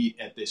converge and meet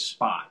at this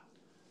spot.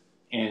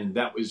 And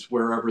that was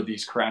wherever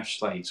these crash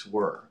sites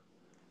were.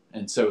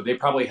 And so they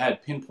probably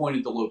had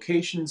pinpointed the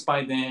locations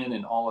by then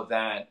and all of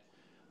that.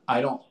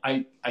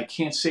 I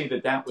can't say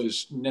that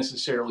was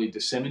necessarily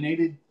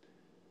disseminated,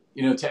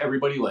 to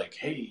everybody,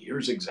 hey,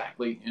 here's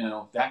exactly,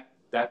 that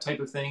type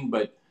of thing.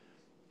 But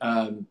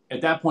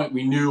at that point,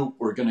 we knew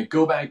we're going to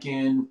go back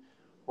in,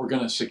 we're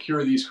going to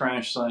secure these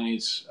crash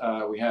sites.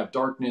 We have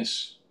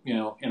darkness,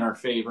 in our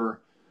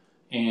favor,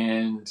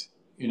 and,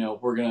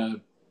 we're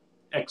going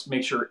to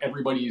make sure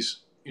everybody's,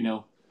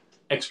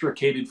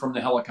 extricated from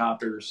the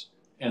helicopters,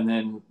 and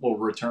then we'll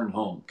return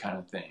home, kind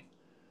of thing.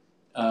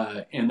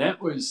 And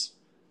that was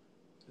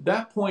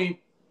that point.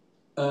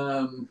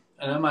 And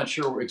I'm not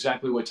sure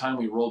exactly what time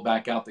we rolled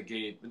back out the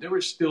gate, but there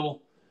was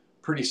still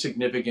pretty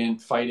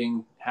significant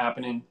fighting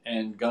happening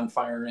and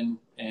gunfiring.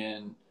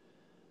 And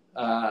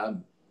I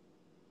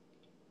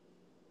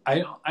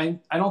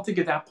don't think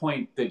at that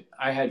point that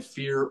I had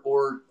fear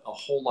or a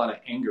whole lot of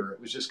anger. It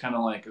was just kind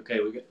of okay,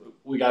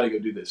 we got to go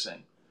do this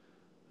thing.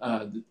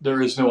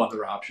 There is no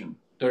other option.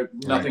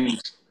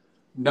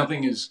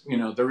 Nothing is,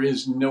 there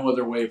is no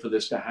other way for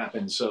this to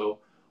happen. So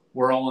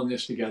we're all in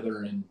this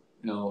together, and,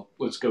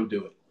 let's go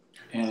do it.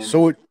 And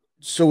so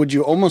would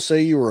you almost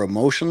say you were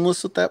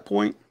emotionless at that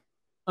point?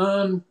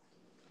 I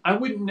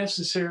wouldn't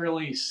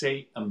necessarily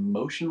say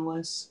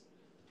emotionless.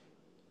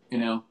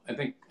 I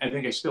think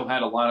I still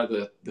had a lot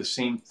of the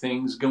same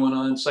things going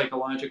on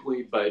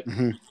psychologically, but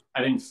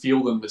I didn't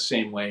feel them the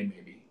same way,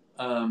 maybe.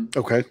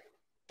 Okay.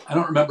 I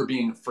don't remember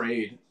being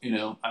afraid, I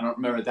don't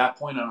remember at that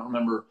point. I don't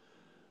remember,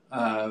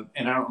 and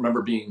I don't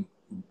remember being,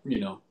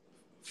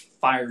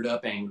 fired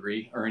up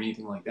angry or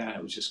anything like that.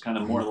 It was just kind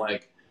of more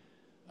like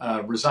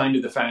resigned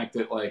to the fact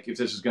that, like, if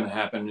this is going to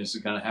happen, this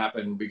is going to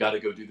happen. We got to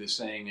go do this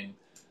thing. And,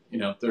 you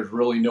know, there's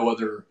really no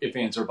other ifs,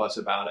 ands, or buts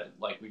about it.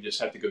 Like, we just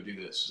have to go do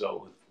this.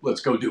 So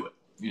let's go do it,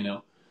 you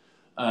know.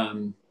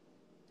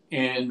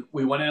 And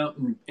we went out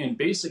and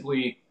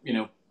basically, you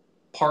know,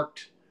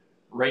 parked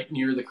right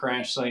near the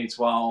crash sites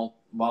while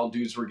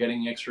dudes were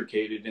getting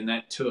extricated. And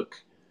that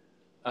took,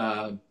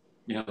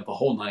 you know, the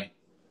whole night.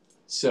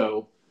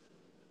 So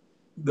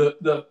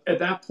at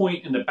that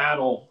point in the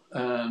battle,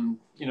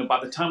 you know, by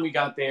the time we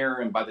got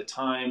there and by the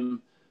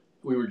time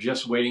we were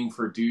just waiting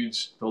for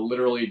dudes to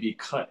literally be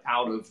cut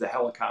out of the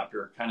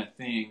helicopter kind of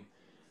thing,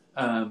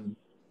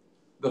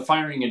 the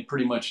firing had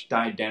pretty much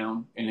died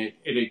down, and it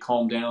had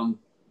calmed down,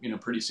 you know,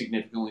 pretty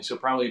significantly. So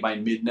probably by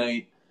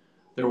midnight,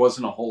 there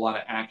wasn't a whole lot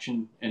of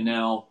action. And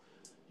now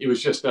it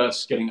was just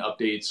us getting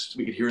updates.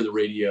 We could hear the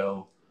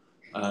radio.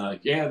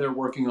 Yeah, they're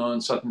working on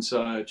such and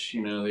such,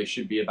 you know, they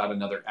should be about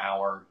another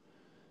hour.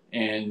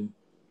 And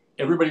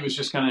everybody was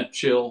just kind of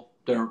chill.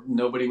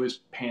 Nobody was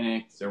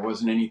panicked. There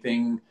wasn't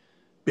anything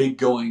big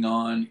going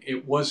on.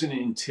 It wasn't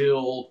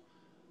until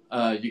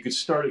you could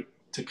start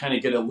to kind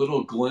of get a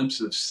little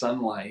glimpse of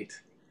sunlight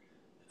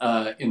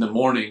in the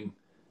morning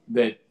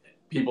that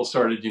people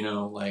started, you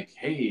know, like,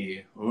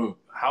 hey,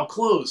 how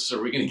close?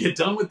 Are we going to get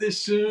done with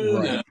this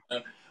soon?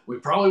 Right. We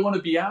probably want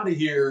to be out of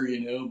here, you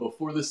know,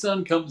 before the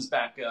sun comes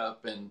back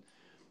up.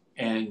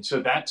 And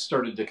so that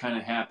started to kind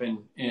of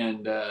happen.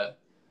 And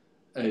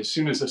as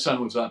soon as the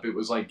sun was up, it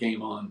was like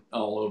game on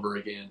all over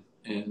again.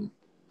 And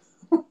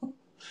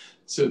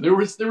so there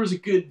was a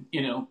good,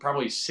 you know,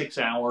 probably 6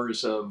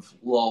 hours of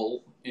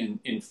lull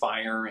in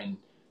fire and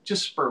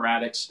just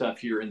sporadic stuff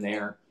here and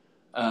there,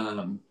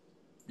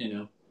 you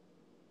know.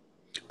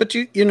 But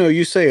you know,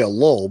 you say a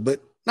lull,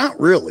 but not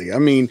really. I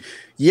mean,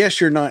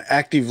 yes, you're not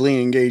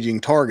actively engaging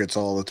targets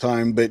all the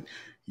time, but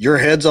your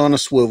head's on a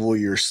swivel.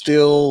 You're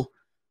still,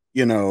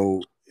 you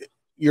know,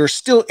 you're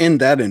still in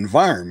that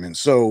environment.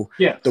 So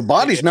yeah, the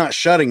body's not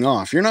shutting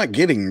off. You're not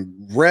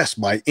getting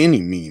rest by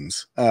any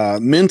means,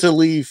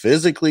 mentally,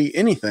 physically,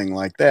 anything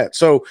like that.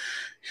 So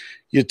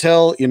you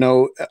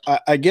know,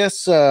 I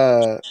guess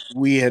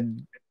we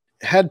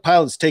had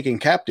pilots taken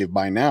captive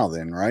by now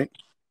then, right?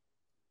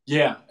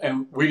 Yeah,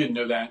 and we didn't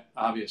know that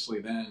obviously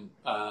then,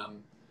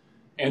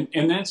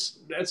 and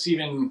that's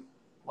even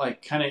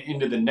like kind of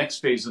into the next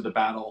phase of the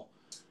battle,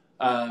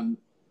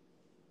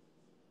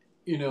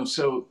 you know.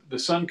 So the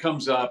sun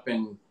comes up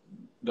and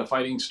the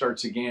fighting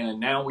starts again, and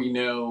now we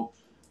know,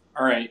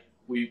 all right,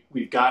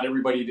 we've got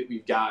everybody that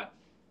we've got.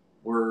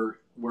 We're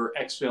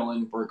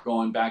exfilling. We're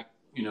going back,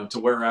 you know, to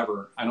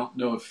wherever. I don't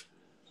know if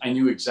I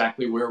knew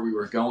exactly where we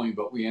were going,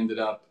 but we ended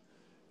up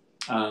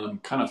kind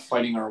of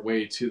fighting our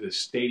way to the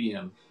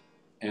stadium.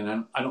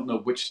 And I don't know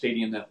which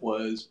stadium that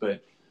was,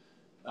 but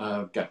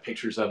got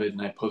pictures of it,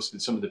 and I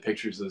posted some of the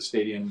pictures of the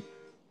stadium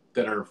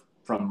that are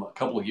from a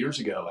couple of years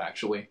ago,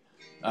 actually,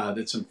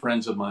 that some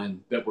friends of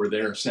mine that were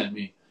there sent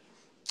me.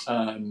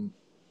 But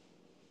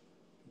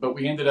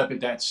we ended up at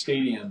that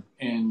stadium,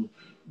 and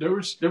there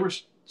was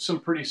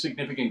some pretty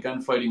significant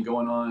gunfighting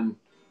going on,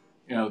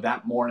 you know,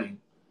 that morning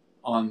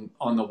on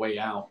the way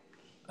out.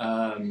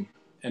 And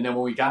then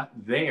when we got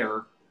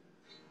there,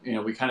 you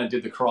know, we kind of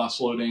did the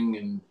cross-loading,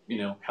 and, you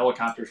know,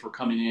 helicopters were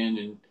coming in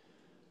and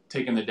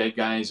taking the dead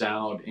guys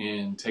out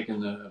and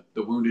taking the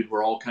wounded.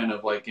 Were all kind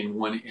of like in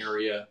one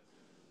area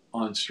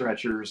on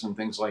stretchers and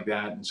things like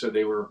that. And so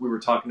we were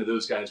talking to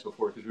those guys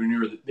before, because we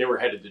knew that they were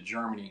headed to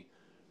Germany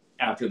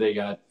after they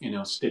got, you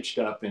know, stitched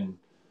up and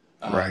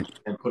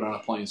put on a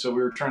plane. So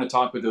we were trying to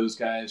talk with those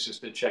guys just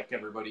to check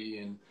everybody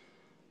and,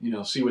 you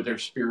know, see what their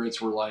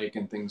spirits were like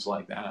and things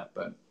like that.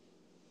 But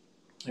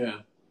yeah.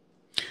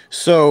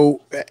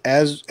 So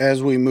as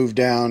we move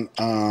down,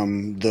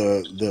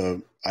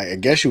 I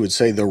guess you would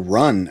say the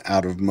run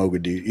out of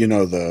Mogadishu, you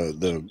know,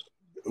 the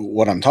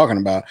what I'm talking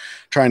about,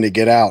 trying to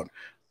get out.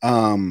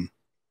 How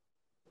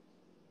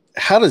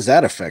does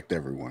that affect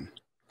everyone?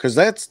 Because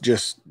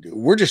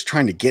we're just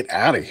trying to get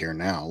out of here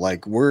now.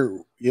 Like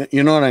you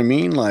know what I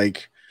mean?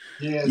 Like,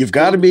 yeah, you've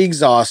got to be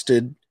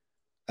exhausted.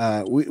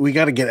 We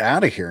got to get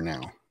out of here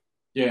now.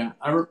 Yeah.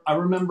 I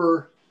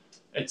remember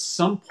at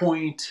some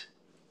point,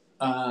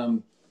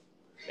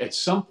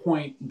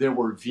 there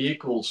were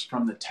vehicles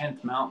from the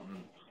 10th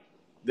Mountain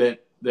that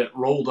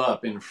rolled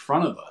up in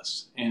front of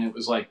us, and it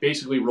was like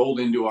basically rolled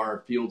into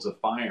our fields of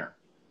fire.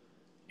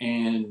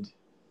 And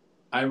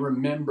I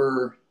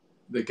remember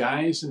the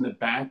guys in the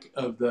back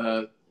of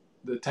the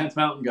 10th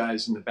Mountain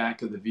guys in the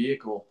back of the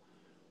vehicle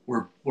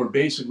were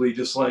basically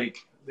just like,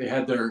 they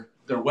had their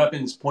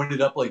weapons pointed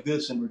up like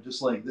this, and were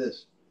just like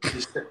this,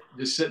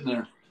 just sitting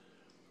there.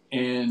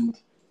 And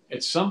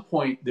at some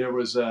point, there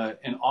was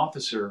an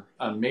officer,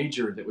 a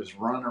major, that was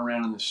running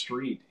around in the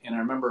street. And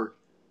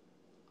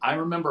I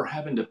remember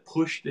having to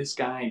push this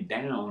guy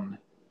down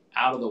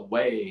out of the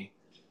way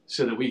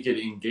so that we could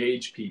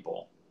engage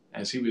people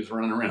as he was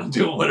running around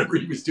doing whatever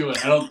he was doing.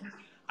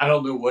 I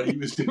don't know what he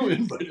was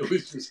doing, but it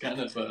was just kind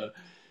of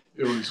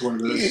It was one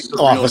of those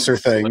officer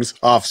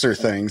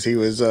things. He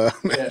was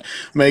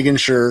making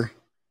sure.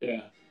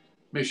 Yeah.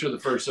 Make sure the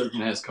first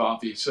sergeant has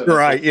coffee. So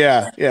right.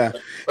 Yeah. Yeah.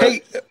 But,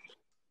 hey,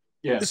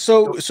 yeah.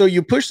 So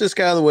you push this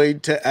guy out of the way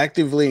to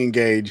actively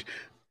engage.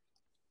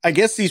 I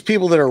guess these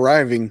people that are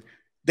arriving,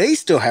 they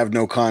still have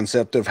no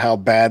concept of how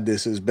bad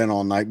this has been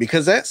all night,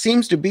 because that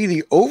seems to be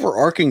the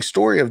overarching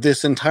story of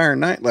this entire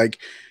night. Like,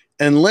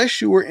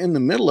 unless you were in the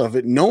middle of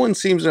it, no one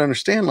seems to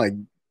understand. Like,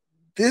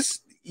 this,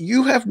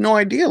 you have no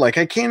idea. Like,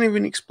 I can't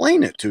even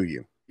explain it to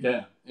you.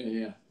 Yeah.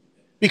 Yeah.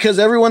 Because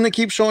everyone that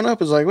keeps showing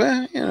up is like,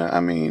 well, you know,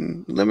 I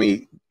mean, let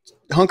me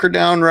hunker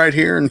down right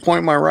here and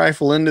point my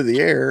rifle into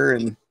the air.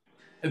 And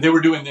they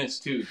were doing this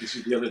too. This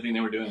is the other thing they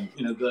were doing.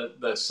 You know,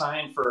 the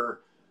sign for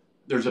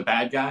there's a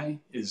bad guy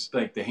is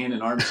like the hand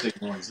and arm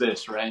signal is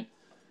this, right?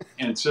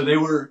 And so they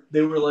were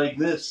like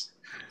this,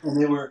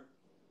 and they were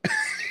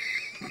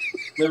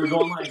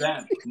going like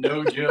that.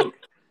 No joke.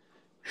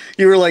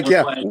 You were like,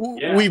 yeah,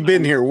 we've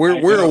been here.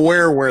 We're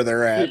aware where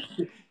they're at.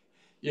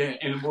 Yeah,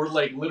 and we're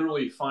like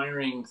literally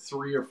firing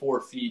 3 or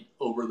 4 feet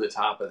over the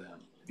top of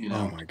them. You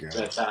know, oh my God,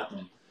 that's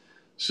happening.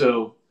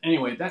 So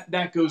anyway,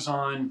 that goes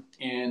on,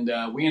 and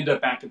we end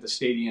up back at the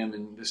stadium,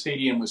 and the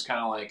stadium was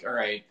kind of like, all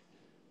right,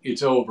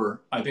 it's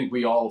over. I think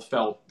we all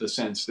felt the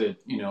sense that,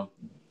 you know,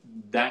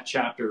 that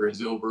chapter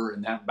is over,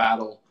 and that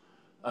battle,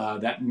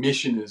 that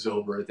mission is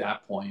over at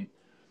that point.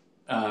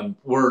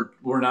 We're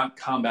not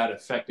combat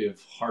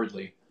effective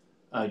hardly,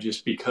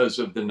 just because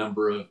of the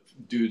number of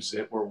dudes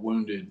that were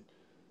wounded.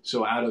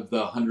 So out of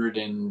the 100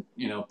 and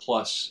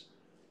plus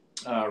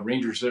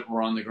Rangers that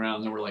were on the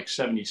ground, there were like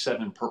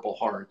 77 Purple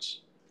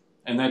Hearts,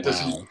 and that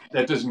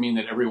doesn't mean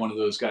that every one of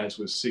those guys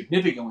was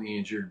significantly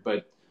injured,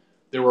 but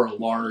there were a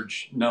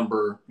large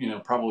number,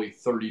 probably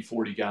 30,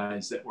 40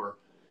 guys that were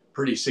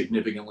pretty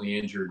significantly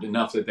injured,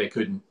 enough that they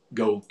couldn't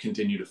go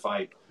continue to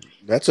fight.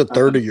 That's a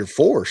third of your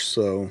force.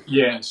 So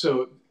yeah,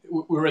 so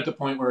we were at the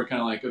point where we're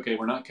kind of like, okay,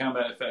 we're not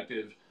combat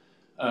effective.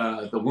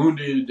 The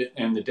wounded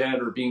and the dead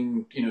are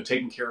being,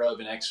 taken care of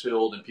and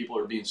exfilled, and people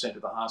are being sent to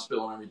the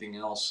hospital and everything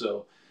else.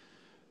 So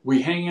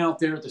we hang out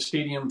there at the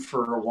stadium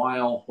for a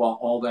while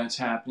all that's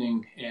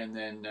happening, and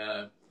then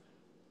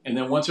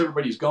once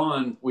everybody's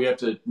gone, we have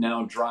to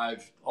now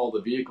drive all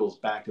the vehicles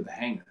back to the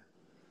hangar.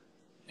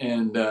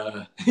 And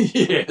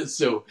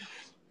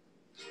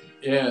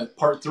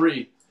part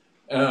 3.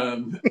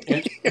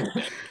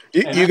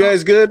 You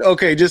guys good?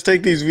 Okay, just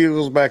take these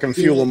vehicles back and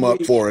fuel them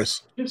up for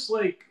us.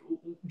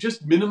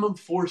 Just minimum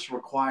force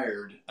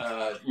required.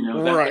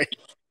 Right.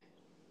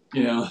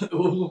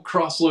 We'll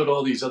cross-load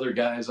all these other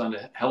guys onto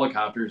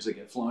helicopters that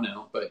get flown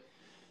out. But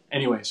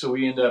anyway, so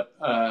we end up,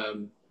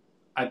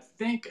 I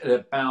think at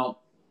about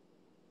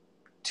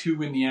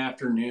 2 in the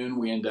afternoon,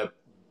 we end up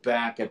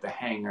back at the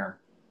hangar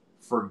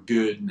for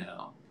good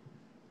now.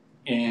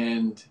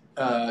 And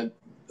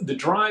the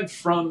drive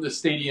from the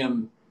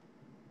stadium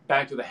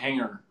back to the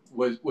hangar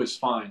was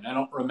fine. I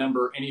don't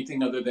remember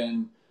anything other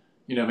than,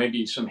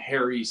 maybe some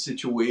hairy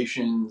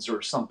situations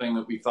or something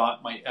that we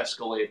thought might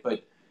escalate,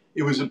 but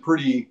it was a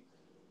pretty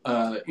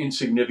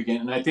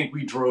insignificant. And I think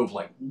we drove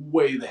like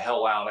way the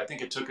hell out. I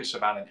think it took us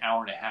about an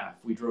hour and a half.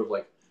 We drove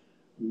like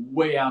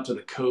way out to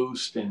the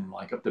coast and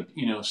like up to,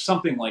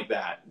 something like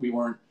that. We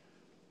weren't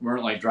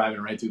like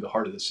driving right through the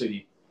heart of the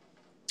city.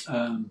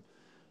 But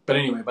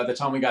anyway, by the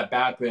time we got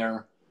back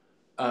there,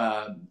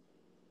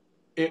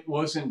 it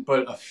wasn't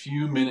but a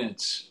few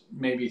minutes,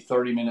 maybe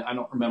 30 minutes. I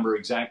don't remember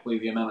exactly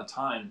the amount of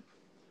time.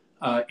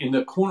 In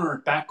the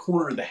back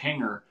corner of the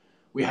hangar,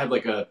 we had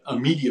like a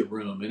media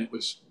room, and it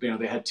was, they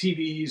had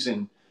TVs,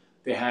 and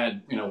they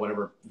had,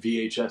 whatever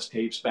VHS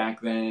tapes back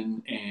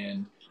then,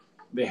 and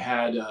they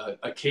had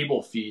a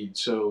cable feed.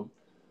 So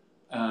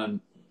I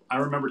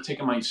remember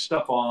taking my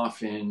stuff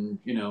off, and,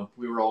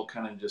 we were all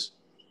kind of just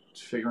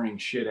figuring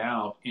shit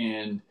out,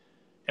 and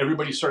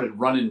everybody started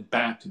running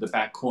back to the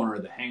back corner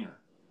of the hangar.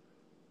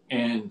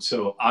 And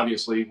so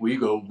obviously we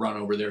go run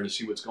over there to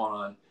see what's going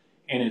on.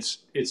 And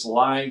it's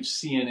live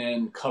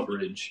CNN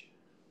coverage,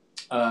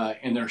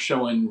 and they're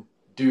showing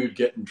dude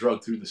getting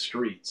drugged through the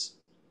streets.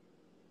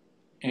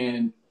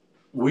 And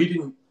we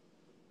didn't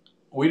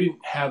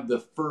have the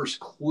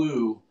first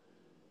clue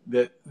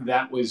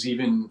that was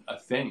even a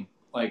thing.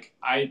 Like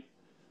I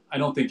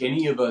don't think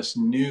any of us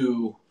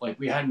knew. Like,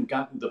 we hadn't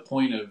gotten to the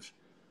point of,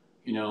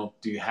 do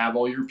you have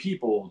all your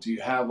people? Do you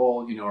have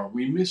all, are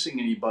we missing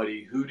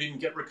anybody? Who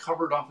didn't get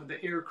recovered off of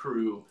the air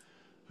crew?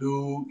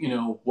 Who,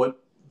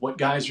 what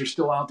guys are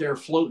still out there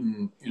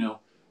floating?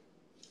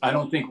 I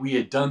don't think we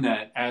had done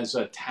that as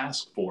a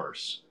task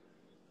force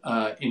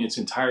in its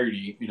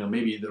entirety.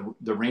 Maybe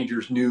the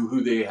Rangers knew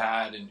who they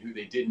had and who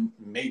they didn't.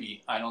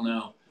 Maybe, I don't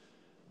know.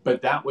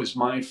 But that was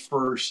my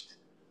first,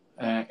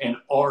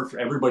 for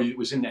everybody that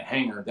was in the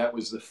hangar, that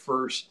was the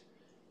first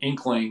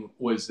inkling,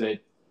 was that,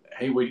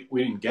 hey, we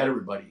didn't get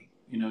everybody.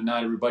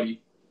 Not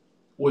everybody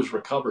was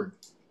recovered.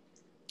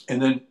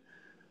 And then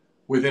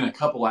within a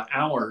couple of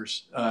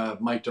hours,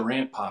 Mike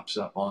Durant pops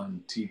up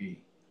on TV.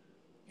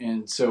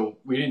 And so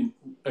we didn't,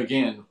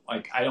 again,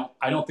 like,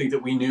 I don't think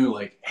that we knew,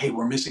 like, hey,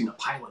 we're missing a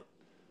pilot.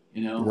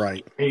 you know,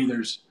 Right. hey,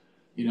 there's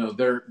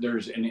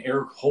an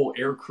whole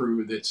air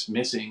crew that's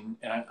missing.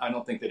 And I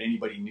don't think that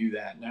anybody knew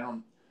that. And I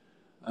don't,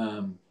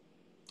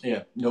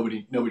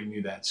 nobody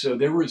knew that. So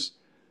there was,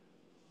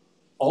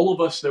 all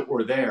of us that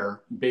were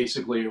there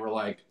basically were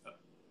like,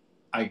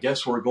 I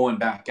guess we're going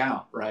back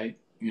out, right?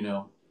 You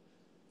know,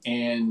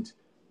 and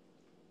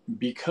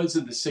because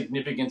of the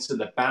significance of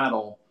the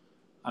battle,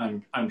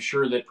 I'm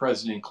sure that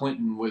President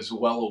Clinton was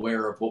well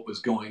aware of what was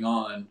going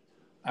on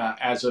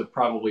as of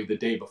probably the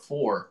day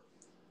before.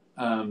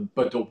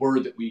 But the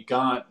word that we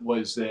got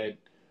was that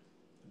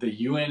the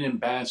UN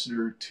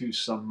ambassador to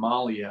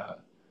Somalia,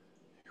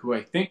 who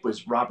I think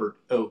was Robert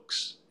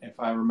Oakes, if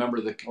I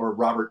remember or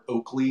Robert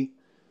Oakley.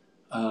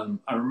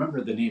 I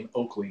remember the name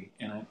Oakley,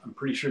 and I'm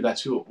pretty sure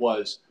that's who it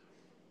was.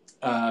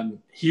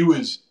 He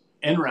was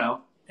en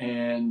route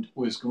and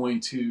was going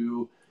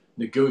to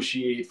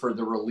negotiate for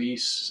the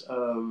release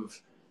of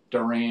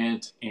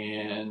Durant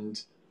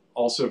and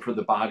also for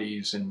the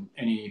bodies and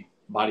any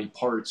body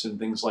parts and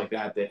things like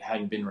that that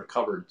hadn't been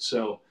recovered.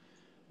 So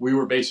we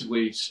were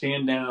basically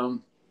stand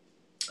down.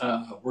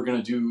 We're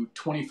going to do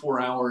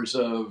 24 hours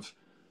of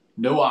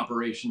no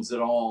operations at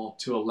all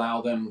to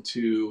allow them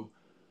to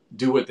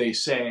do what they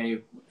say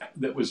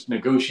that was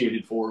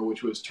negotiated for,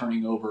 which was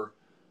turning over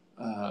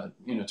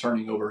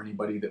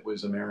anybody that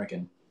was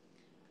American.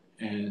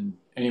 And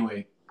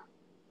anyway,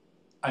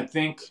 I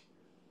think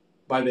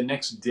by the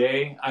next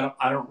day, I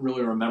don't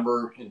really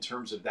remember in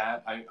terms of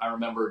that. I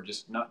remember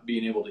just not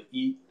being able to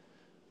eat,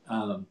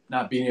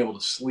 not being able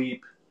to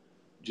sleep,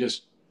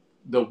 just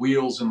the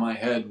wheels in my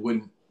head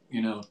wouldn't,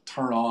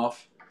 turn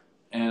off.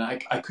 And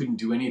I couldn't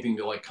do anything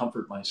to like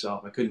comfort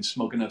myself. I couldn't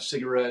smoke enough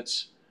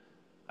cigarettes.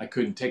 I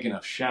couldn't take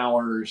enough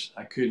showers.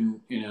 I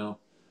couldn't,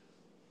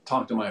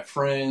 talk to my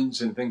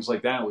friends and things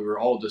like that. We were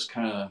all just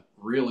kind of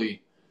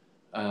really,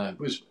 it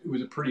was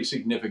a pretty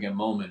significant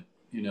moment,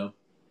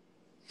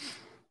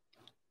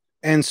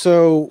 And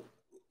so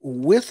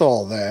with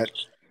all that,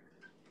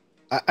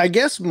 I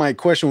guess my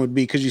question would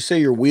be, because you say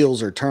your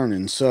wheels are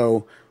turning.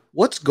 So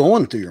what's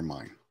going through your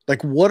mind?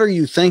 Like, what are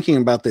you thinking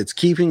about that's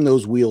keeping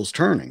those wheels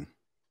turning?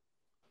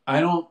 I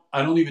don't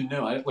even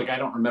know. I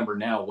don't remember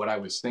now what I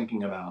was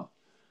thinking about.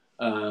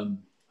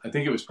 I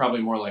think it was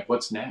probably more like,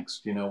 what's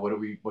next? What are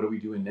we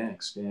doing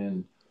next?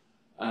 And,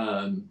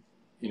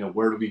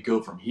 where do we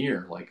go from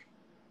here? Like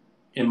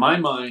in my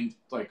mind,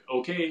 like,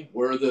 okay,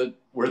 we're the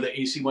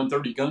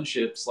AC-130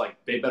 gunships. Like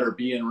they better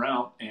be en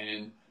route.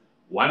 And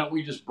why don't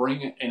we just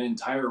bring an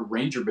entire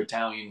Ranger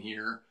Battalion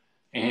here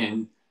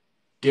and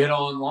get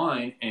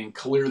online and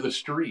clear the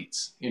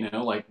streets?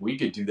 Like we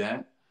could do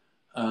that.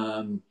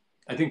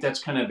 I think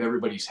that's kind of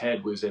everybody's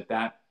head was at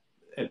that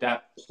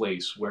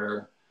place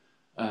where,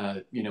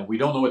 we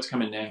don't know what's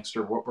coming next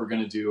or what we're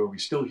going to do. Are we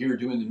still here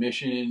doing the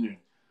mission?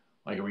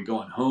 Like, are we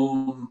going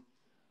home?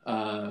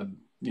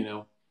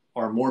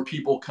 Are more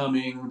people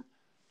coming?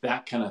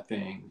 That kind of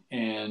thing.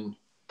 And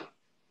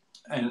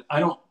I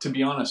don't, to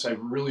be honest, I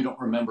really don't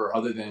remember,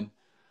 other than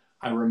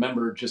I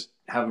remember just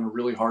having a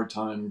really hard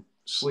time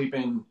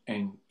sleeping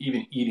and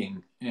even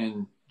eating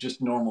and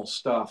just normal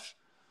stuff.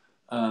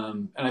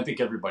 And I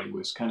think everybody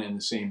was kind of in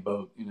the same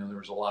boat. There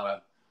was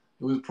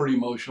it was a pretty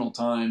emotional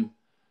time.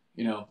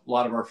 A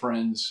lot of our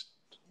friends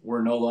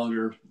were no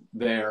longer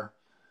there.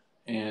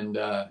 And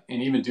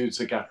even dudes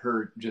that got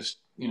hurt, just,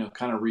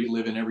 kind of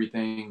reliving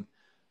everything.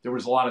 There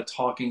was a lot of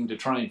talking to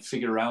try and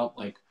figure out,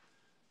 like,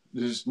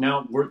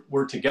 now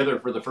we're together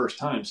for the first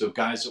time. So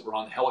guys that were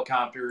on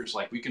helicopters,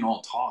 like we can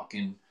all talk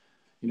and,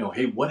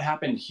 hey, what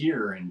happened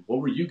here? And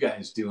what were you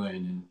guys doing?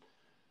 And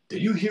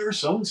did you hear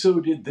so-and-so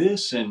did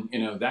this? And,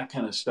 that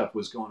kind of stuff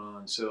was going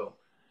on. So,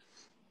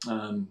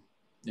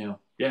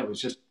 it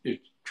was just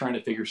trying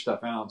to figure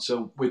stuff out.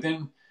 So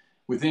within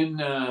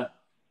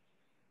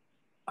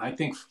I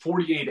think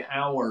 48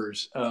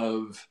 hours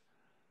of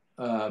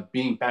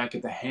being back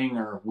at the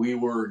hangar, we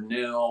were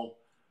now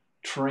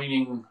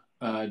training,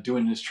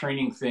 doing this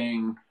training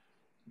thing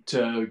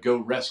to go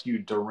rescue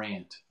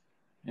Durant.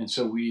 And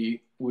so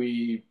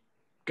we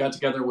got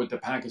together with the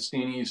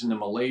Pakistanis and the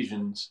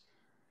Malaysians,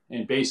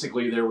 and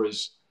basically there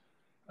was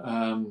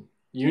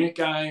unit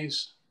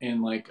guys,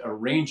 and like a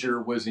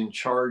ranger was in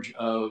charge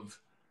of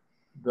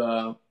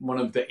one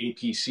of the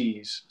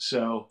APCs.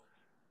 So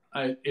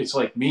it's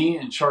like me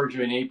in charge of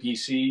an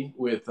APC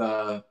with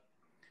a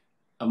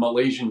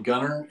Malaysian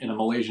gunner and a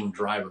Malaysian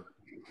driver.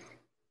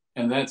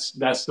 And that's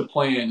the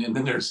plan. And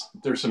then there's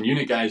some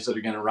unit guys that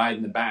are going to ride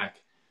in the back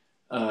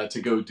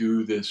to go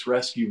do this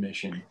rescue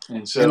mission.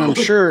 And I'm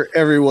sure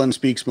everyone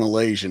speaks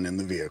Malaysian in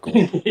the vehicle.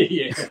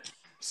 Yeah.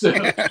 So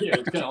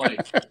it's kind of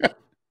like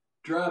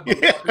drive.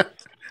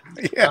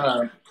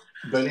 Yeah.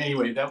 But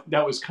anyway,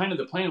 that was kind of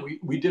the plan.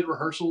 We did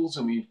rehearsals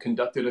and we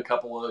conducted a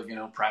couple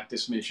of,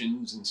 practice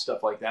missions and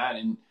stuff like that.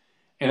 And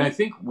I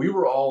think we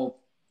were all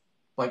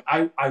like,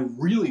 I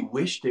really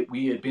wish that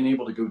we had been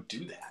able to go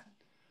do that.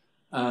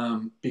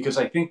 Because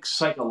I think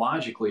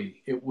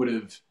psychologically it would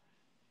have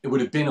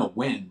been a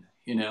win,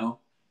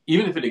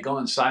 even if it had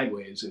gone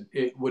sideways,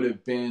 it would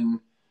have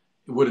been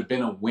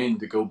a win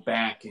to go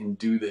back and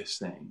do this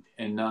thing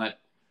and not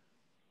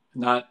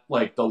not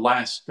like the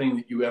last thing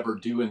that you ever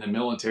do in the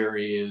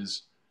military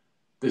is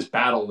this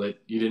battle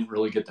that you didn't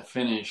really get to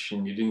finish,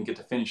 and you didn't get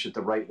to finish it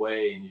the right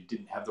way, and you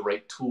didn't have the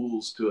right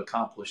tools to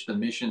accomplish the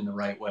mission the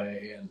right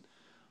way, and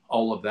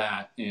all of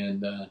that.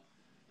 And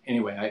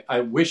anyway, I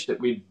wish that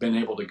we'd been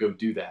able to go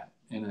do that,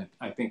 and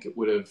I think it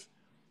would have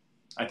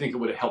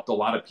helped a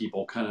lot of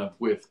people kind of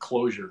with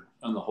closure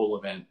on the whole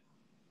event.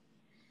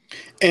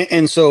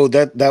 And so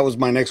that was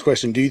my next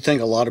question. Do you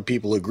think a lot of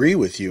people agree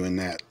with you in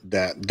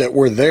that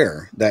were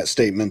there, that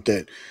statement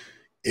that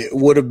it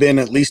would have been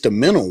at least a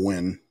mental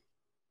win?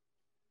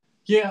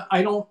 Yeah,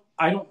 I don't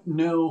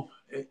know.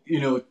 You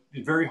know,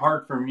 it's very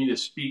hard for me to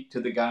speak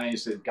to the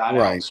guys that got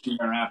out soon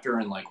thereafter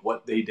and like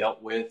what they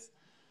dealt with.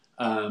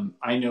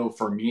 I know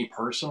for me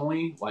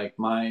personally, like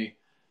my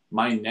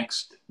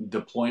next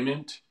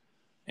deployment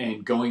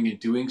and going and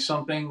doing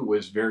something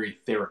was very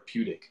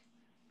therapeutic,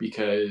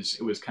 because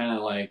it was kind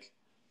of like,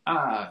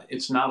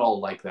 it's not all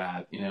like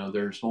that. You know,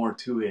 there's more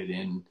to it.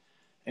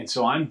 And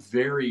so I'm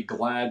very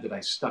glad that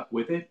I stuck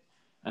with it.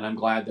 And I'm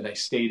glad that I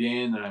stayed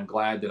in, and I'm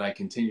glad that I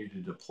continued to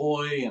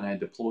deploy, and I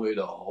deployed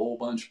a whole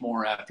bunch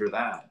more after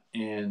that.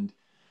 And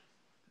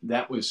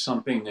that was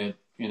something that,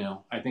 you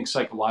know, I think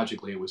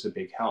psychologically it was a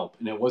big help.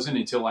 And it wasn't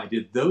until I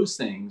did those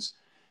things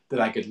that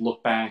I could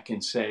look back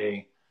and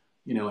say,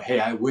 you know,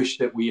 hey, I wish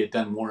that we had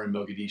done more in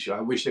Mogadishu.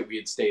 I wish that we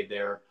had stayed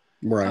there.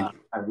 Right.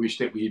 I wish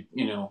that we,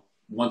 you know,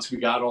 once we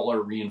got all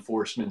our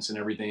reinforcements and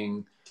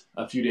everything,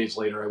 a few days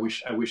later, I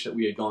wish that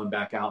we had gone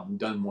back out and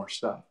done more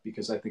stuff,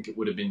 because I think it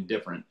would have been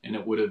different, and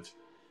it would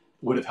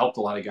have helped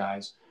a lot of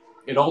guys.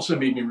 It also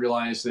made me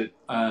realize that,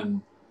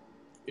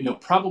 you know,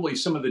 probably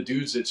some of the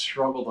dudes that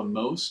struggle the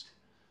most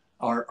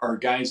are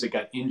guys that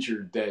got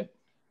injured, that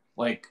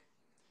like,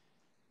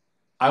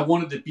 I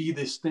wanted to be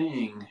this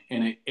thing,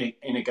 and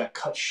it got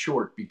cut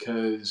short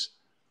because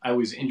I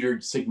was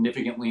injured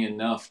significantly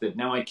enough that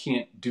now I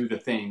can't do the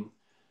thing.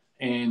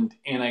 And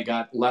I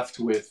got left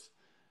with,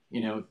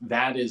 you know,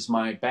 that is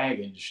my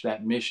baggage,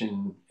 that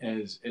mission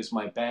is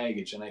my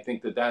baggage. And I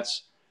think that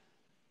that's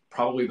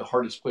probably the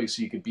hardest place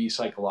you could be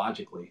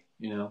psychologically,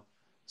 you know?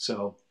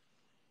 So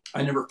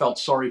I never felt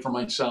sorry for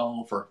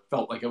myself or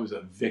felt like I was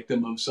a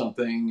victim of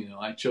something. You know,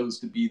 I chose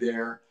to be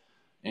there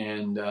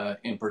and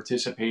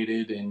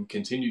participated and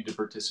continued to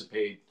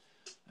participate.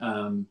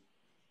 You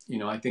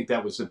know, I think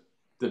that was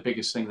the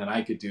biggest thing that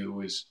I could do,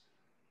 was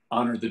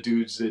honor the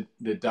dudes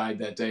that died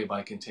that day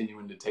by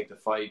continuing to take the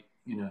fight,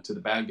 you know, to the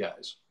bad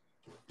guys.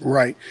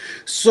 Right.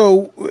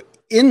 So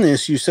in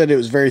this, you said it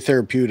was very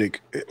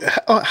therapeutic.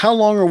 How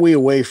long are we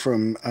away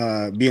from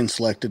being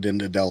selected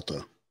into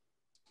Delta?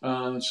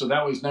 So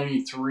that was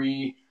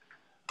 93.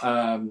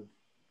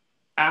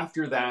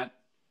 After that,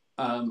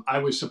 I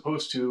was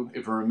supposed to,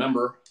 if I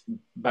remember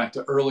back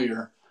to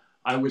earlier,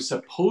 I was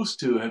supposed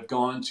to have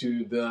gone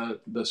to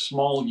the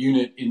small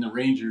unit in the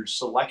Rangers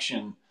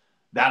selection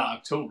that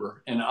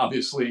October, and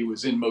obviously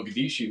was in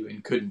Mogadishu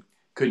and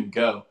couldn't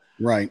go.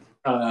 Right.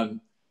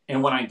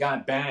 And when I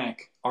got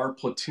back, our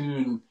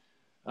platoon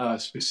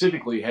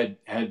specifically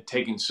had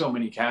taken so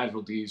many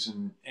casualties,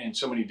 and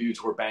so many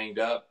dudes were banged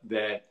up,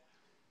 that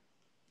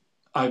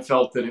I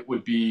felt that it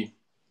would be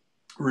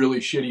really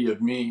shitty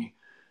of me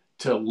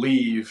to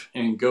leave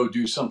and go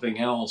do something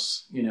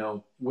else, you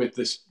know, with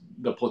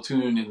the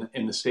platoon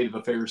in the state of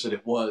affairs that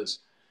it was.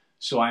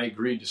 So I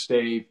agreed to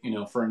stay, you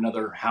know, for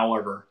another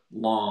however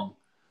long,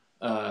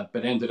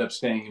 but ended up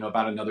staying, you know,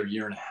 about another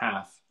year and a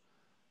half,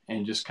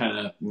 and just kind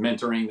of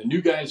mentoring the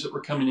new guys that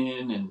were coming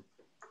in, and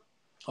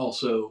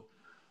also,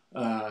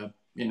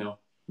 you know,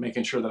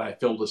 making sure that I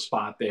filled a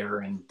spot there,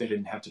 and they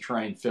didn't have to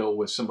try and fill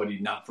with somebody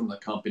not from the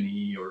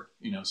company, or,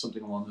 you know,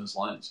 something along those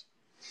lines.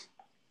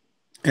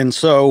 And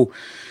so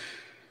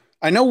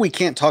I know we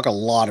can't talk a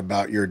lot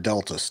about your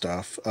Delta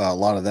stuff. A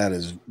lot of that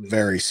is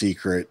very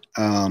secret.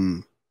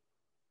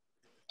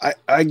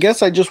 I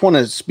guess I just want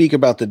to speak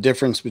about the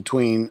difference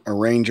between a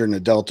Ranger and a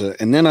Delta,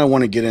 and then I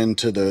want to get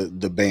into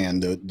the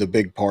band, the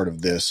big part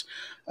of this.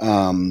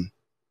 But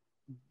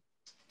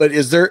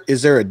is there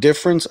a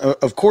difference?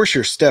 Of course,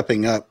 you're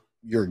stepping up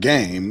your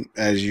game.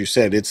 As you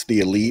said, it's the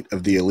elite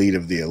of the elite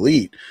of the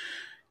elite.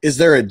 Is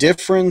there a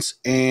difference?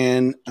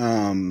 And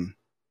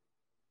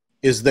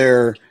is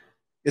there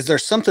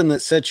something that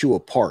sets you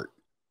apart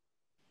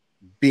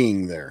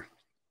being there?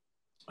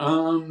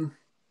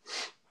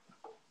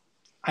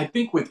 I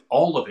think with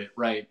all of it,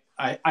 right?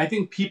 I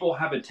think people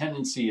have a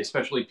tendency,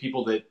 especially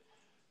people that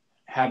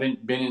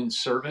haven't been in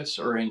service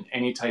or in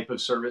any type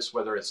of service,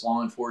 whether it's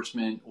law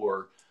enforcement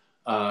or,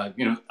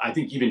 you know, I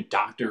think even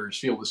doctors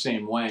feel the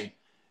same way.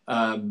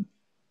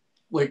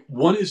 Like,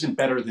 one isn't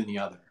better than the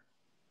other.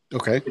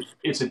 Okay.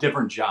 It's a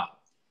different job.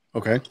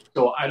 Okay.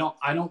 So I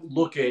don't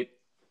look at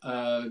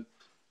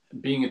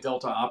being a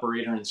Delta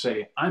operator and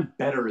say, I'm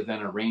better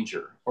than a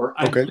Ranger, or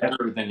I'm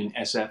better than an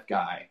SF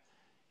guy.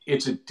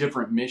 It's a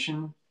different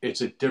mission. It's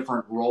a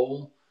different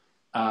role.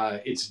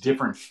 It's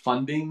different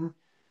funding.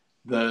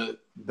 The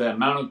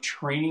amount of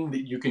training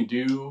that you can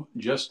do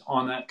just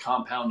on that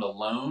compound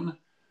alone,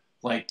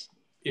 like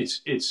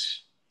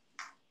it's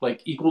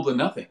like equal to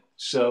nothing.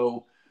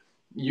 So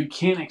you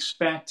can't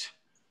expect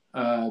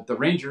the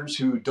Rangers,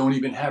 who don't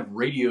even have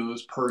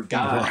radios per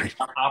guy,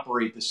 to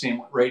operate the same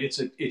way, right?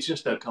 It's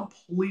just a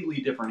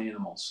completely different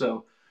animal.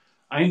 So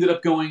I ended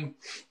up going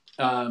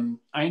from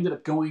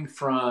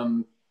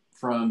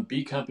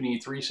B Company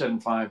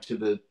 375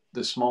 to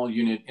the small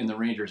unit in the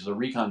Rangers, the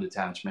recon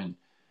detachment,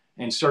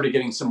 and started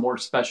getting some more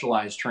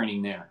specialized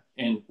training there.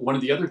 And one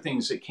of the other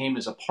things that came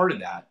as a part of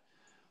that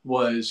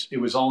was it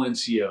was all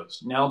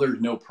NCOs. Now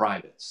there's no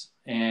privates.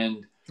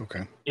 And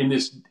in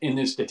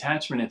this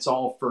detachment, it's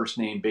all first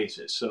name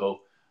basis.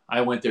 So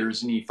I went there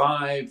as an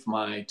E5,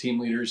 my team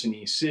leader's an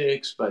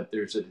E6, but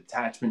there's a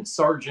detachment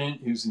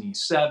sergeant who's an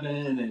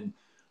E7, and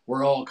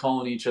we're all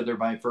calling each other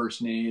by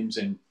first names.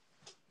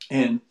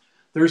 And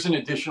there's an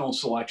additional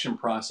selection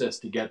process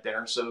to get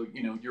there. So,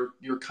 you know,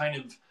 you're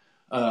kind of,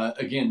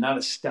 again, not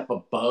a step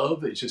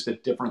above, it's just a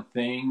different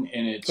thing.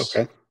 And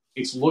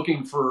it's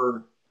looking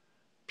for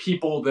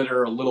people that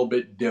are a little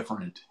bit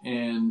different.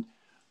 And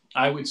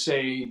I would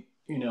say,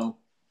 you know,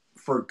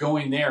 for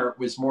going there, it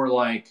was more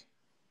like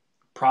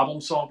problem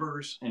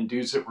solvers and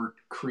dudes that were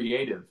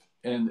creative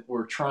and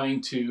were trying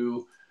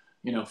to,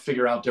 you know,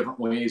 figure out different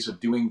ways of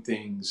doing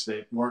things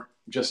that weren't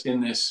just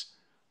in this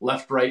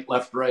left,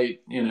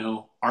 right, you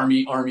know,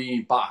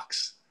 army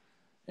box.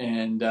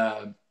 And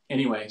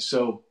anyway,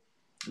 so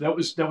that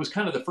was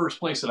kind of the first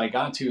place that I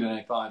got to. And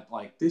I thought,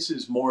 like, this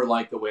is more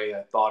like the way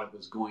I thought it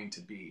was going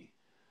to be.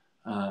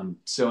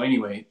 So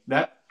anyway,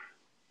 that,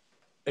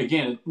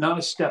 again, not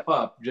a step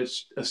up,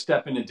 just a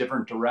step in a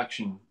different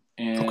direction.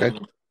 And,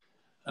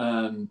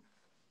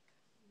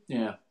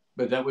 yeah,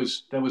 but it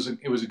was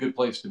a good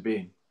place to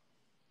be.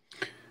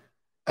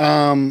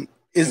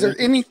 Is there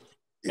any,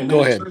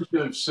 go ahead.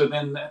 So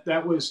then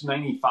that was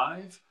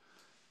 95,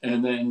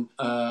 and then,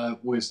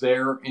 was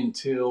there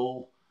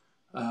until,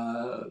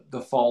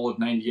 the fall of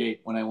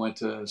 98 when I went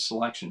to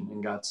selection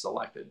and got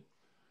selected.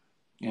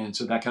 And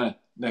so that kind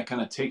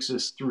of takes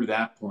us through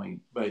that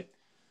point. But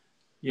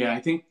yeah,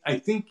 I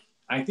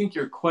think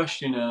your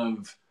question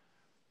of,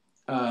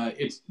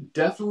 it's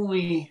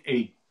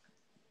definitely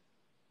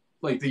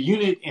like the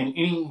unit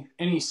in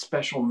any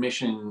special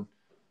mission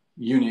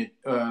unit.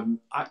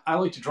 I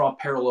like to draw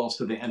parallels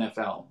to the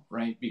NFL,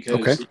 right?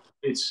 Because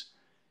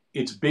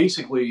it's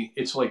basically,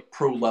 it's like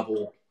pro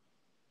level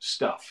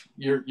stuff.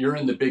 You're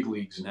in the big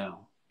leagues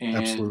now. And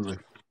absolutely.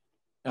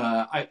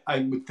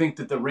 I would think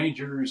that the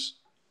Rangers,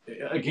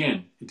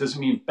 again, it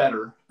doesn't mean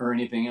better or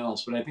anything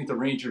else, but I think the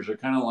Rangers are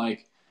kind of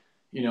like,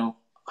 you know,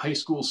 high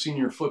school,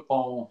 senior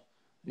football,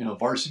 you know,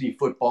 varsity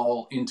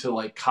football into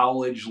like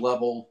college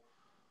level.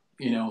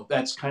 You know,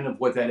 that's kind of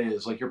what that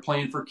is. Like, you're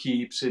playing for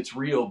keeps, it's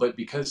real, but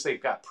because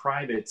they've got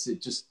privates, it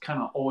just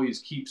kind of always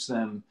keeps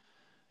them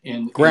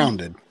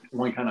grounded in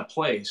one kind of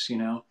place, you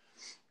know?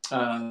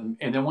 And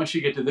then once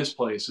you get to this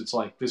place, it's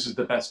like, this is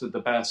the best of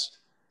the best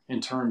in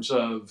terms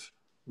of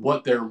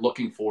what they're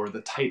looking for,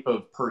 the type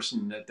of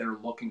person that they're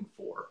looking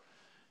for.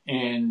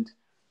 And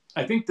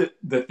I think that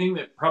the thing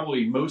that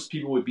probably most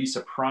people would be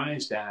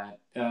surprised at,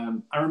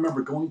 I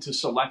remember going to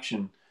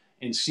selection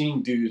and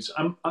seeing dudes.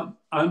 I'm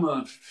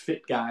a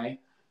fit guy.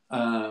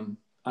 I'm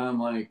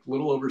like a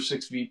little over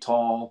 6 feet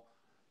tall,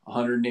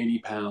 180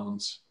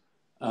 pounds.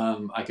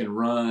 I can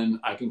run,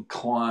 I can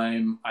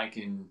climb, I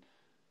can,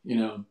 you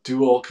know,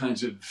 do all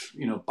kinds of,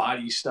 you know,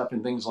 body stuff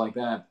and things like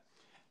that.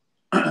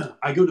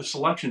 I go to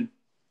selection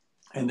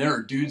and there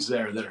are dudes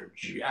there that are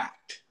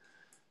jacked.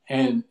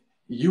 And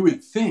you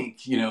would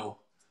think, you know,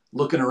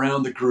 looking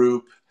around the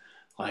group,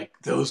 like,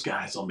 those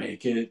guys will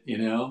make it, you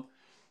know?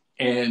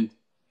 And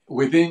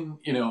within,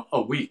 you know,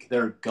 a week,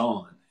 they're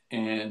gone.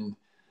 And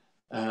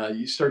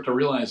you start to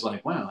realize,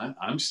 like, wow,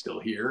 I'm still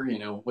here. You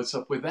know, what's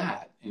up with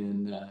that?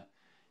 And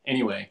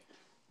anyway,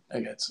 I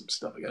got some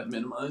stuff I got to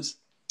minimize.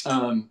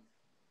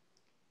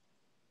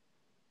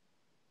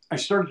 I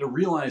started to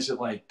realize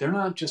that, like, they're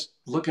not just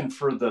looking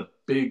for the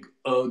big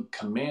UGG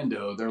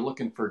commando. They're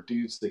looking for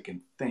dudes that can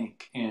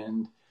think.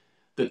 And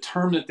the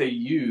term that they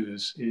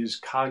use is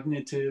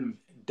cognitive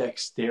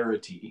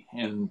dexterity,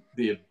 and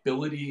the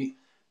ability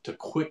to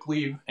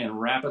quickly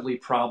and rapidly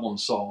problem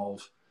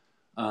solve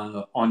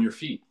on your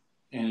feet.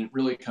 And it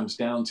really comes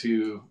down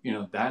to, you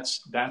know,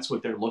 that's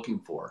what they're looking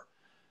for.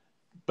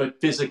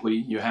 But physically,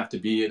 you have to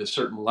be at a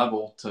certain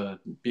level to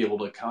be able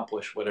to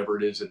accomplish whatever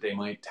it is that they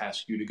might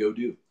task you to go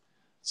do.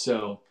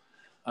 So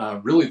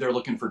really, they're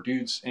looking for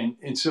dudes.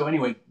 And so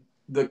anyway,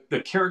 the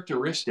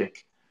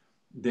characteristic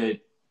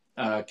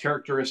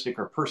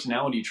or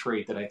personality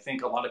trait that I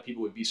think a lot of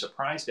people would be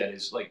surprised at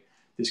is like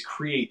this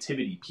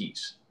creativity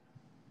piece.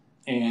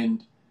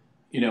 And,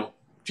 you know,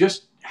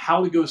 just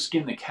how to go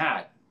skin the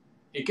cat,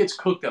 it gets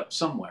cooked up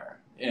somewhere.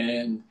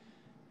 And,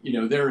 you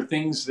know, there are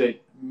things that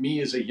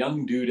me as a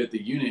young dude at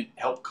the unit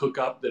helped cook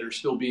up that are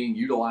still being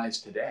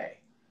utilized today.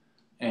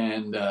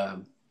 And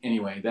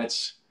anyway,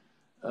 that's,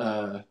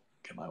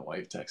 get my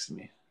wife texting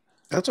me.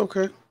 That's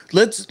okay.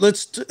 Let's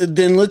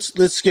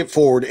skip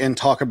forward and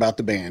talk about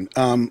the band.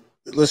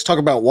 Let's talk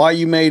about why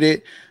you made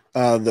it,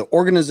 the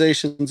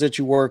organizations that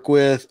you work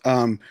with.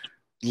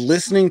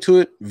 listening to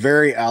it,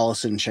 very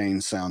Alice in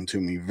Chains sound to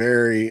me,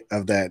 very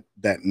of that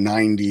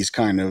 90s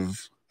kind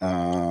of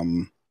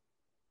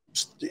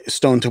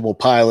Stone Temple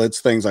Pilots,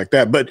 things like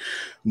that. But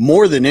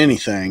more than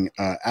anything,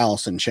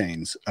 Alice in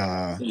Chains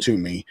to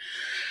me.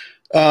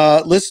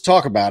 Let's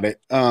talk about it.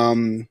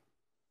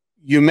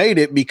 You made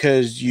it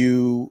because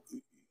you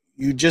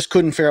just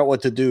couldn't figure out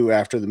what to do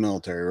after the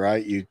military,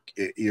 right?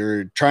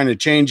 You're trying to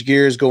change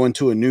gears, go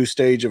into a new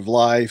stage of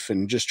life,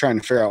 and just trying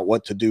to figure out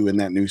what to do in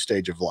that new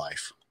stage of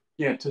life.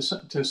 Yeah,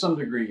 to some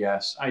degree,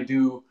 yes. I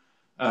do.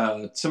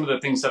 Some of the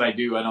things that I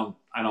do, I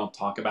don't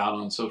talk about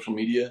on social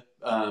media,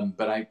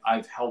 but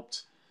I've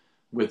helped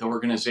with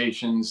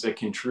organizations that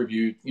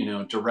contribute,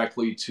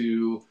 directly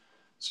to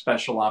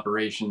special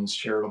operations,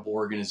 charitable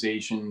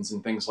organizations,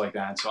 and things like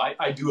that. So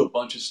I do a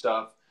bunch of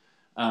stuff.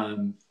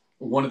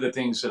 One of the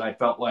things that I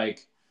felt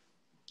like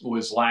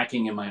was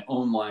lacking in my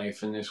own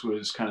life, and this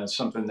was kind of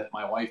something that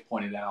my wife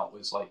pointed out,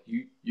 was like,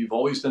 you've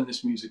always done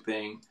this music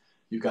thing.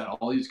 You've got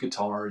all these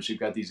guitars, you've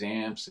got these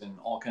amps and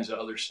all kinds of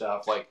other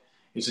stuff. Like,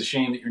 it's a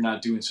shame that you're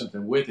not doing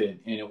something with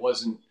it. And it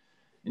wasn't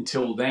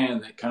until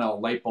then that kind of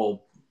a light bulb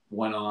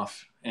went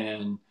off.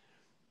 And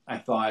I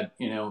thought,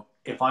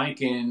 if I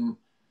can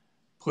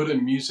put a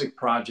music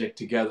project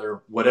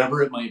together,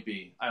 whatever it might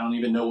be, I don't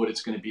even know what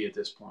it's going to be at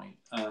this point.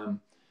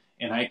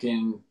 And I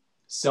can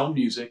sell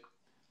music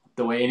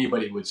the way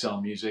anybody would sell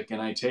music.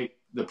 And I take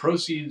the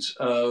proceeds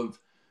of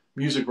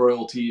music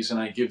royalties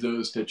and I give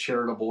those to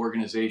charitable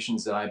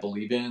organizations that I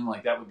believe in.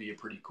 Like, that would be a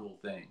pretty cool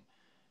thing.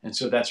 And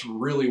so that's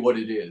really what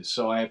it is.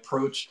 So I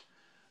approached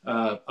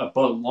a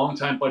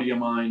longtime buddy of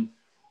mine,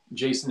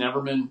 Jason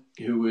Everman,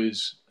 who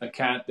is a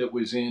cat that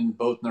was in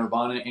both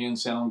Nirvana and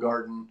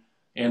Soundgarden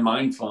and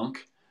Mindfunk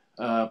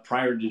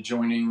prior to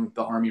joining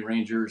the Army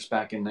Rangers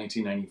back in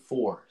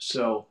 1994.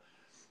 So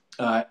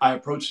I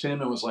approached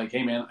him and was like,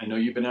 hey, man, I know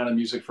you've been out of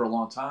music for a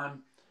long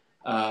time.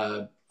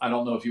 I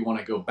don't know if you want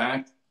to go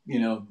back,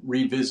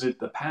 revisit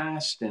the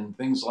past and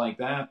things like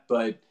that.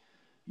 But,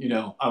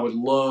 I would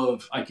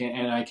love, I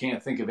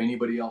can't think of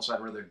anybody else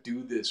I'd rather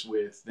do this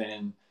with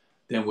than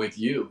with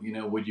you.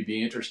 Would you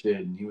be interested?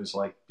 And he was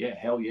like, yeah,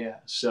 hell yeah.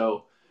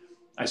 So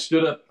I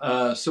stood up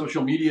a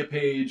social media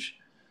page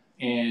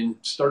and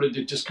started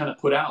to just kind of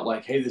put out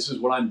like, hey, this is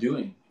what I'm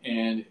doing.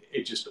 And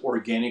it just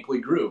organically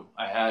grew.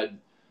 I had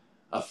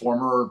a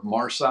former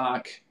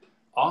MARSOC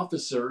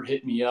officer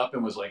hit me up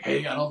and was like,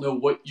 hey, I don't know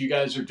what you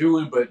guys are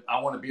doing, but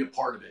I want to be a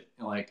part of it.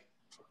 And like,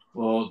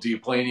 well, do you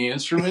play any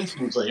instruments?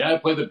 And he's like, yeah, I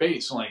play the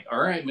bass. I'm like,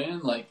 all right, man,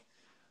 like,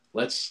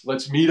 let's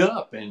meet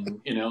up. And,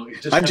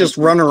 I just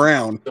run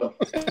around.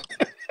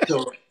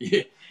 So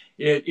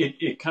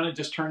it kind of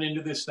just turned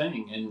into this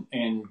thing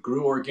and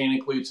grew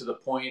organically to the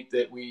point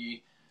that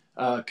we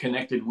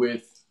connected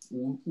with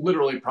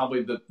literally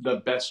probably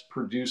the best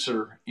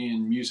producer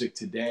in music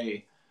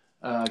today,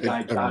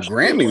 guy Josh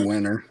Grammy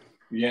winner.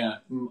 Yeah,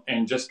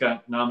 and just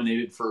got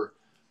nominated for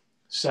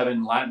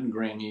 7 Latin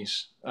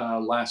Grammys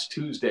last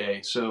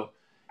Tuesday. So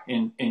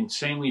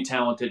insanely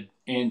talented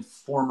and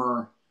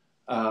former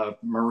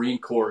Marine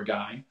Corps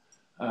guy,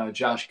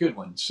 Josh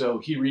Goodwin. So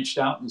he reached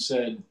out and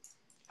said,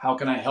 how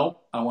can I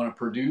help? I want to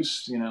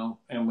produce,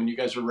 and when you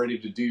guys are ready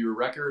to do your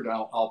record,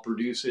 I'll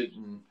produce it,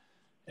 and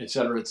et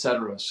cetera, et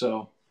cetera.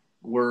 So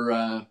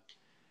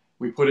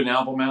we put an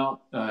album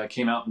out,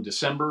 came out in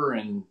December,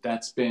 and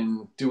that's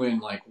been doing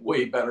like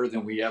way better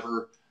than we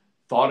ever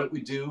thought it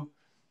would do.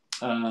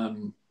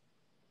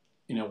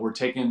 We're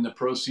taking the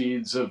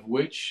proceeds of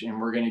which, and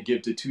we're going to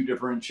give to 2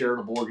 different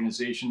charitable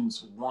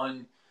organizations.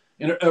 One,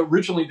 and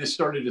originally this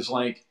started as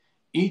like,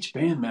 each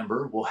band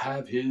member will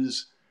have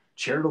his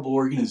charitable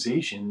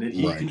organization that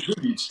he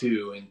contributes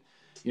to.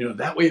 And,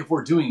 that way, if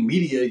we're doing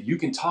media, you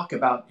can talk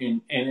about,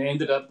 and it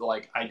ended up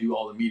like, I do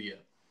all the media.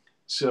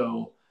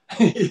 So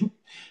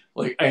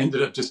like, I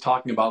ended up just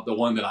talking about the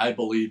one that I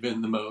believe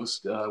in the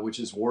most, which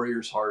is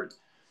Warrior's Heart.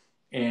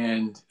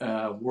 And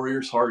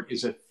Warrior's Heart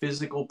is a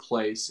physical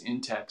place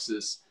in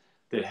Texas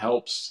that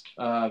helps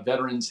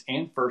veterans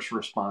and first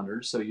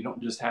responders. So you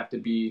don't just have to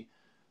be,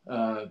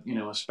 a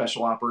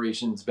special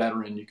operations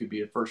veteran. You could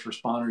be a first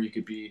responder. You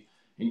could be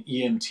an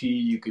EMT.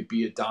 You could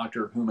be a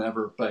doctor,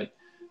 whomever. But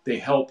they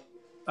help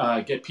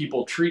get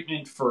people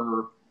treatment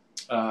for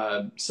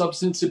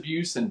substance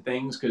abuse and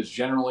things, because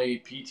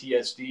generally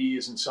PTSD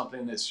isn't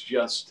something that's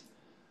just,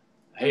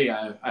 hey,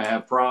 I have I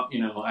have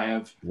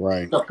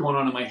stuff going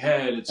on in my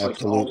head. It's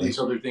like all these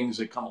other things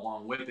that come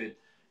along with it,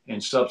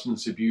 and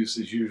substance abuse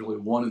is usually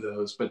one of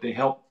those. But they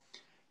help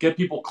get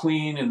people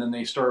clean, and then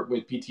they start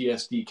with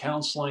PTSD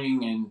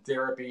counseling and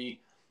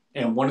therapy.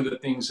 And one of the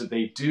things that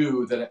they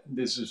do, that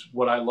this is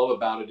what I love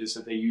about it, is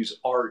that they use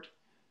art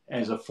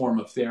as a form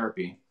of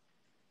therapy.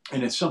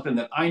 And it's something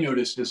that I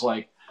noticed is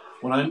like,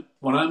 when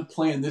I'm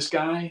playing this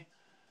guy,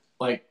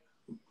 like,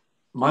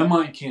 my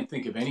mind can't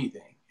think of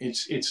anything.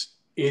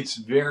 It's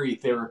very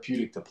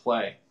therapeutic to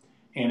play,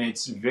 and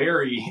it's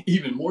very,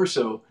 even more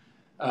so,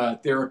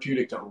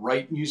 therapeutic to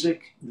write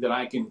music, that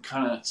I can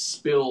kind of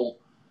spill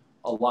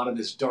a lot of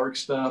this dark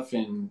stuff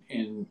and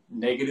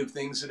negative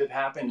things that have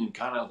happened and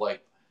kind of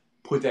like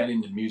put that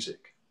into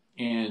music.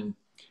 And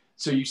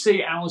So you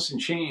say Alice in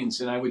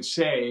Chains, and I would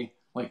say,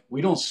 like,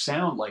 we don't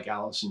sound like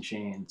Alice in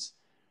Chains,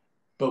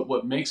 but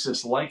what makes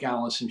us like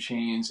Alice in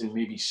Chains and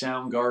maybe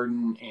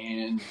Soundgarden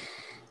and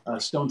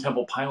Stone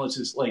Temple Pilots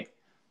is like,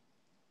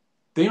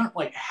 they aren't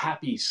like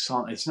happy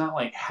songs. It's not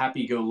like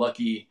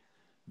happy-go-lucky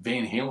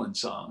Van Halen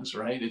songs,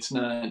 right? It's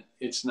not,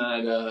 hey,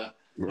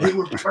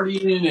 we're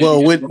partying. And,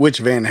 well, which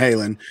Van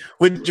Halen?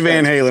 Which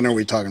Van Halen are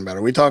we talking about?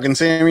 Are we talking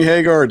Sammy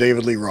Hagar or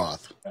David Lee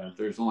Roth?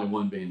 There's only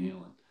one Van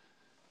Halen.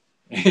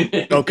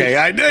 Okay,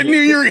 I knew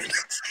you were going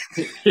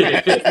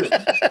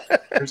to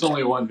There's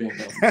only one Van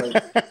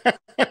Halen.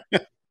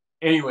 But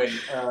anyway,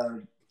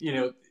 you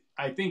know,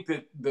 I think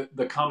that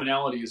the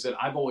commonality is that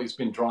I've always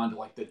been drawn to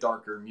like the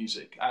darker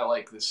music. I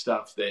like the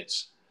stuff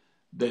that's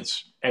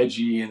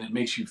edgy and it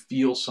makes you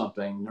feel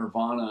something.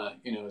 Nirvana,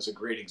 you know, is a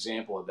great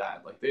example of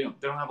that. Like they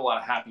don't have a lot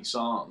of happy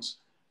songs.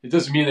 It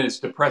doesn't mean that it's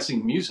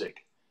depressing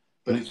music,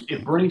 but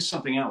it brings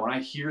something out. When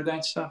I hear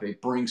that stuff,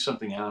 it brings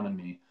something out of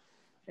me.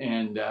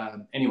 And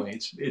anyway,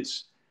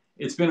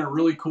 it's been a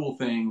really cool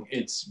thing.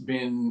 It's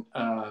been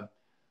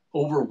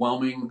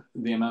overwhelming,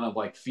 the amount of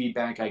like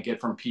feedback I get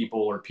from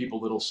people, or people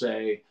that'll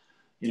say,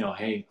 you know,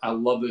 hey, I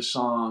love this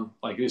song.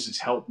 Like, this has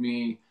helped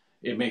me.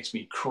 It makes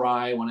me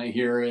cry when I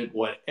hear it,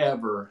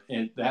 whatever.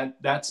 And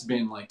that's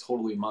been like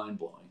totally mind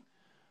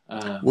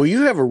blowing. Well,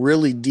 you have a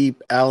really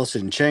deep Alice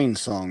in Chains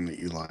song that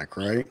you like,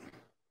 right?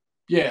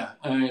 Yeah.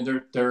 I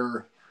mean,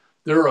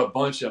 there are a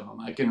bunch of them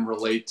I can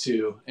relate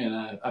to. And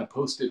I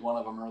posted one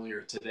of them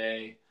earlier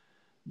today.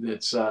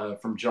 That's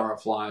from Jar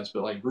of Flies,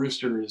 but like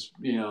Rooster is,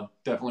 you know,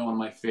 definitely one of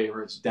my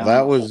favorites.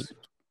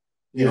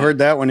 You heard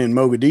that one in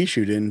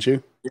Mogadishu, didn't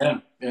you? Yeah.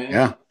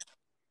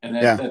 And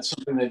that's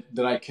something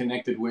that I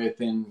connected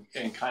with, and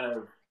kind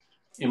of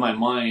in my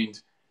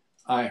mind,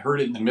 I heard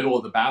it in the middle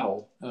of the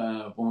battle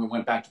when we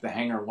went back to the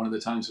hangar. One of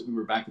the times that we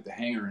were back at the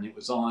hangar, and it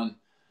was on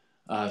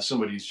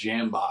somebody's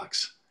jam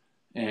box,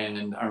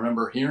 and I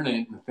remember hearing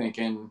it and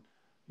thinking,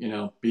 you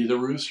know, be the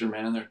Rooster,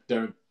 man.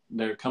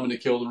 They're coming to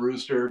kill the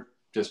Rooster.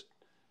 Just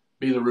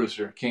be the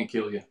Rooster. Can't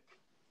kill you.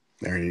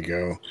 There you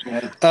go.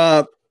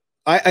 Yeah.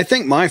 I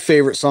think my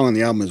favorite song on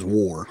the album is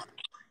War.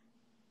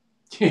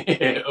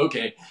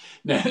 Okay.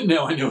 Now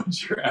I know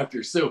what you're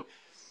after. So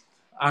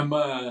I'm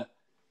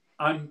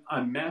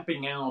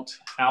mapping out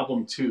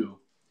album 2,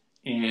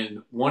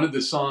 and one of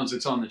the songs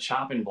that's on the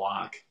chopping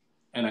block,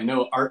 and I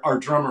know our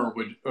drummer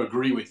would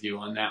agree with you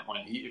on that one.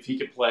 If he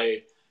could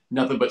play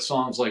nothing but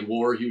songs like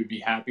War, he would be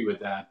happy with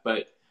that.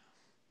 But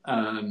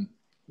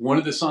one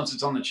of the songs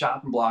that's on the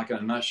chopping block, and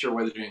I'm not sure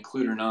whether to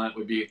include or not,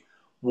 would be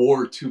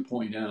War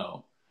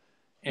 2.0.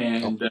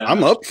 And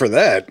I'm up for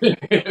that.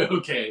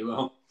 Okay,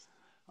 well,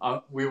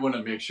 we want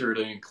to make sure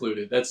to include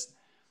it.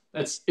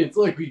 It's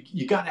like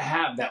you got to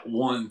have that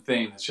one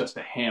thing that's just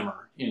a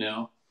hammer, you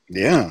know?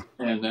 Yeah.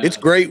 And it's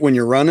great when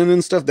you're running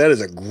and stuff. That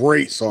is a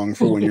great song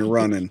for when you're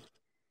running.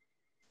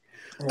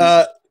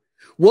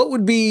 What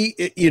would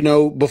be, you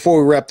know,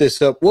 before we wrap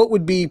this up, what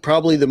would be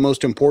probably the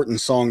most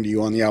important song to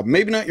you on the album?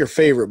 Maybe not your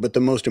favorite, but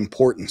the most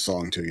important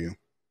song to you.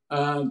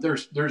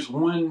 There's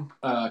one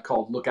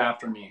called Look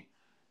After Me,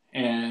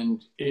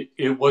 and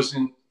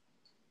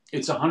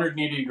it's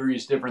 180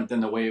 degrees different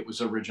than the way it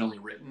was originally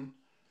written.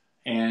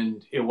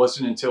 And it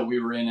wasn't until we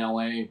were in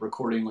LA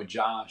recording with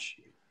Josh,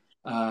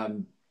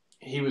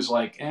 he was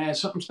like,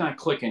 something's not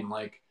clicking.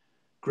 Like,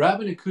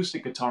 grab an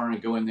acoustic guitar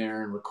and go in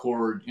there and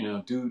record, you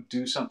know,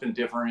 do something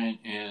different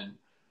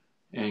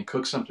and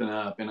cook something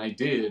up. And I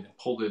did,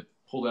 pulled it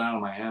out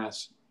of my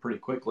ass pretty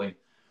quickly.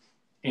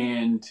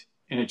 And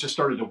it just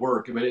started to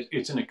work. But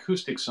it's an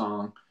acoustic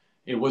song.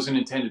 It wasn't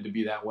intended to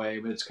be that way,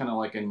 but it's kind of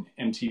like an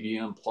MTV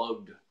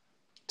Unplugged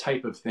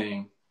type of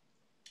thing.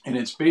 And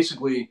it's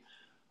basically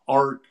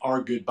our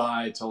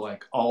goodbye to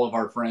like all of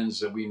our friends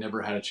that we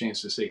never had a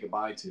chance to say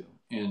goodbye to.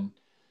 And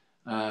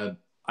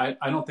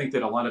I don't think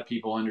that a lot of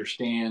people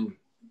understand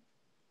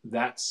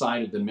that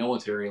side of the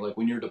military. Like,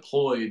 when you're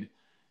deployed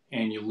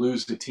and you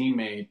lose the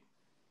teammate,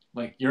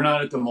 like, you're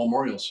not at the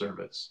memorial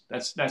service.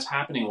 That's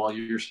happening while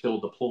you're still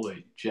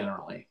deployed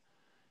generally.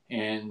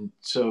 And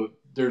so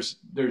there's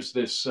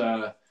this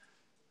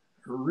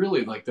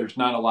really, like, there's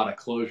not a lot of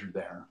closure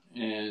there.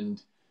 And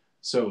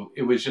so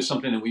it was just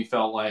something that we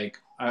felt like,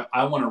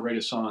 I want to write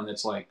a song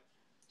that's like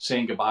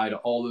saying goodbye to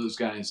all those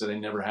guys that I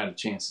never had a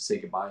chance to say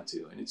goodbye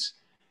to. And it's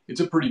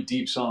a pretty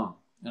deep song.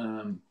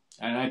 And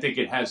I think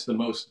it has the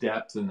most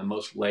depth and the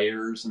most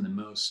layers and the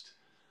most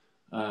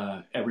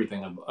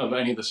everything of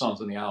any of the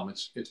songs on the album.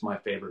 It's my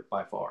favorite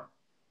by far.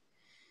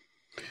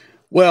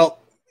 Well,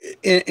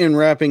 in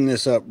wrapping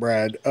this up,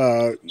 Brad,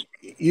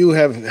 you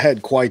have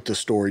had quite the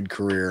storied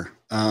career.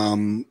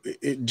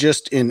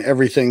 Just in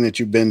everything that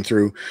you've been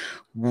through.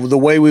 The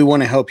way we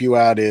want to help you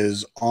out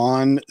is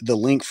on the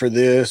link for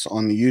this,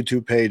 on the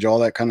YouTube page, all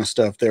that kind of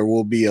stuff. There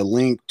will be a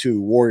link to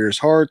Warrior's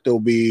Heart.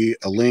 There'll be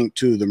a link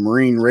to the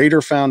Marine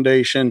Raider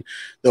Foundation.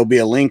 There'll be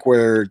a link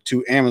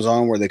to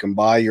Amazon where they can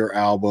buy your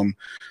album.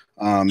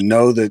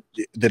 Know that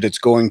it's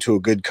going to a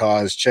good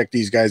cause. Check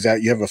these guys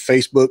out. You have a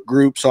Facebook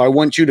group. So I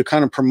want you to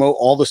kind of promote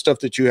all the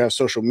stuff that you have,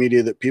 social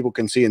media, that people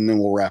can see, and then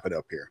we'll wrap it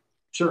up here.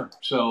 Sure.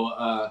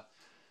 So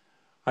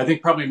I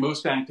think probably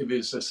most active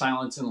is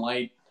Silence and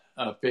Light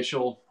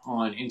official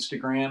on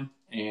Instagram,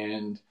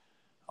 and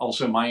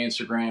also my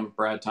Instagram,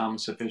 Brad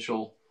Thomas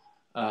official.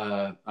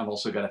 I've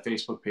also got a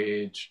Facebook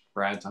page,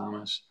 Brad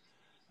Thomas.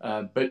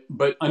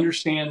 But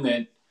understand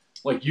that,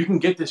 like, you can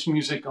get this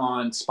music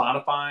on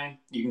Spotify,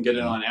 you can get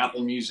it on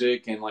Apple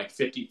Music and like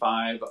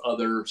 55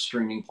 other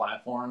streaming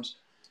platforms.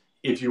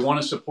 If you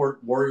want to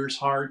support Warrior's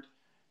Heart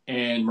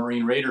and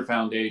Marine Raider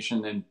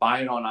Foundation, then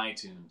buy it on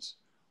iTunes.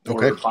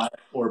 Okay.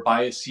 Or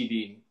buy a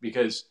CD,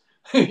 because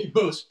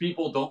most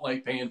people don't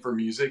like paying for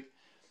music.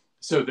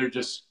 So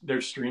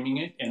they're streaming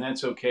it, and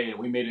that's okay.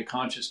 We made a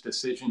conscious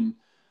decision,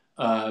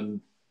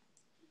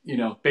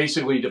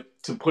 basically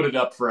to put it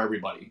up for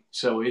everybody.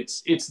 So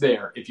it's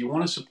there. If you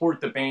want to support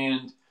the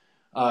band,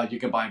 you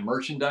can buy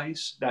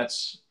merchandise.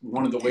 That's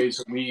one of the ways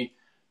that we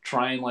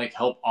try and like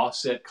help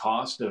offset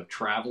cost of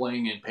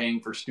traveling and paying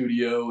for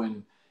studio,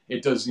 and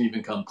it doesn't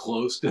even come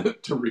close to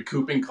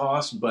recouping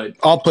costs. But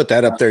I'll put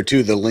that up there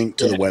too, the link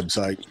to the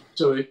website.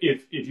 So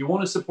if you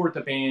want to support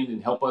the band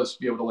and help us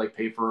be able to like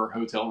pay for our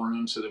hotel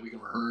rooms so that we can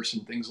rehearse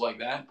and things like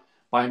that,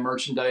 buy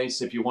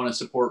merchandise. If you want to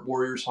support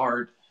Warrior's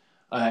Heart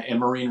and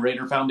Marine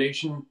Raider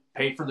Foundation,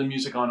 pay for the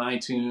music on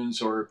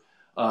iTunes, or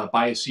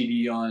buy a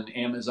CD on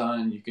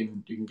Amazon. You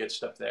can get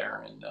stuff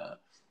there. And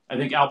I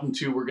think album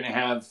 2, we're going to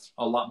have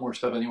a lot more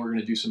stuff. I think we're going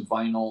to do some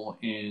vinyl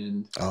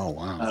and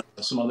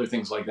some other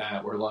things like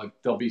that, where like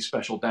there'll be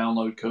special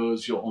download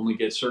codes. You'll only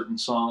get certain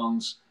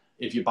songs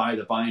if you buy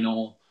the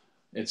vinyl,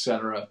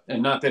 etc.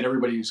 And not that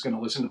everybody's going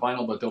to listen to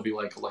vinyl, but there'll be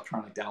like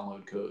electronic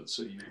download codes.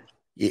 So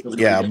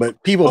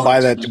but people buy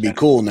that to be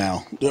cool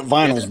now. The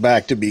vinyl's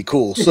back to be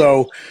cool.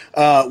 So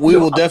we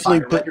will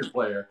definitely put record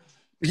player.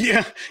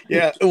 Yeah.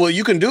 Well,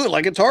 you can do it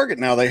like at Target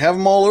now. They have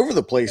them all over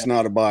the place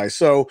now to buy.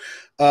 So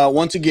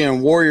once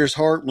again, Warrior's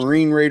Heart,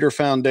 Marine Raider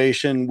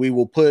Foundation, we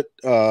will put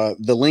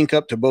the link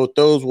up to both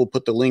those. We'll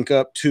put the link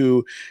up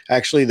to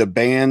actually the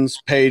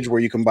band's page where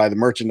you can buy the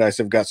merchandise.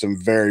 They've got some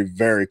very,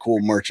 very cool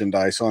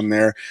merchandise on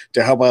there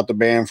to help out the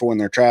band for when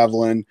they're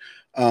traveling.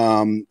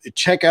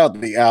 Check out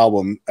the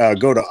album.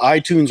 Go to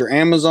iTunes or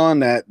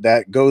Amazon.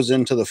 That goes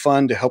into the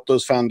fund to help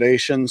those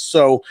foundations.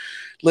 So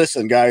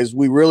listen, guys,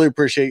 we really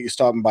appreciate you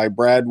stopping by.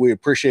 Brad, we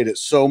appreciate it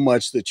so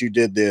much that you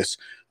did this.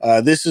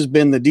 This has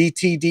been the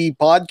DTD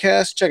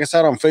podcast. Check us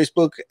out on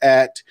Facebook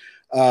at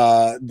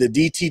the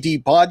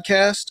DTD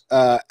podcast,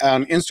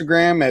 on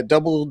Instagram at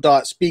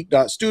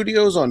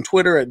double.speak.studios, on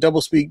Twitter at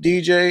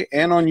doublespeakdj,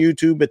 and on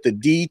YouTube at the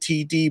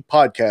DTD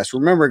podcast.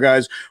 Remember,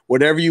 guys,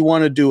 whatever you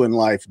want to do in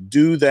life,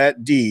 do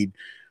that deed.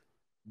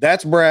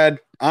 That's Brad.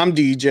 I'm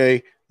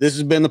DJ. This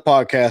has been the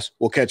podcast.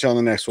 We'll catch you on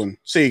the next one.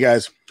 See you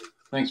guys.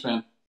 Thanks, man.